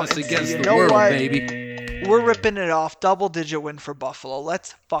come out and say, you know what? Baby. We're ripping it off. Double-digit win for Buffalo.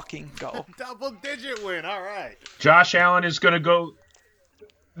 Let's fucking go. Double-digit win. All right. Josh Allen is going to go...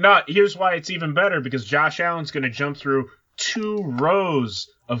 No, here's why it's even better, because Josh Allen's going to jump through 2 rows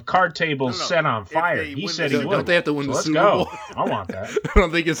of card tables set on fire. He said he would. Don't they have to win the Let's Super go. Bowl? I want that. I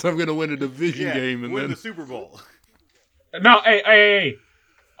don't think I'm going to win a division game and win then the Super Bowl. No, hey.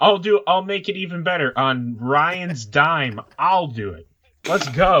 I'll make it even better. On Ryan's dime, I'll do it. Let's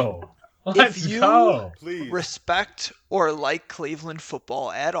go. If you go. respect or like Cleveland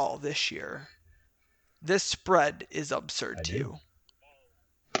football at all this year, this spread is absurd to you.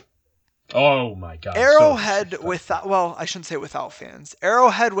 Oh my God. Arrowhead I shouldn't say without fans.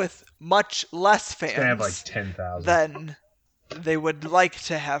 Arrowhead with much less fans They have like 10,000 than they would like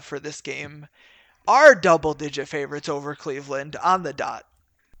to have for this game are double-digit favorites over Cleveland on the dot.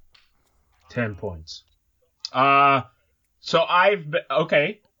 10 points. So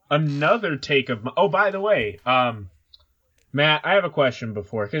another take of my... Oh, by the way, Matt, I have a question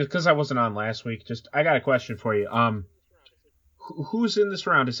before, because I wasn't on last week. I got a question for you. Who's in this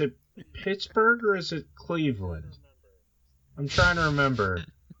round? Is it Pittsburgh or is it Cleveland? I'm trying to remember.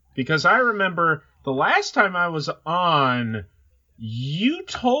 Because I remember the last time I was on, You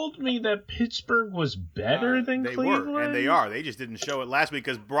told me that Pittsburgh was better than they Cleveland? were, and they are. They just didn't show it last week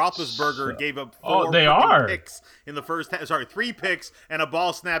because Roethlisberger gave up picks in the first half. Sorry, 3 picks and a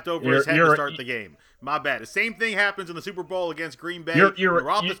ball snapped over his head to start the game. My bad. The same thing happens in the Super Bowl against Green Bay. When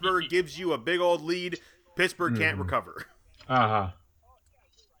Roethlisberger gives you a big old lead, Pittsburgh can't recover. Uh-huh.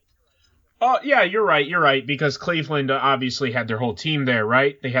 Oh, yeah, you're right, because Cleveland obviously had their whole team there,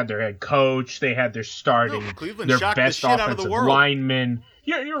 right? They had their head coach, they had their starting, their best offensive linemen.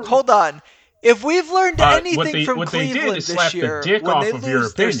 Hold on. If we've learned anything from Cleveland this year, when they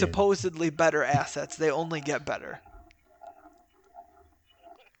lose their supposedly better assets, they only get better.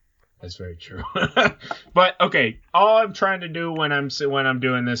 That's very true. But okay, all I'm trying to do when I'm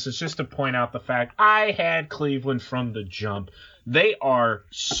doing this is just to point out the fact I had Cleveland from the jump. They are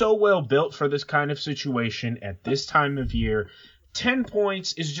so well built for this kind of situation at this time of year. 10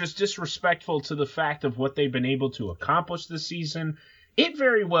 points is just disrespectful to the fact of what they've been able to accomplish this season. It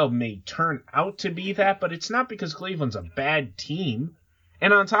very well may turn out to be that, but it's not because Cleveland's a bad team.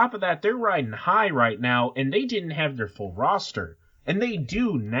 And on top of that, they're riding high right now, and they didn't have their full roster. And they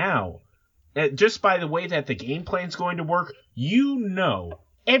do now. Just by the way that the game plan's going to work,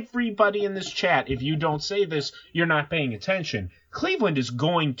 everybody in this chat, if you don't say this, you're not paying attention. Cleveland is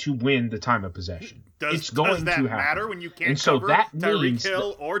going to win the time of possession. Does that matter when you can't cover Tyreek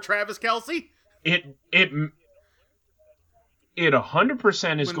Hill or Travis Kelce? It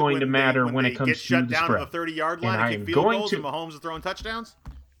 100% is going to matter when it comes to the spread. When they get shut down to the 30-yard line and kick field goals and Mahomes is throwing touchdowns?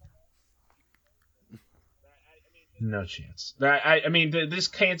 No chance. I mean, this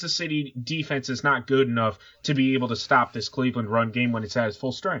Kansas City defense is not good enough to be able to stop this Cleveland run game when it's at its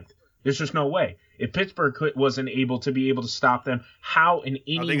full strength. There's just no way. If Pittsburgh wasn't able to stop them, how in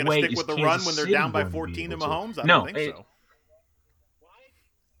any way is Kansas City? Are they going to stick with the run when they're down by 14 to Mahomes? I don't think so.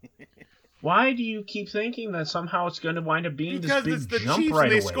 Why do you keep thinking that somehow it's going to wind up being because this big the jump Chiefs,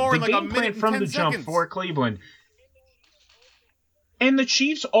 right they away? Score the in game plan from the jump for Cleveland. And the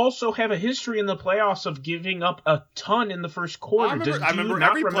Chiefs also have a history in the playoffs of giving up a ton in the first quarter. I remember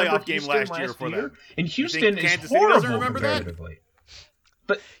every playoff game last year for them. And Houston is horrible comparatively.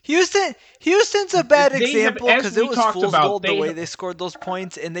 But Houston's a bad example because it was fool's gold the way they scored those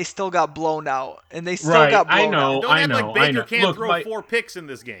points, and they still got blown out. And they still got blown out. Don't act like Baker can't throw 4 picks in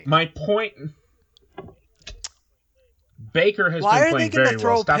this game. My point... Baker has been playing very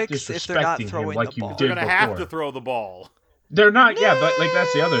well. Stop disrespecting him like you did before. They're going to have to throw the ball. They're not, yeah, but like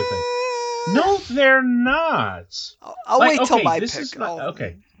that's the other thing. No, they're not. I'll wait till my pick.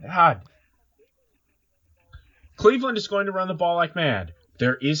 Okay, God. Cleveland is going to run the ball like mad.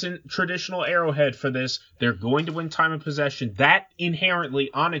 There isn't traditional Arrowhead for this. They're going to win time of possession. That inherently,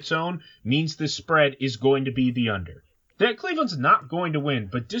 on its own, means this spread is going to be the under. That Cleveland's not going to win,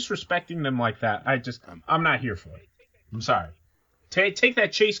 but disrespecting them like that, I'm not here for it. I'm sorry. Take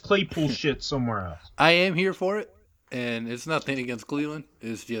that Chase Claypool shit somewhere else. I am here for it. And it's nothing against Cleveland.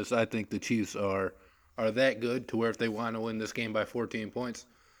 It's just I think the Chiefs are that good to where if they want to win this game by 14 points,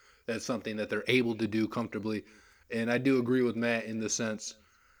 that's something that they're able to do comfortably. And I do agree with Matt in the sense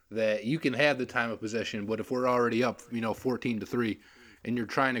that you can have the time of possession, but if we're already up, 14-3, and you're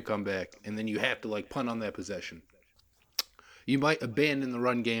trying to come back, and then you have to punt on that possession, you might abandon the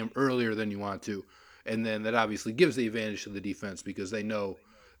run game earlier than you want to, and then that obviously gives the advantage to the defense because they know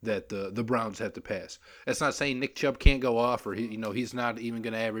that the Browns have to pass. That's not saying Nick Chubb can't go off or he's not even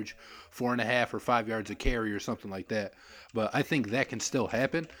going to average 4.5 or 5 yards a carry or something like that. But I think that can still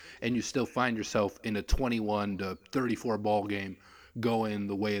happen, and you still find yourself in a 21-34 ball game going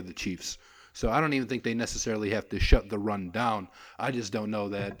the way of the Chiefs. So I don't even think they necessarily have to shut the run down. I just don't know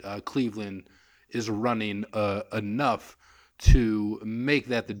that Cleveland is running enough to make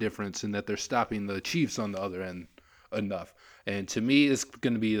that the difference and that they're stopping the Chiefs on the other end enough. And to me, it's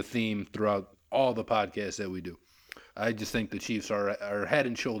going to be a theme throughout all the podcasts that we do. I just think the Chiefs are head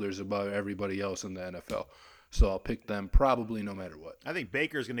and shoulders above everybody else in the NFL. So I'll pick them probably no matter what. I think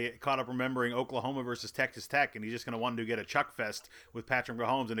Baker's going to get caught up remembering Oklahoma versus Texas Tech, and he's just going to want to get a Chuck Fest with Patrick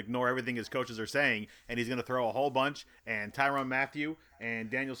Mahomes and ignore everything his coaches are saying, and he's going to throw a whole bunch, and Tyrann Mathieu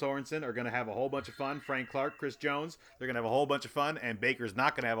and Daniel Sorensen are going to have a whole bunch of fun. Frank Clark, Chris Jones, they're going to have a whole bunch of fun, and Baker's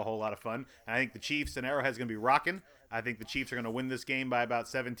not going to have a whole lot of fun. And I think the Chiefs and Arrowhead's going to be rocking. I think the Chiefs are going to win this game by about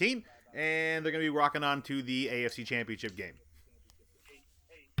 17, and they're going to be rocking on to the AFC Championship game.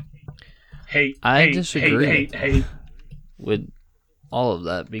 I disagree with all of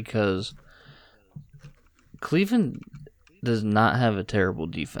that because Cleveland does not have a terrible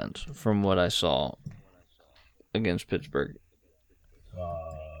defense from what I saw against Pittsburgh.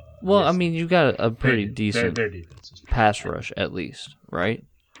 Well, yes, I mean, you got a pretty decent pass rush at least, right?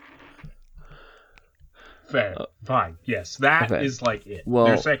 Fair. Fine. Yes, that is Okay. like it. Well,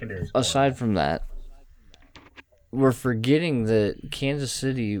 Their secondary. aside from that, we're forgetting that Kansas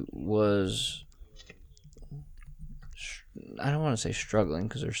City was, I don't want to say struggling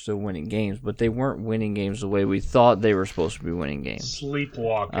because they're still winning games, but they weren't winning games the way we thought they were supposed to be winning games.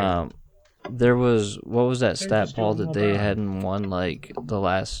 Sleepwalking. There was, what was that stat, just Paul, doing that all they bad. hadn't won like the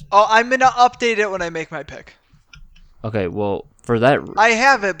last? Oh, I'm gonna update it when I make my pick. Okay, well, for that, I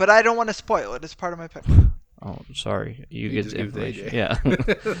have it, but I don't want to spoil it. It's part of my pick. oh, sorry, you You get just the give it to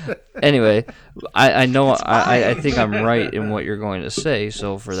information. Yeah. Anyway, I know I think I'm right in what you're going to say.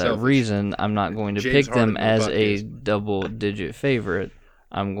 So for that Selfish. reason, I'm not going to James pick them Harden, as the a Buccaneers. double-digit favorite.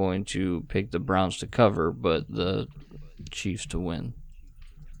 I'm going to pick the Browns to cover, but the Chiefs to win.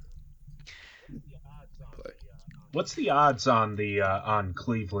 What's the odds on the on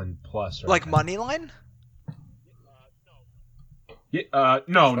Cleveland plus? Right Like now? money line? Yeah,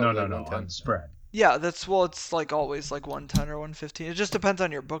 no, Probably no, like no, 110. on spread. Yeah, it's like always like 110 or 115. It just depends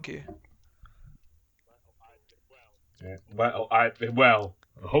on your bookie. Yeah, well,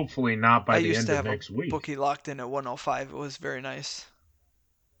 hopefully not by I the used end to of have next a week. bookie locked in at 105. It was very nice.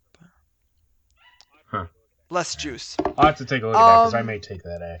 Huh. Less juice. I'll have to take a look at that because I Um, may take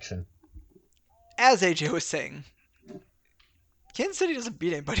that action. As AJ was saying, Kansas City doesn't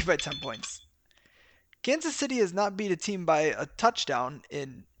beat anybody by 10 points. Kansas City has not beat a team by a touchdown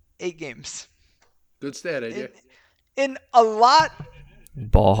in 8 games. Good stat, AJ. In a lot.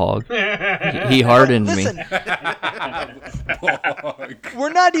 Ball hog. He hardened me. Listen,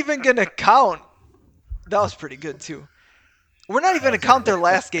 we're not even going to count. That was pretty good, too. We're not even going to count their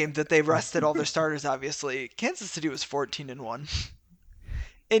last game that they rested all their starters, obviously. Kansas City was 14-1.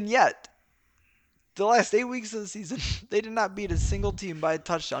 And yet, the last 8 weeks of the season, they did not beat a single team by a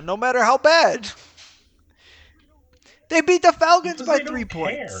touchdown, no matter how bad. They beat the Falcons Because by they 3 don't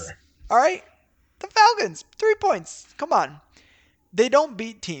points. care. All right? The Falcons, 3 points. Come on. They don't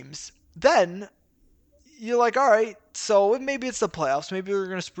beat teams. Then you're like, all right, so maybe it's the playoffs. Maybe we're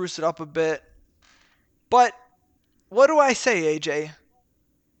going to spruce it up a bit. But what do I say, AJ?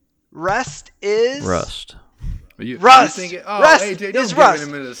 Rust is... Rust. Rust! Rust AJ, is don't rust! give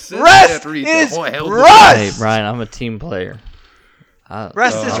him an assist Rust after he is held the- rust! Hey, Brian, I'm a team player.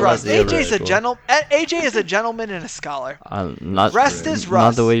 Rest I'll is let rust. the other AJ is a score. AJ is a gentleman and a scholar. Not Rest is Not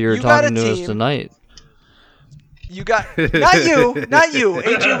rust. the way you were You got talking a to us team. tonight. You got not you.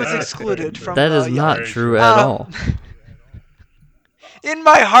 AJ was excluded from. That is yeah. not true at Um, all. In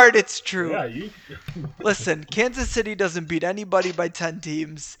my heart, it's true. Yeah, you. Listen, Kansas City doesn't beat anybody by 10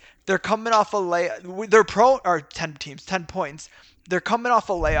 teams. They're coming off a 10 points. They're coming off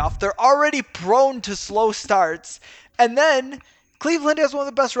a layoff. They're already prone to slow starts. And then Cleveland has one of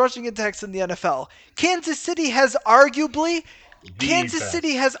the best rushing attacks in the NFL. Kansas City has arguably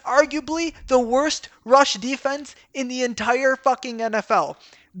the worst rush defense in the entire fucking NFL.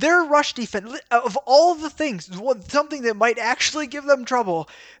 Their rush defense, of all the things, something that might actually give them trouble,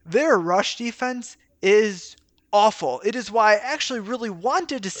 their rush defense is awful. It is why I actually really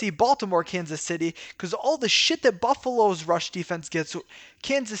wanted to see Baltimore, Kansas City, because all the shit that Buffalo's rush defense gets,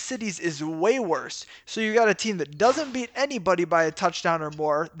 Kansas City's is way worse. So you got a team that doesn't beat anybody by a touchdown or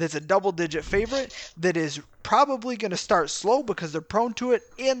more, that's a double-digit favorite, that is probably going to start slow because they're prone to it,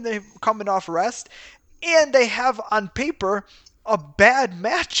 and they're coming off rest, and they have on paper a bad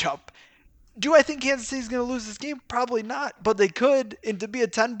matchup. Do I think Kansas City's going to lose this game? Probably not, but they could. And to be a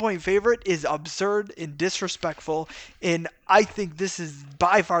 10-point favorite is absurd and disrespectful. And I think this is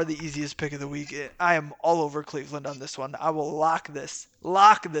by far the easiest pick of the week. I am all over Cleveland on this one. I will lock this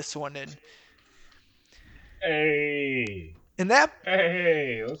one in. Hey, And that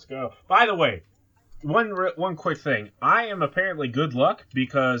let's go. By the way, one quick thing. I am apparently good luck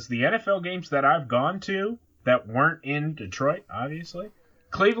because the NFL games that I've gone to that weren't in Detroit, obviously,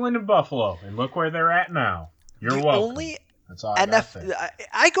 Cleveland and Buffalo, and look where they're at now. You're the welcome. only That's all I got to say.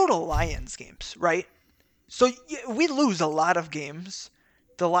 I go to Lions games, right? So we lose a lot of games.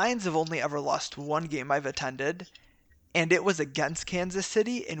 The Lions have only ever lost one game I've attended, and it was against Kansas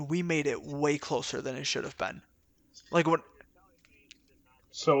City, and we made it way closer than it should have been. Like what?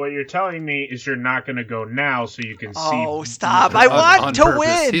 So what you're telling me is you're not going to go now so you can see... Oh, stop. I want on to purpose.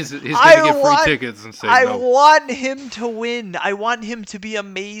 win. He's going to get free tickets and say I no. want him to win. I want him to be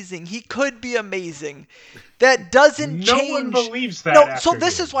amazing. He could be amazing. That doesn't No change. one believes that No, after so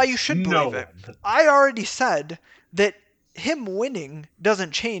this you. is why you should No believe it. one. I already said that him winning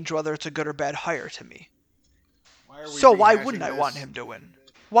doesn't change whether it's a good or bad hire to me. Why are we So why rehashing wouldn't I this? want him to win?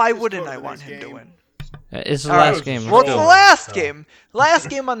 Why Just wouldn't go to I the want next him to game. win? It's the All last right. game. Well, Let's it's the go. last game. Last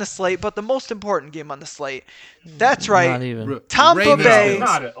game on the slate, but the most important game on the slate. That's right. Not even. Tampa Ravens Bay. Bills.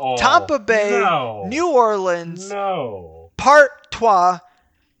 Not at all. Tampa Bay, No. New Orleans, No. part trois.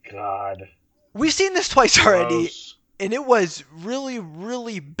 God. We've seen this twice already, Gross. and it was really,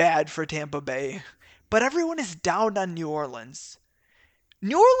 really bad for Tampa Bay. But everyone is down on New Orleans.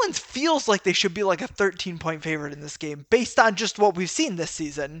 New Orleans feels like they should be like a 13-point favorite in this game based on just what we've seen this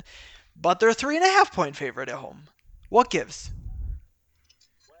season, but they're a 3.5-point favorite at home. What gives?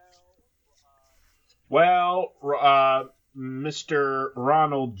 Well, Mr.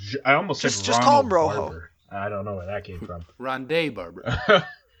 Ronald, I almost said Just Ronald call him Rojo. Barber. I don't know where that came from. Rondé Barber.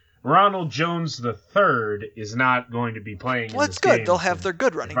 Ronald Jones III is not going to be playing. Well, in that's this good. game, They'll have their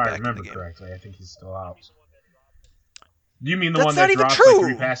good running if I back in the remember game. correctly, I think he's still out. Do you mean the That's one not that even drops true. like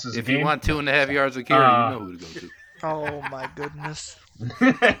 3 passes a If game? you want 2.5 yards a carry, you know who to go to. Oh my goodness.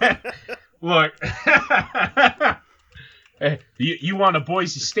 Look, hey, you want a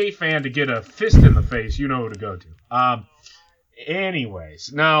Boise State fan to get a fist in the face, you know who to go to.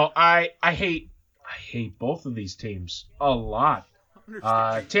 Anyways, no, I hate both of these teams a lot.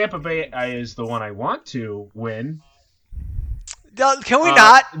 Tampa Bay is the one I want to win. Can we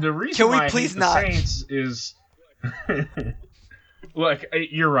not? The reason Can we why I please hate not? the Saints is. Look,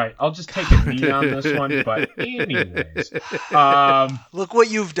 you're right. I'll just take a knee on this one. But anyways, Look what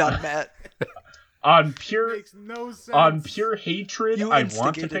you've done, Matt. on pure Makes no sense. on pure hatred, You I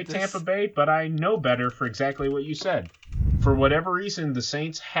want to instigated pick this. Tampa Bay, but I know better for exactly what you said. For whatever reason, the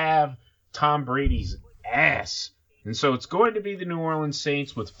Saints have Tom Brady's ass, and so it's going to be the New Orleans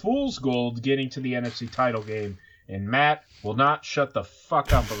Saints with fool's gold getting to the NFC title game. And Matt will not shut the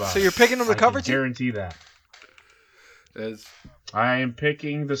fuck up about it. So you're picking them to I cover, can too? guarantee that. That's I am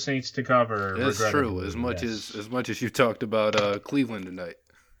picking the Saints to cover. true. regrettably, As much yes. as much as you talked about Cleveland tonight,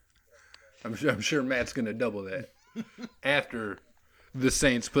 I'm sure Matt's gonna double that after the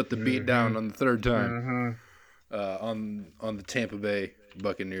Saints put the beat down on the third time on the Tampa Bay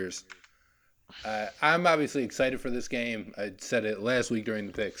Buccaneers. I'm obviously excited for this game. I said it last week during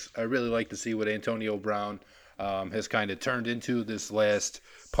the picks. I really like to see what Antonio Brown has kind of turned into this last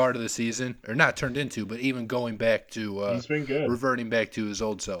part of the season, or not turned into, but even going back to He's been good. reverting back to his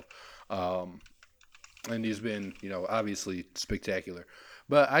old self. And he's been, obviously spectacular.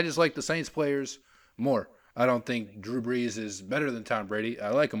 But I just like the Saints players more. I don't think Drew Brees is better than Tom Brady. I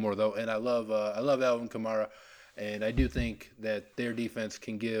like him more though, and I love Alvin Kamara, and I do think that their defense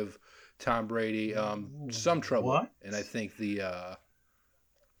can give Tom Brady some trouble. What? And I think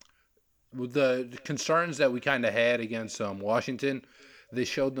with the concerns that we kind of had against Washington, they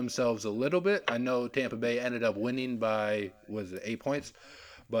showed themselves a little bit. I know Tampa Bay ended up winning by 8 points,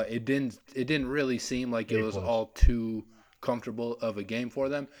 but it didn't really seem like it 8 was points. all too comfortable of a game for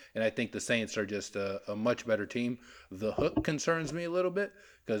them. And I think the Saints are just a much better team. The hook concerns me a little bit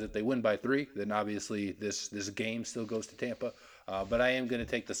because if they win by 3, then obviously this game still goes to Tampa. But I am going to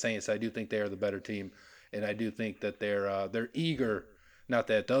take the Saints. I do think they are the better team, and I do think that they're eager. Not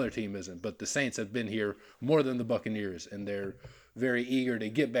that the other team isn't, but the Saints have been here more than the Buccaneers, and they're very eager to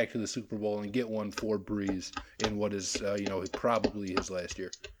get back to the Super Bowl and get one for Breeze in what is, probably his last year.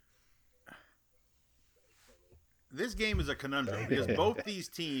 This game is a conundrum because both these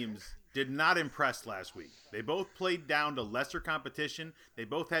teams did not impress last week. They both played down to lesser competition. They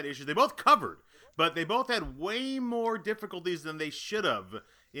both had issues. They both covered, but they both had way more difficulties than they should have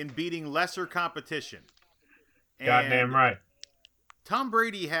in beating lesser competition. Goddamn And right. Tom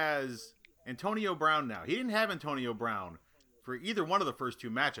Brady has Antonio Brown now. He didn't have Antonio Brown for either one of the first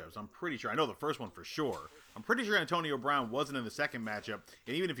 2 matchups. I'm pretty sure. I know the first one for sure. I'm pretty sure Antonio Brown wasn't in the second matchup.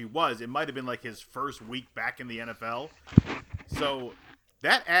 And even if he was, it might have been like his first week back in the NFL. So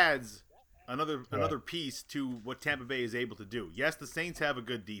that adds another piece to what Tampa Bay is able to do. Yes, the Saints have a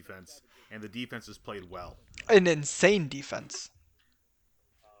good defense, and the defense has played well. An insane defense.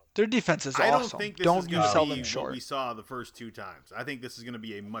 Their defense is I don't awesome. think this Don't is you going sell to be them what short. we saw the first 2 times. I think this is going to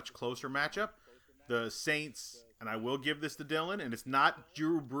be a much closer matchup. The Saints, and I will give this to Dylan, and it's not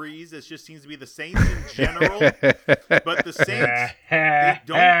Drew Brees. It just seems to be the Saints in general. But the Saints, they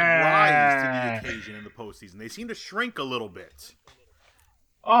don't rise to the occasion in the postseason. They seem to shrink a little bit.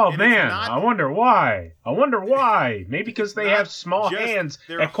 Oh And it's man, not- I wonder why. Maybe because they Not have small just hands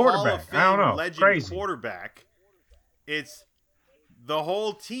their at quarterback. Hall of I don't Fame know. legend Crazy. quarterback. It's the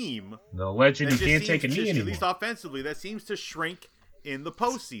whole team. The legend that who just can't take a seems knee to, anymore. at least offensively, that seems to shrink in the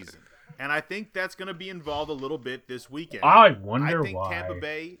postseason. And I think that's going to be involved a little bit this weekend. I wonder I think why. Tampa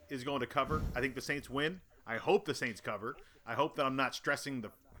Bay is going to cover. I think the Saints win. I hope the Saints cover. I hope that I'm not stressing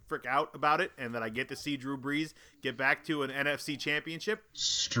the frick out about it, and that I get to see Drew Brees get back to an NFC championship.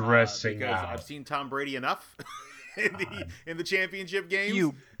 Stressing Because out. I've seen Tom Brady enough in the championship games.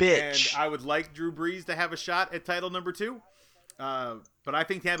 You bitch. And I would like Drew Brees to have a shot at title number 2. But I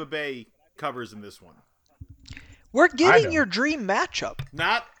think Tampa Bay covers in this one. We're I getting don't. your dream matchup.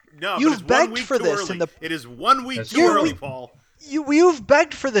 No, You've but it's 1 begged week for too this early. in the- It is 1 week That's too true. early, Paul. You've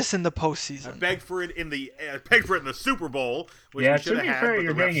begged for this in the I postseason. begged for it in the Super Bowl, which Yeah, we to should have be had. fair, but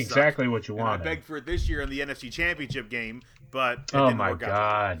you're the getting refs sucked. exactly what you And I wanted. begged for it this year in the NFC Championship game, but it Oh didn't my work out.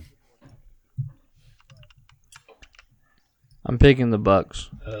 god. I'm picking the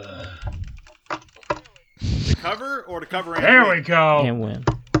Bucks To cover or to cover and There win? we go. and win.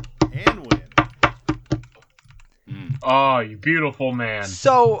 And win. Oh, you beautiful man.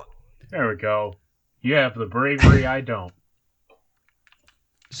 So There we go. You have the bravery I don't.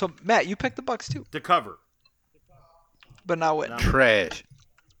 Matt, you picked the Bucks too, To cover. but not win. No. Trash.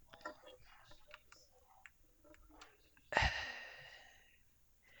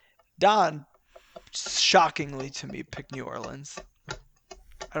 Don, shockingly to me, picked New Orleans.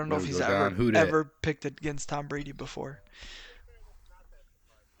 I don't know if There we he's go, Don. Who dat? ever picked against Tom Brady before.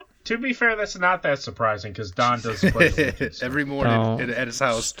 To be fair, that's not that surprising because Don does play the Every morning Don't at his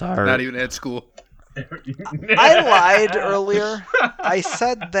house, start. not even at school. I lied earlier. I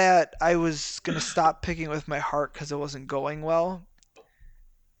said that I was going to stop picking with my heart because it wasn't going well.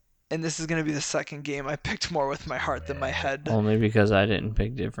 And this is going to be the second game I picked more with my heart than my head. Only because I didn't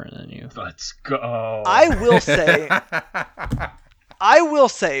pick different than you. Let's go. I will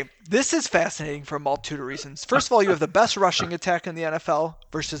say, this is fascinating for a multitude of reasons. First of all, you have the best rushing attack in the NFL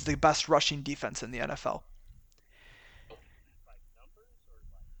versus the best rushing defense in the NFL.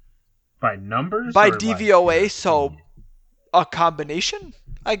 By numbers? By or DVOA, by- so a combination,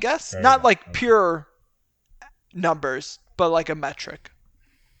 I guess. There you Not go. like Okay. pure numbers, but like a metric.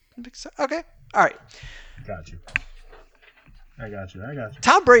 Okay, all right. Got you. I got you.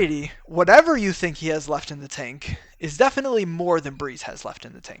 Tom Brady, whatever you think he has left in the tank, is definitely more than Breeze has left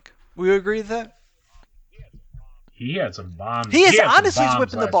in the tank. Will you agree with that? He had some bombs. He is had some honestly bombs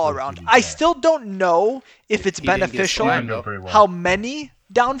whipping the last ball week, around. to be I fair. still don't know if it's He didn't get beneficial slammed, Did though. very well. how many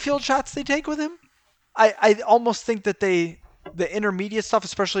downfield shots they take with him. I almost think that the intermediate stuff,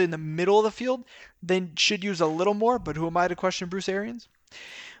 especially in the middle of the field, they should use a little more, but who am I to question Bruce Arians?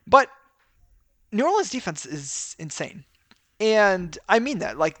 But New Orleans defense is insane. And I mean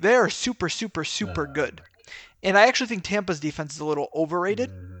that. Like, they're super, super, super good. And I actually think Tampa's defense is a little overrated.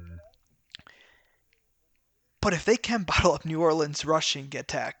 But if they can bottle up New Orleans' rushing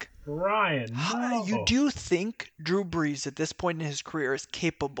attack, Ryan, no. you do think Drew Brees at this point in his career is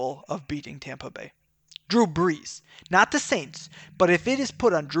capable of beating Tampa Bay? Drew Brees, not the Saints, but if it is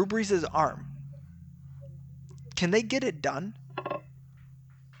put on Drew Brees' arm, can they get it done?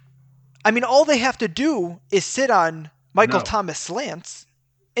 I mean, all they have to do is sit on Michael No. Thomas slants,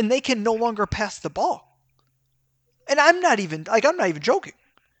 and they can no longer pass the ball. And I'm not even joking.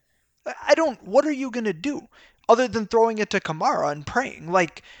 I don't. What are you gonna do other than throwing it to Kamara and praying?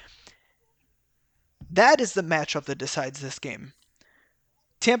 Like, that is the matchup that decides this game.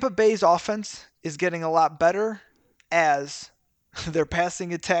 Tampa Bay's offense is getting a lot better as their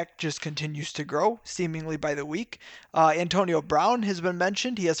passing attack just continues to grow, seemingly by the week. Antonio Brown has been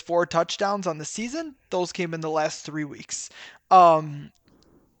mentioned. He has 4 touchdowns on the season. Those came in the last 3 weeks.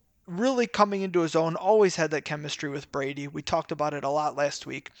 Really coming into his own, always had that chemistry with Brady. We talked about it a lot last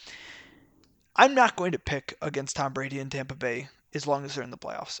week. I'm not going to pick against Tom Brady and Tampa Bay as long as they're in the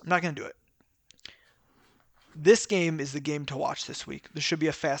playoffs. I'm not going to do it. This game is the game to watch this week. This should be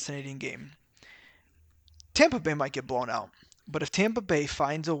a fascinating game. Tampa Bay might get blown out, but if Tampa Bay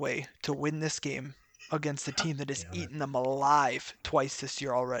finds a way to win this game against a team that has eaten them alive twice this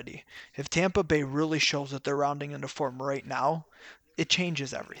year already, if Tampa Bay really shows that they're rounding into form right now, it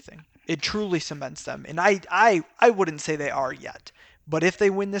changes everything. It truly cements them. And I wouldn't say they are yet. But if they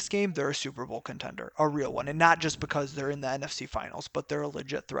win this game, they're a Super Bowl contender, a real one. And not just because they're in the NFC Finals, but they're a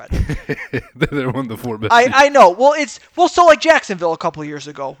legit threat. They're one of the 4 best. I know. Well, so like Jacksonville a couple years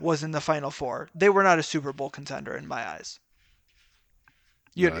ago was in the Final Four. They were not a Super Bowl contender in my eyes.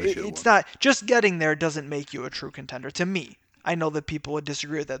 No, they should've It's won. not just getting there doesn't make you a true contender to me. I know that people would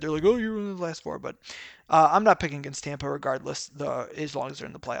disagree with that. They're like, "Oh, you're in the last 4," but I'm not picking against Tampa regardless. As long as they're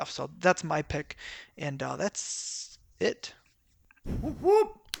in the playoffs, so that's my pick, and that's it. Whoop,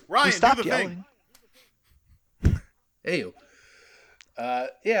 whoop. We Ryan, do stopped the yelling. thing. Hey,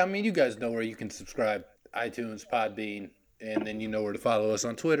 yeah, I mean, you guys know where you can subscribe: iTunes, Podbean, and then you know where to follow us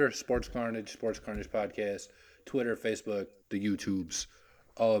on Twitter: Sports Carnage Podcast, Twitter, Facebook, the YouTubes,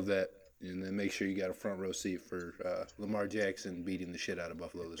 all of that. And then make sure you got a front row seat for Lamar Jackson beating the shit out of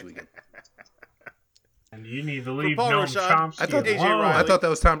Buffalo this weekend. And you need to leave Paul Noam Rashad, Chomsky I thought AJ alone. Riley. I thought that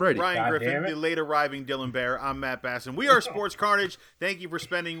was Tom Brady. Ryan God Griffin, damn it. the late arriving Dylan Bear. I'm Matt Basson. We are Sports Carnage. Thank you for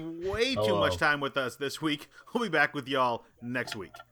spending way too Hello. much time with us this week. We'll be back with y'all next week.